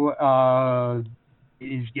you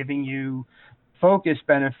focus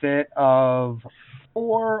benefit of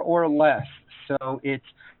 4 or less. So it's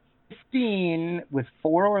 15 with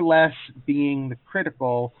 4 or less being the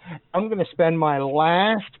critical. I'm going to spend my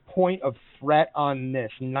last point of threat on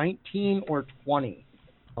this. 19 or 20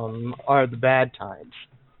 are the bad times.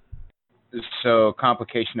 So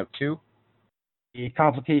complication of 2? The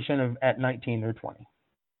complication of at 19 or 20.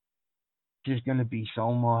 Which is going to be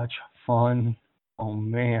so much fun. Oh,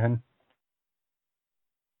 man.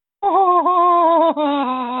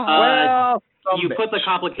 Well, you put the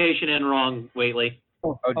complication in wrong, Waitley.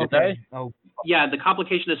 Oh, did I? Oh. Yeah, the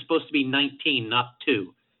complication is supposed to be 19, not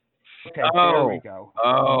 2. Okay, there we go.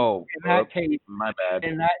 Oh, in that case, my bad.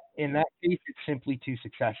 In that case, it's simply 2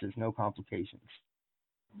 successes, no complications.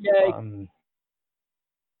 Yay.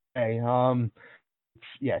 Okay.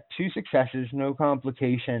 Yeah, 2 successes, no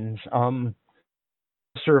complications.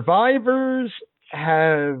 Survivors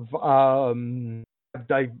have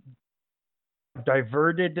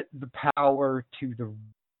diverted the power to the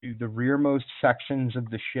rearmost sections of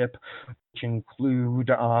the ship, which include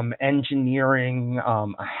engineering,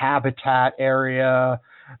 a habitat area,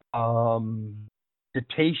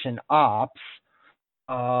 station ops,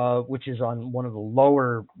 which is on one of the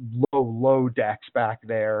low decks back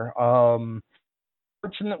there.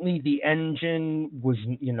 Fortunately, the engine was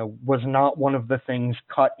not one of the things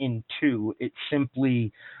cut in 2. It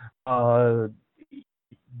simply,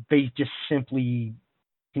 they just simply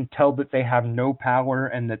can tell that they have no power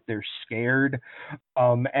and that they're scared.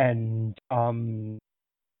 Because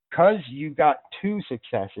you got 2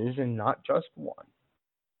 successes and not just 1,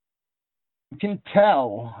 you can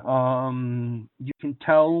tell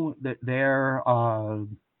that there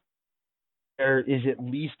is at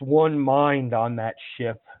least one mind on that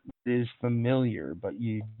ship that is familiar, but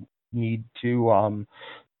you need to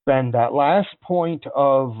spend that last point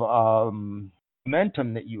of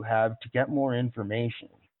momentum that you have to get more information.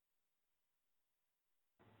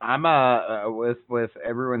 I'm with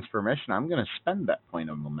everyone's permission, I'm going to spend that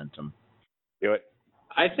point of momentum. Do it.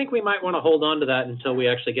 I think we might want to hold on to that until we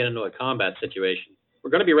actually get into a combat situation.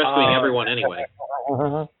 We're going to be rescuing everyone anyway.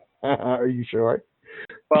 Are you sure?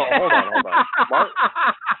 Well, hold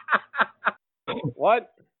on.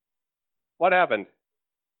 What happened?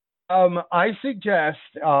 I suggest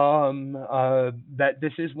that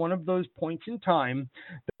this is one of those points in time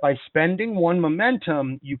that by spending 1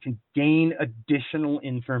 momentum, you can gain additional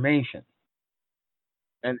information.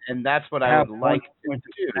 And that's what I would like to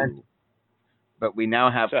do. But we now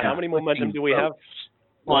have... So how many momentum do we have?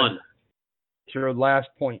 1. It's your last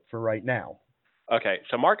point for right now. Okay,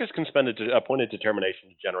 so Marcus can spend a point of determination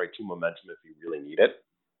to generate 2 momentum if you really need it.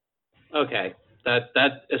 Okay,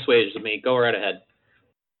 that assuages me. Go right ahead.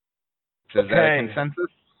 So is that a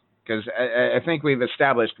consensus? Because I think we've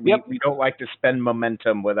established we don't like to spend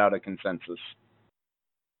momentum without a consensus.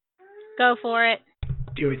 Go for it.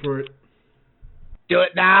 Do it. Do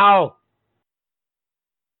it now!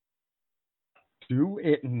 Do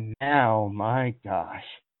it now, my gosh.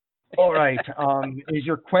 All right, is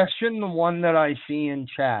your question the one that I see in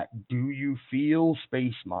chat? Do you feel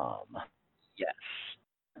Space Mom? Yes.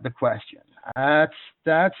 The question.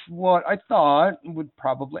 That's what I thought would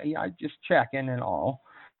probably. I just checking and all.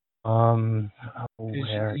 You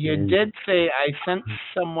did say I sensed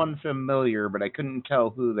someone familiar, but I couldn't tell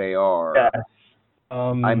who they are. Yeah.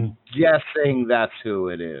 I'm guessing that's who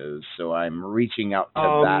it is, so I'm reaching out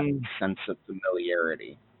to that sense of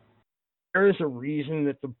familiarity. There is a reason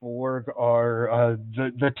that the Borg are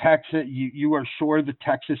the Texas. You are sure the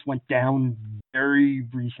Texas went down very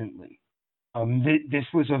recently. This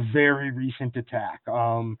was a very recent attack,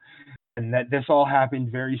 and that this all happened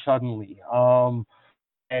very suddenly. And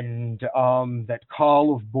that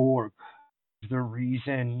call of Borg is the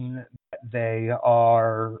reason that they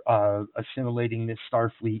are assimilating this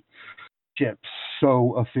Starfleet ship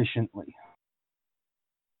so efficiently.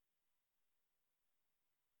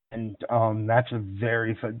 And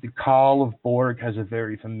the call of Borg has a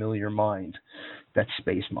very familiar mind. That's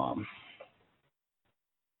Space Mom.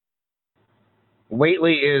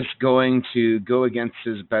 Waitley is going to go against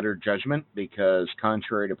his better judgment because,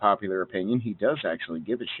 contrary to popular opinion, he does actually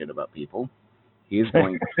give a shit about people. He is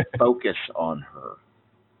going to focus on her.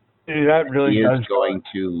 That really he does. Is going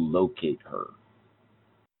to locate her.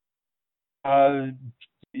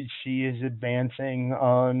 She is advancing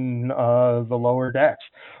on the lower decks.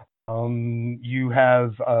 You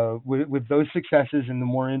have with those successes and the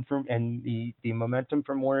more and the momentum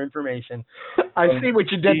for more information. I see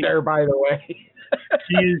what you did there, by the way.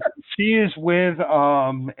 she is with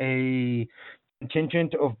a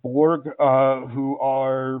contingent of Borg who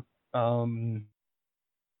are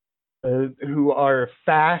who are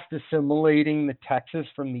fast assimilating the Texas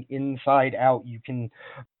from the inside out. You can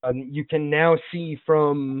now see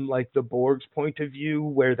from like the Borg's point of view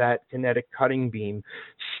where that kinetic cutting beam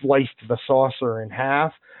sliced the saucer in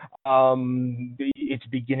half. It's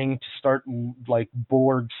beginning to start, like,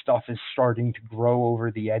 Borg stuff is starting to grow over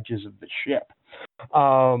the edges of the ship,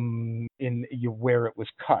 where it was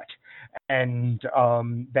cut, and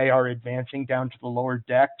they are advancing down to the lower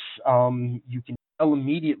decks. You can tell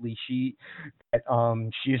immediately she is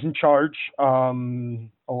in charge,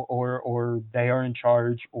 or they are in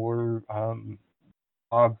charge, or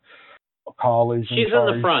Call is in She's charge.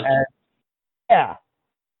 in the front. Yeah,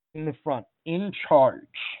 in the front, in charge.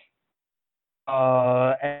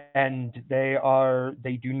 And they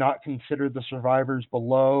do not consider the survivors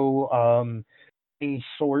below any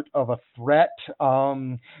sort of a threat.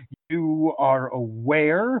 You are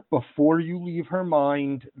aware before you leave her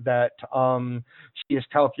mind that she is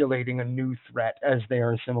calculating a new threat as they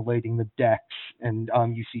are assimilating the decks, and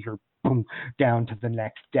you see her boom down to the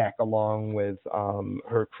next deck along with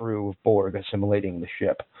her crew of Borg assimilating the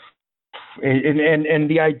ship. And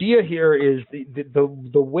the idea here is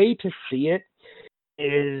the way to see it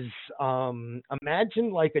is,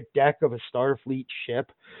 imagine like a deck of a Starfleet ship,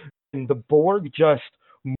 and the Borg just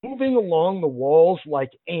moving along the walls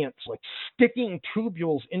like ants, like sticking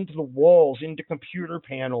tubules into the walls, into computer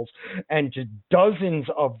panels, and just dozens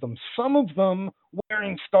of them, some of them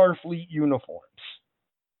wearing Starfleet uniforms,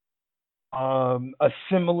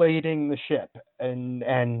 assimilating the ship, and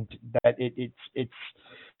that it's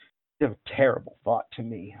a terrible thought to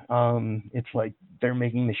me. It's like they're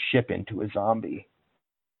making the ship into a zombie.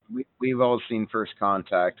 We've all seen First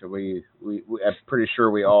Contact. I'm pretty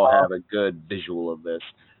sure we all have a good visual of this.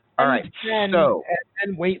 All right, and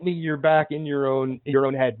Waitley, you're back in your own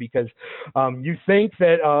head, because you think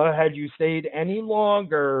that had you stayed any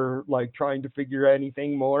longer, like trying to figure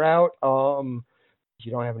anything more out,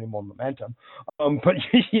 you don't have any more momentum. But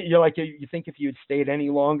you're like, you think if you had stayed any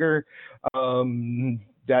longer,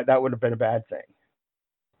 that would have been a bad thing.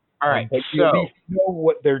 All right, but you at least know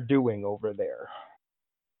what they're doing over there.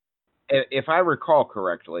 If I recall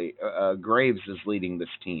correctly, Graves is leading this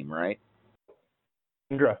team, right?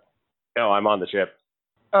 Indra. No, I'm on the ship.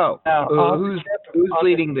 Oh, who's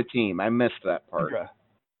leading the team? I missed that part. Indra.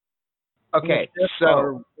 Okay,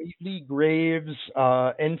 so Waitley, Graves,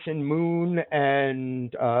 Ensign Moon,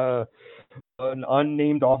 and an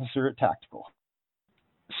unnamed officer at Tactical.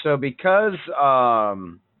 So because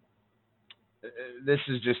this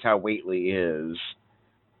is just how Waitley is,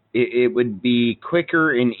 it would be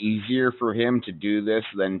quicker and easier for him to do this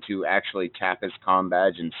than to actually tap his comm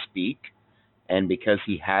badge and speak. And because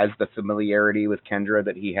he has the familiarity with Kendra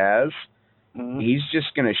that he has, he's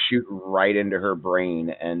just going to shoot right into her brain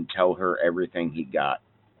and tell her everything he got.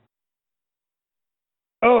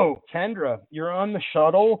 Oh, Kendra, you're on the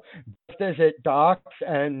shuttle just as it docks,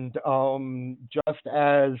 and just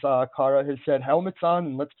as Kara has said, helmets on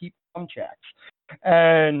and let's keep comm checks.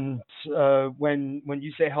 And when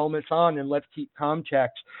you say helmets on and let's keep comm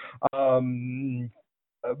checks,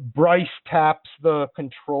 Bryce taps the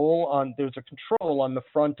control on. There's a control on the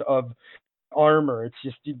front of armor. It's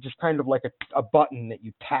just kind of like a button that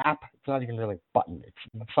you tap. It's not even really a button. It's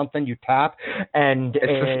something you tap, and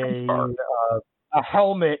a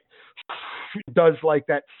helmet does like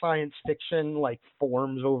that science fiction like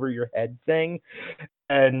forms over your head thing.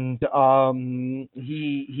 And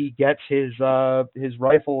he gets his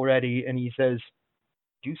rifle ready, and he says,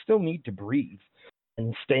 "Do you still need to breathe?"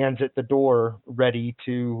 And stands at the door, ready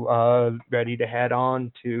to head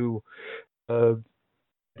on to the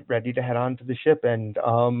ship. And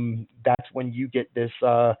that's when you get this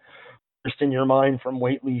burst in your mind from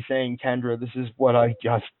Waitley saying, "Kendra, this is what I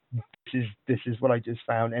just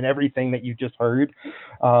found," and everything that you just heard,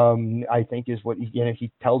 I think is what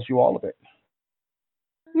he tells you all of it.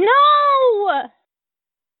 No!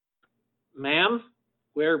 Ma'am,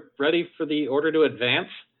 we're ready for the order to advance.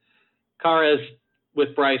 Kara is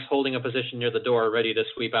with Bryce holding a position near the door, ready to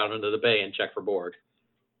sweep out into the bay and check for Borg.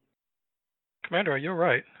 Commander, you're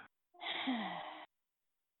right.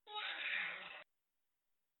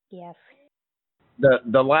 Yes.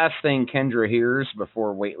 The last thing Kendra hears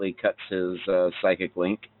before Waitley cuts his psychic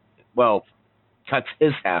link, cuts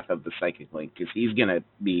his half of the psychic link, because he's going to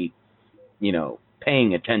be,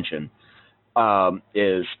 paying attention,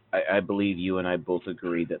 is I believe you and I both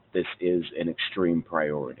agree that this is an extreme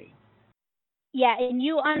priority. Yeah, and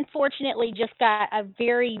you unfortunately just got a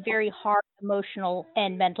very, very hard emotional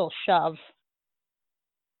and mental shove.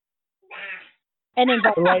 And you're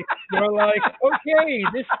like, okay,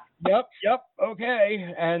 this, yep,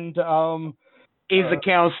 okay, and He's a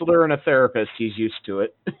counselor and a therapist. He's used to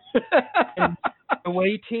it. And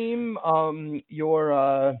away team,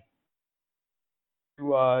 your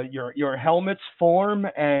helmets form,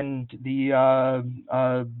 and the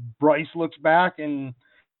Bryce looks back and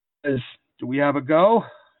says, "Do we have a go?"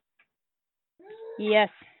 Yes.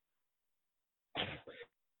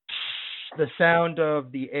 The sound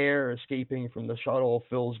of the air escaping from the shuttle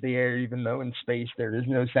fills the air, even though in space there is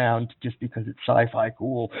no sound, just because it's sci-fi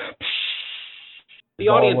cool. The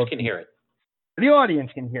audience can hear it. The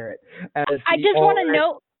audience can hear it. I just want to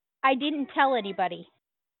note, I didn't tell anybody.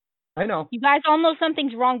 I know. You guys all know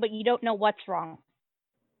something's wrong, but you don't know what's wrong.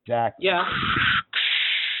 Exactly. Yeah.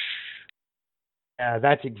 Yeah,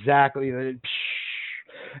 that's exactly it.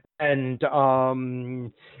 And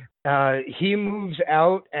he moves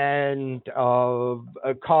out, and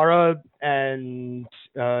Kara and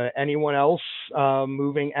anyone else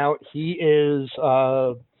moving out. He is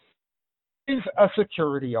a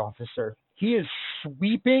security officer. He is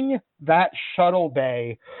sweeping that shuttle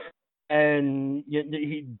bay, and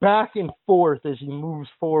he back and forth as he moves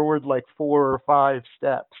forward like 4 or 5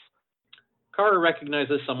 steps. Kara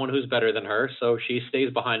recognizes someone who's better than her, so she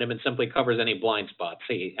stays behind him and simply covers any blind spots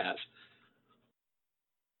he has.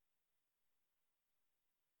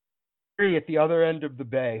 At the other end of the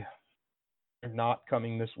bay, they're not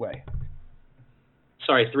coming this way.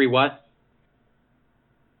 Sorry, 3 what?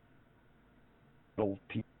 Little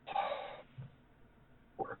people.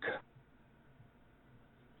 Work.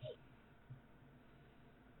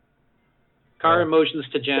 Kara motions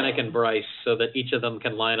to Janek and Bryce so that each of them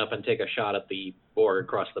can line up and take a shot at the Borg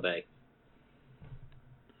across the bay.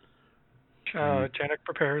 Janek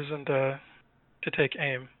prepares and to take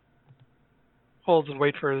aim. Holds and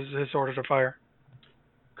waits for his order to fire.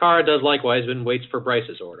 Kara does likewise and waits for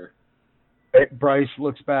Bryce's order. Bryce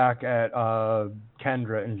looks back at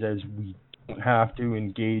Kendra and says, "We don't have to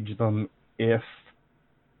engage them if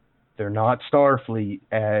they're not Starfleet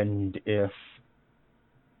and if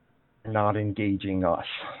they're not engaging us."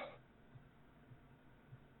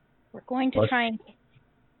 We're going to try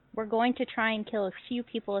and kill as few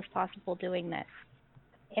people as possible doing this.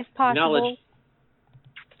 If possible,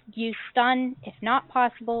 use stun. If not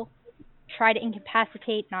possible, try to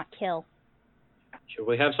incapacitate, not kill. Should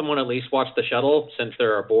we have someone at least watch the shuttle since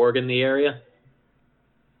there are Borg in the area?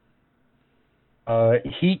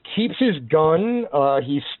 He keeps his gun.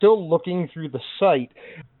 He's still looking through the sight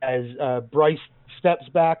as Bryce steps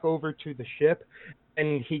back over to the ship,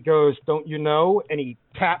 and he goes, "Don't you know?" And he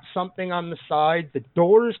taps something on the side. The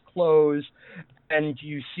doors close, and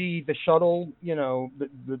you see the shuttle.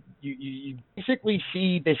 You basically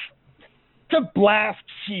see this. It's a blast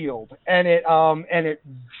shield, and it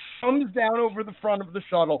comes down over the front of the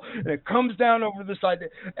shuttle, and it comes down over the side,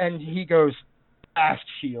 and he goes, "Blast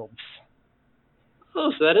shields."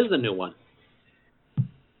 Oh, so that is the new one.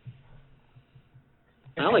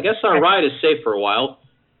 Well, I guess our ride is safe for a while.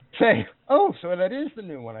 Say, "Oh, so that is the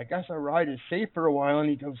new one. I guess our ride is safe for a while." And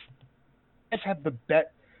he goes, "We have the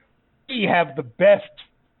best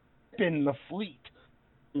in the fleet."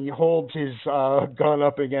 He holds his gun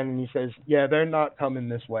up again and he says, "Yeah, they're not coming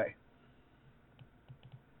this way."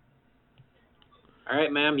 All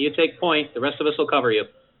right, ma'am, you take point. The rest of us will cover you.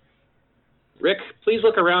 Rick, please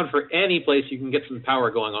look around for any place you can get some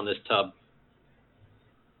power going on this tub.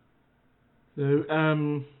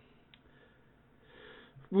 So,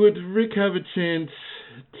 would Rick have a chance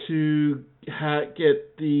to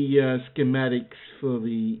get the schematics for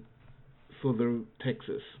the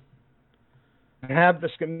Texas? I have the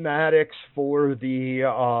schematics for the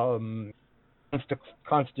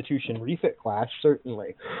Constitution refit class,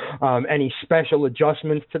 certainly. Any special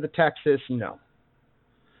adjustments to the Texas? No.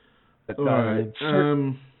 But, all right.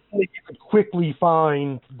 You could quickly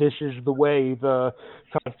find this is the way the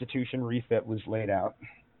Constitution refit was laid out.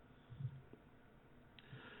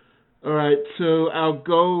 All right. So our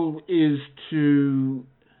goal is to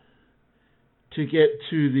get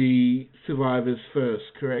to the survivors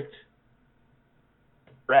first, correct?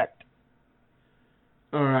 Correct.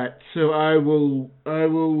 All right. So I will.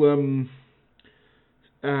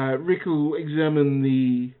 Rick will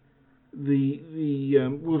examine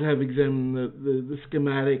we'll have examined the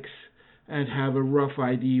schematics and have a rough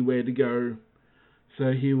idea where to go.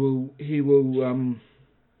 So he will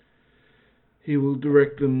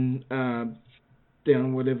direct them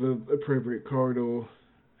down whatever appropriate corridor,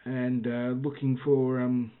 and looking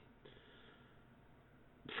for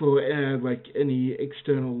like any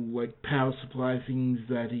external like power supply things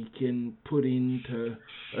that he can put in to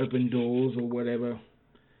open doors or whatever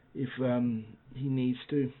if he needs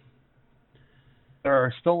to. there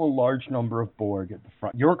are still a large number of Borg at the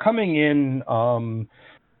front. You're coming in,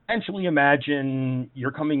 essentially imagine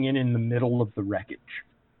you're coming in the middle of the wreckage.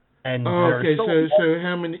 And okay, so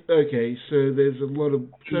how many? Okay, so there's a lot of.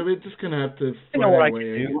 So we're just gonna have to. I know what I can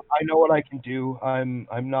do. I know what I can do. I'm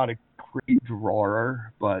not a great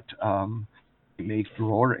drawer, but I make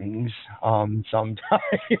drawings sometimes.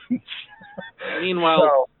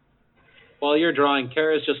 Meanwhile, while you're drawing,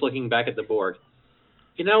 Kara's just looking back at the Borg.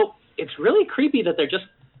 You know, it's really creepy that they're just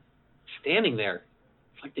standing there.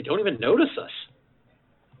 It's like they don't even notice us.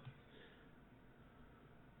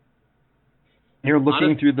 You're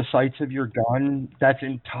looking through the sights of your gun. That's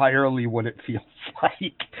entirely what it feels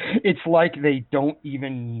like. It's like they don't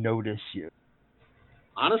even notice you.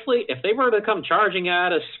 Honestly, if they were to come charging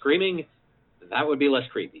at us, screaming, that would be less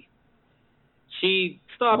creepy. She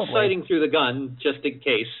stopped sighting through the gun, just in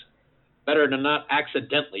case. Better to not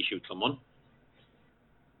accidentally shoot someone.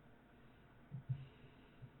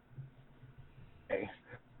 Okay.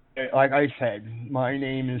 Like I said, my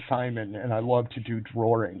name is Simon, and I love to do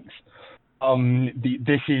drawings.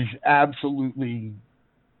 This is absolutely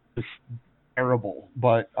just terrible,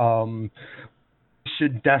 but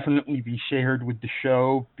should definitely be shared with the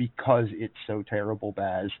show because it's so terrible,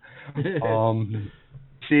 Baz. This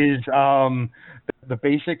is the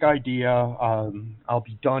basic idea. I'll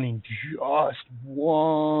be done in just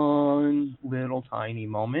one little tiny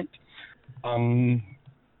moment.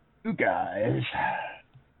 You guys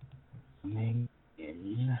coming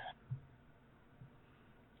in.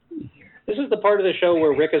 This is the part of the show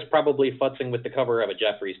where Rick is probably futzing with the cover of a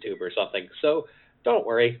Jeffries tube or something, so don't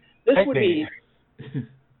worry. This would be...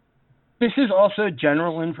 This is also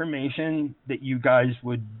general information that you guys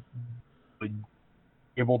would be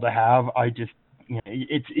able to have. I just,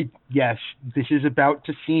 yes, this is about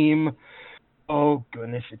to seem, oh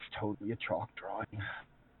goodness, it's totally a chalk drawing.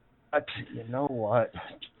 But you know what?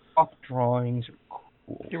 Chalk drawings are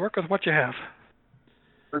cool. You work with what you have.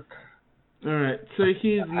 All right, so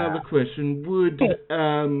here's another question. Would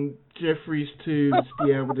Jeffries tubes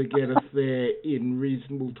be able to get us there in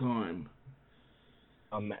reasonable time?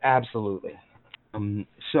 Absolutely.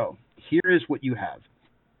 So, here is what you have.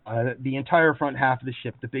 The entire front half of the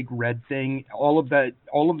ship, the big red thing, all of the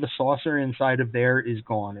saucer inside of there is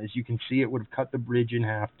gone. As you can see, it would have cut the bridge in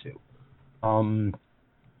half too. And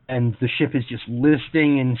the ship is just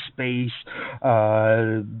listing in space,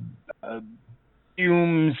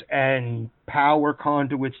 fumes and power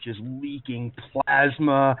conduits just leaking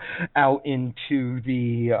plasma out into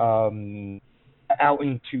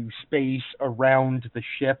space around the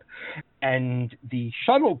ship, and the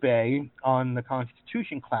shuttle bay on the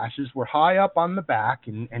Constitution classes were high up on the back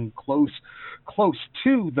and close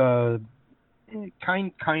to the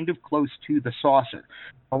kind of close to the saucer.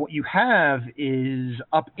 What you have is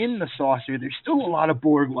up in the saucer, there's still a lot of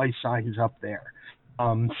Borg life signs up there.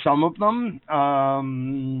 Some of them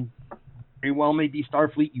very well may be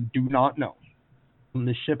Starfleet. You do not know.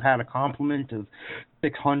 The ship had a complement of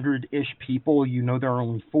 600-ish people. You know there are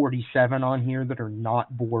only 47 on here that are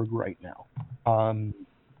not Borg right now. When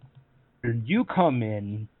you come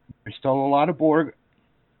in, there's still a lot of Borg.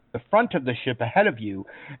 The front of the ship ahead of you,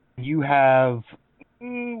 you have,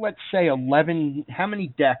 let's say, 11. How many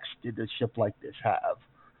decks did a ship like this have?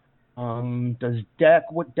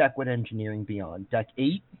 What deck would engineering be on? Deck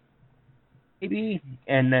 8? Maybe?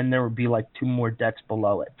 And then there would be like 2 more decks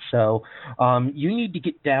below it. So you need to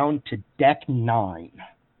get down to deck 9,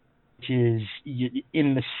 which is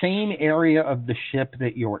in the same area of the ship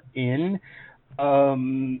that you're in.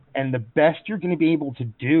 And the best you're going to be able to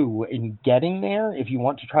do in getting there, if you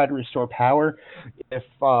want to try to restore power, if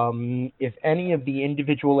any of the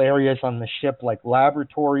individual areas on the ship, like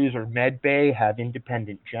laboratories or med bay, have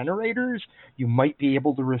independent generators, you might be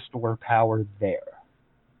able to restore power there.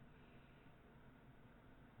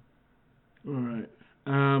 All right.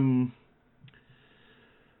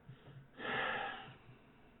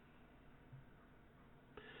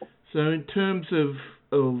 So in terms of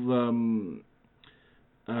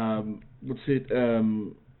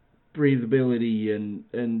breathability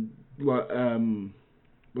and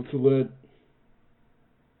what's the word?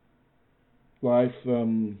 Life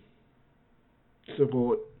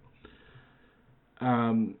support.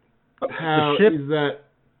 How is that?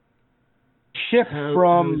 Shift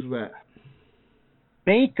from that?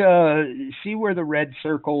 See where the red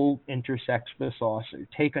circle intersects the saucer.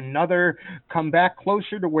 Come back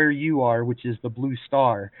closer to where you are, which is the blue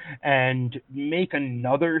star, and make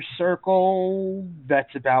another circle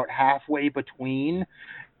that's about halfway between.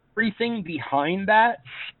 Everything behind that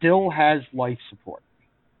still has life support.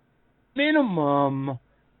 Minimum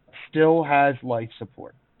still has life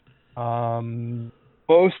support.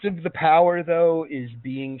 Most of the power, though, is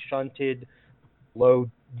being shunted below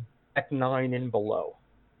Deck 9 and below.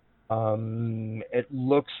 It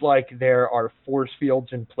looks like there are force fields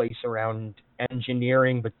in place around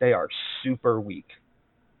engineering, but they are super weak.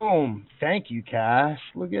 Boom. Thank you, Cass.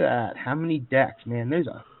 Look at that. How many decks, man? There's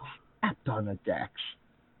a crap ton of decks.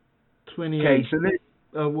 28. Okay, so there's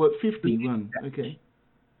 51. Okay.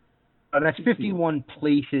 That's 51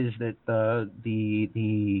 places that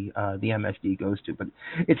the MSD goes to, but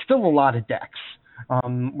it's still a lot of decks.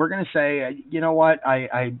 We're gonna say, you know what?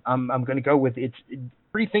 I'm gonna go with it's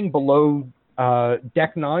everything below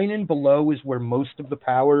Deck 9 and below is where most of the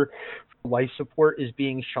power for life support is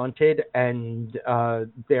being shunted, and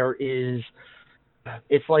there is.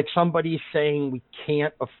 It's like somebody saying we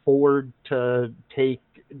can't afford to take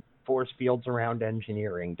force fields around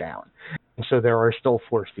engineering down. So there are still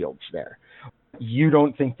force fields there. You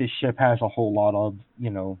don't think this ship has a whole lot of,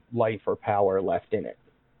 life or power left in it.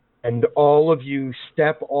 And all of you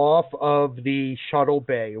step off of the shuttle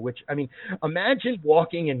bay, which, imagine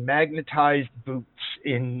walking in magnetized boots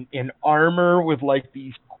in armor with,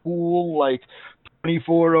 these cool,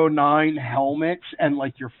 2409 helmets, and,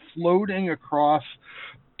 you're floating across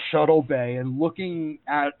shuttle bay and looking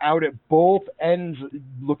out at both ends,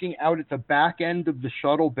 looking out at the back end of the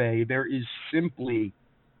shuttle bay. There is simply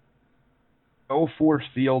no force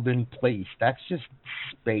field in place. That's just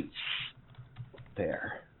space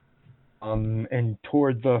there. And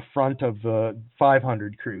toward the front of the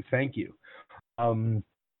 500 crew, thank you. Toward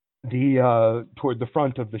the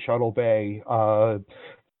front of the shuttle bay,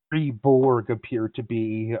 3 Borg appear to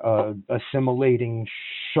be assimilating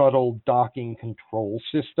shuttle docking control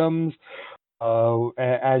systems.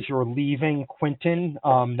 As you're leaving, Quentin,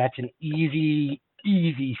 that's an easy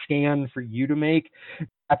scan for you to make.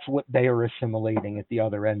 That's what they are assimilating at the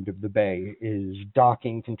other end of the bay, is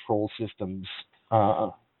docking control systems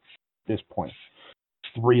at this point.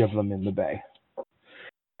 3 of them in the bay.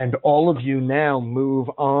 And all of you now move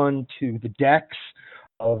on to the decks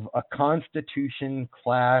of a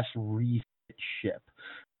Constitution-class refit ship.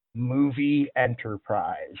 Movie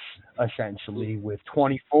Enterprise, essentially, with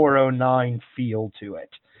 2409 feel to it.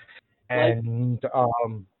 And,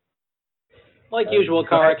 like usual,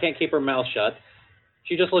 Kara can't keep her mouth shut.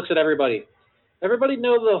 She just looks at everybody. Everybody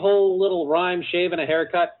know the whole little rhyme, shave, and a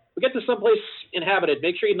haircut? We get to someplace inhabited.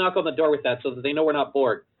 Make sure you knock on the door with that so that they know we're not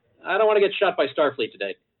Borg. I don't want to get shot by Starfleet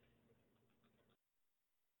today.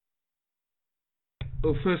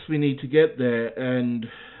 Well, first we need to get there, and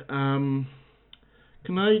can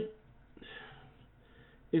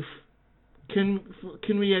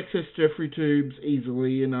we access Jeffrey tubes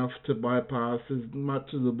easily enough to bypass as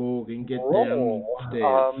much of the Borg and get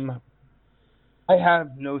downstairs? I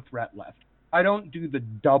have no threat left. I don't do the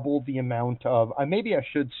double the amount of. Maybe I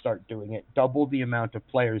should start doing it. Double the amount of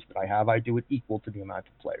players that I have. I do it equal to the amount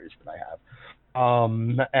of players that I have.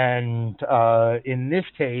 And in this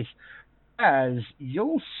case, as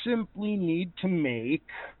you'll simply need to make.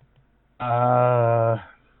 We're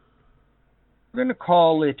going to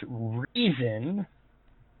call it reason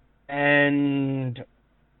and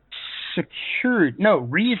security. No,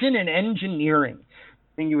 reason and engineering.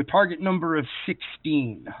 Giving you a target number of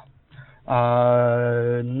 16.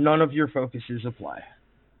 None of your focuses apply.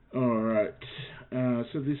 Alright. So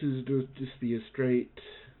this is just be a straight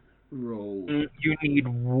roll. You need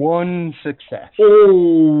 1 success.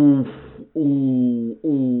 Oh.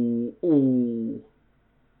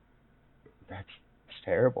 That's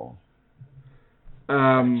terrible.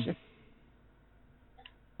 Do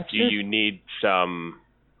you need some...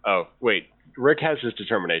 Oh, wait. Rick has his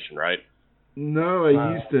determination, right? No, I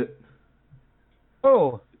used it.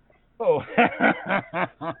 Oh. I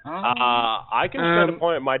can spend a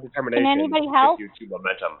point of my determination. Can anybody help? To give you 2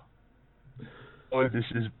 momentum. Oh, this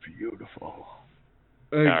is beautiful.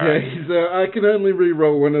 Okay, right. So I can only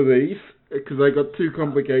re-roll one of these because I got 2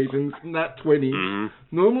 complications, nat 20.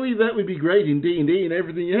 Mm-hmm. Normally that would be great in D&D and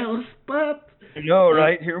everything else, but... I know,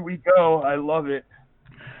 right? Here we go. I love it.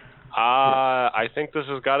 I think this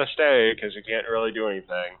has got to stay because you can't really do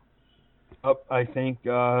anything. I think,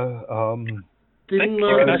 Didn't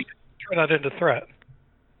turn that into threat.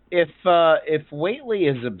 If Whately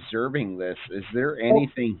is observing this, is there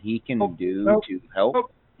anything he can do to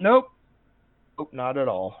help? Nope, not at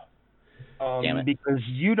all. Damn it. Because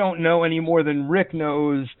you don't know any more than Rick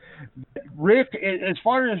knows. Rick, as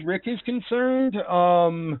far as Rick is concerned,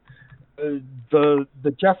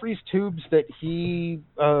 the Jeffries tubes that he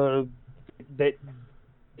that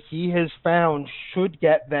he has found should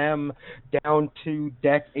get them down to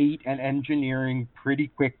Deck 8 and engineering pretty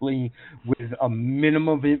quickly, with a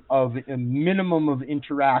minimum of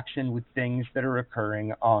interaction with things that are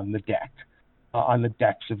occurring on the deck, on the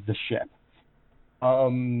decks of the ship.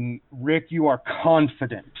 Rick, you are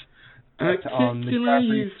confident that Can I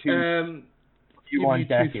use you on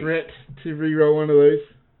Deck 8. threat to reroll one of those?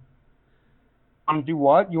 Do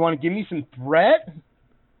what? You want to give me some threat?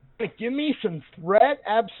 Give me some threat?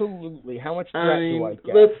 Absolutely. How much threat do I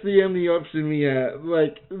get? That's the only option we have.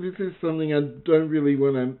 Like, this is something I don't really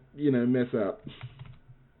want to, mess up.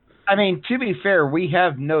 I mean, to be fair, we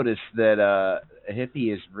have noticed that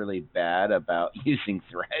Hippie is really bad about using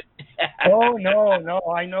threat. Oh, no.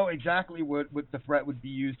 I know exactly what the threat would be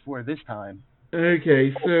used for this time.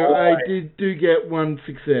 Okay, so I do get one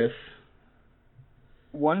success.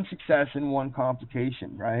 One success and one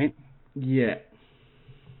complication, right? Yeah.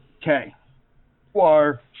 Okay. You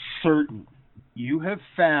are certain you have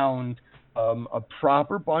found a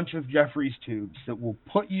proper bunch of Jeffries tubes that will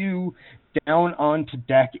put you down onto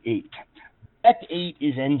Deck 8. Deck 8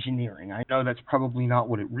 is engineering. I know that's probably not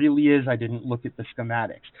what it really is. I didn't look at the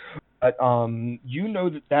schematics. But you know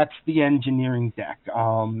that's the engineering deck.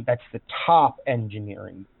 That's the top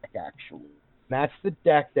engineering deck, actually. That's the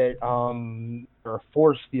deck that there are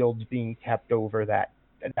force fields being kept over that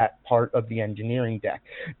part of the engineering deck.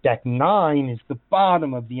 Deck 9 is the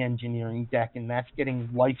bottom of the engineering deck, and that's getting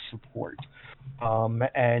life support.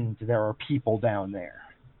 And there are people down there.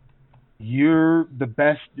 The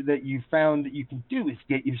best that you found that you can do is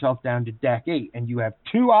get yourself down to Deck 8, and you have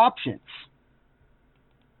two options.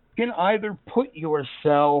 You can either put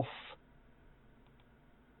yourself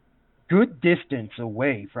good distance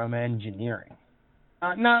away from engineering.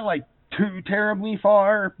 Not like too terribly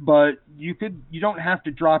far, but you don't have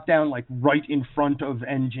to drop down like right in front of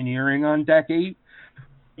engineering on Deck 8.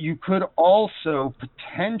 You could also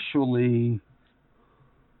potentially,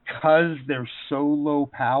 because they're so low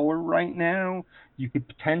power right now, you could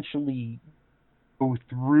potentially go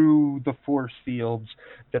through the force fields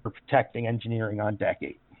that are protecting engineering on Deck 8.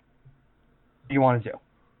 What do you want to do?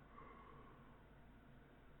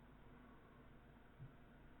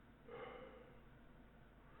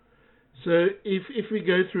 So if we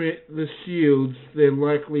go through the shields, they're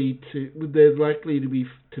likely to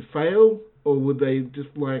fail, or would they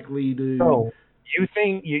just likely to? No, you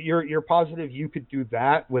think you're positive you could do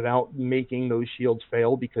that without making those shields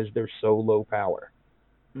fail because they're so low power.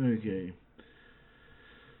 Okay.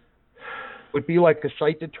 It would be like a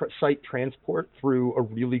site transport through a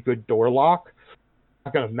really good door lock.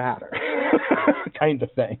 Not gonna matter, kind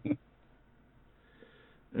of thing.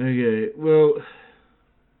 Okay. Well.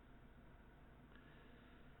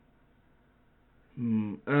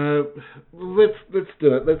 Let's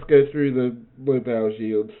do it. Let's go through the low power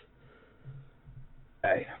shields.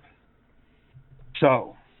 Okay.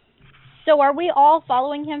 So are we all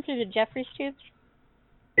following him through the Jeffries tubes?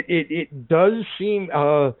 It does seem.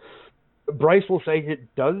 Bryce will say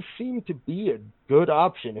it does seem to be a good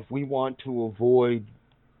option if we want to avoid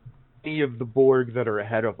any of the Borg that are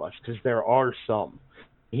ahead of us, because there are some.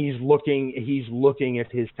 He's looking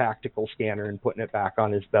at his tactical scanner and putting it back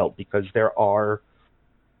on his belt because there are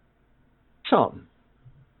some.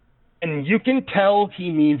 And you can tell he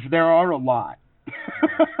means there are a lot.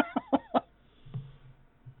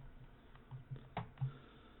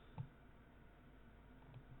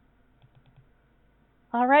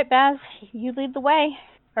 All right, Baz, you lead the way.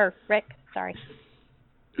 Or Rick, sorry.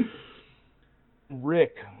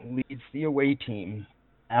 Rick leads the away team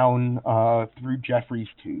down through Jeffries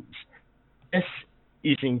tubes. This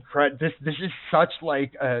is incredible. This is such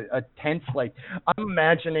like a tense, like I'm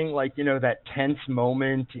imagining like that tense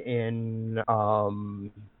moment in a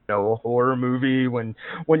horror movie when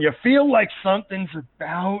you feel like something's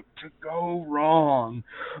about to go wrong,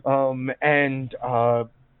 and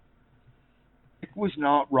it was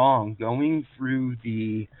not wrong going through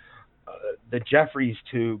the Jeffries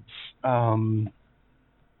tubes.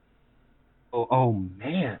 Oh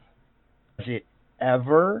man, does it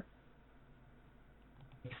ever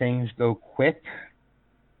make things go quick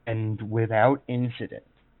and without incident?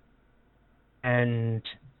 And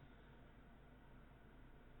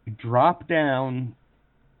you drop down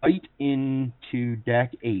right into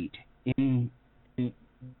Deck 8,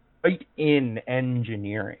 right in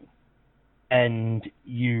engineering, and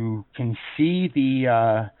you can see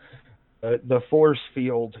the force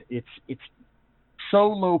field. It's so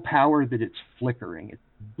low power that it's flickering. It's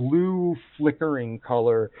blue flickering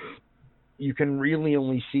color. You can really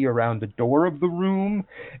only see around the door of the room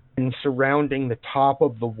and surrounding the top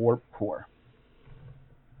of the warp core.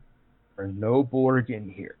 There are no Borg in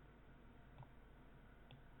here.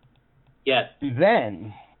 Yet.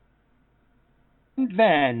 Then,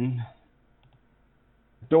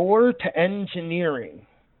 door to engineering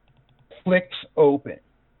flicks open.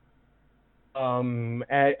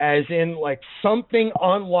 As in, like, something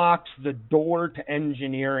unlocks the door to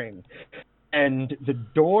engineering, and the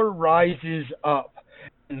door rises up,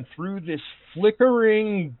 and through this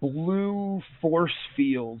flickering blue force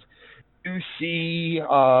field, you see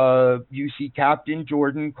Captain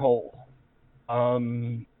Jordan Cole,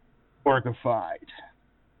 Borgified,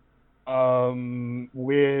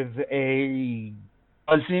 with a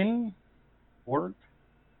dozen Borg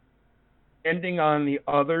standing on the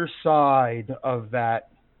other side of that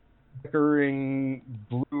flickering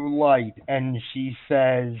blue light, and she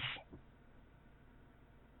says,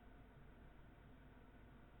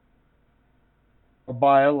 "Our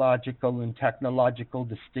biological and technological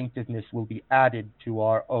distinctiveness will be added to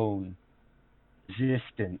our own.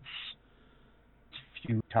 Resistance is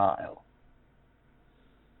futile."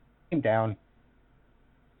 Down.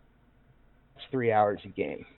 It's 3 hours a game.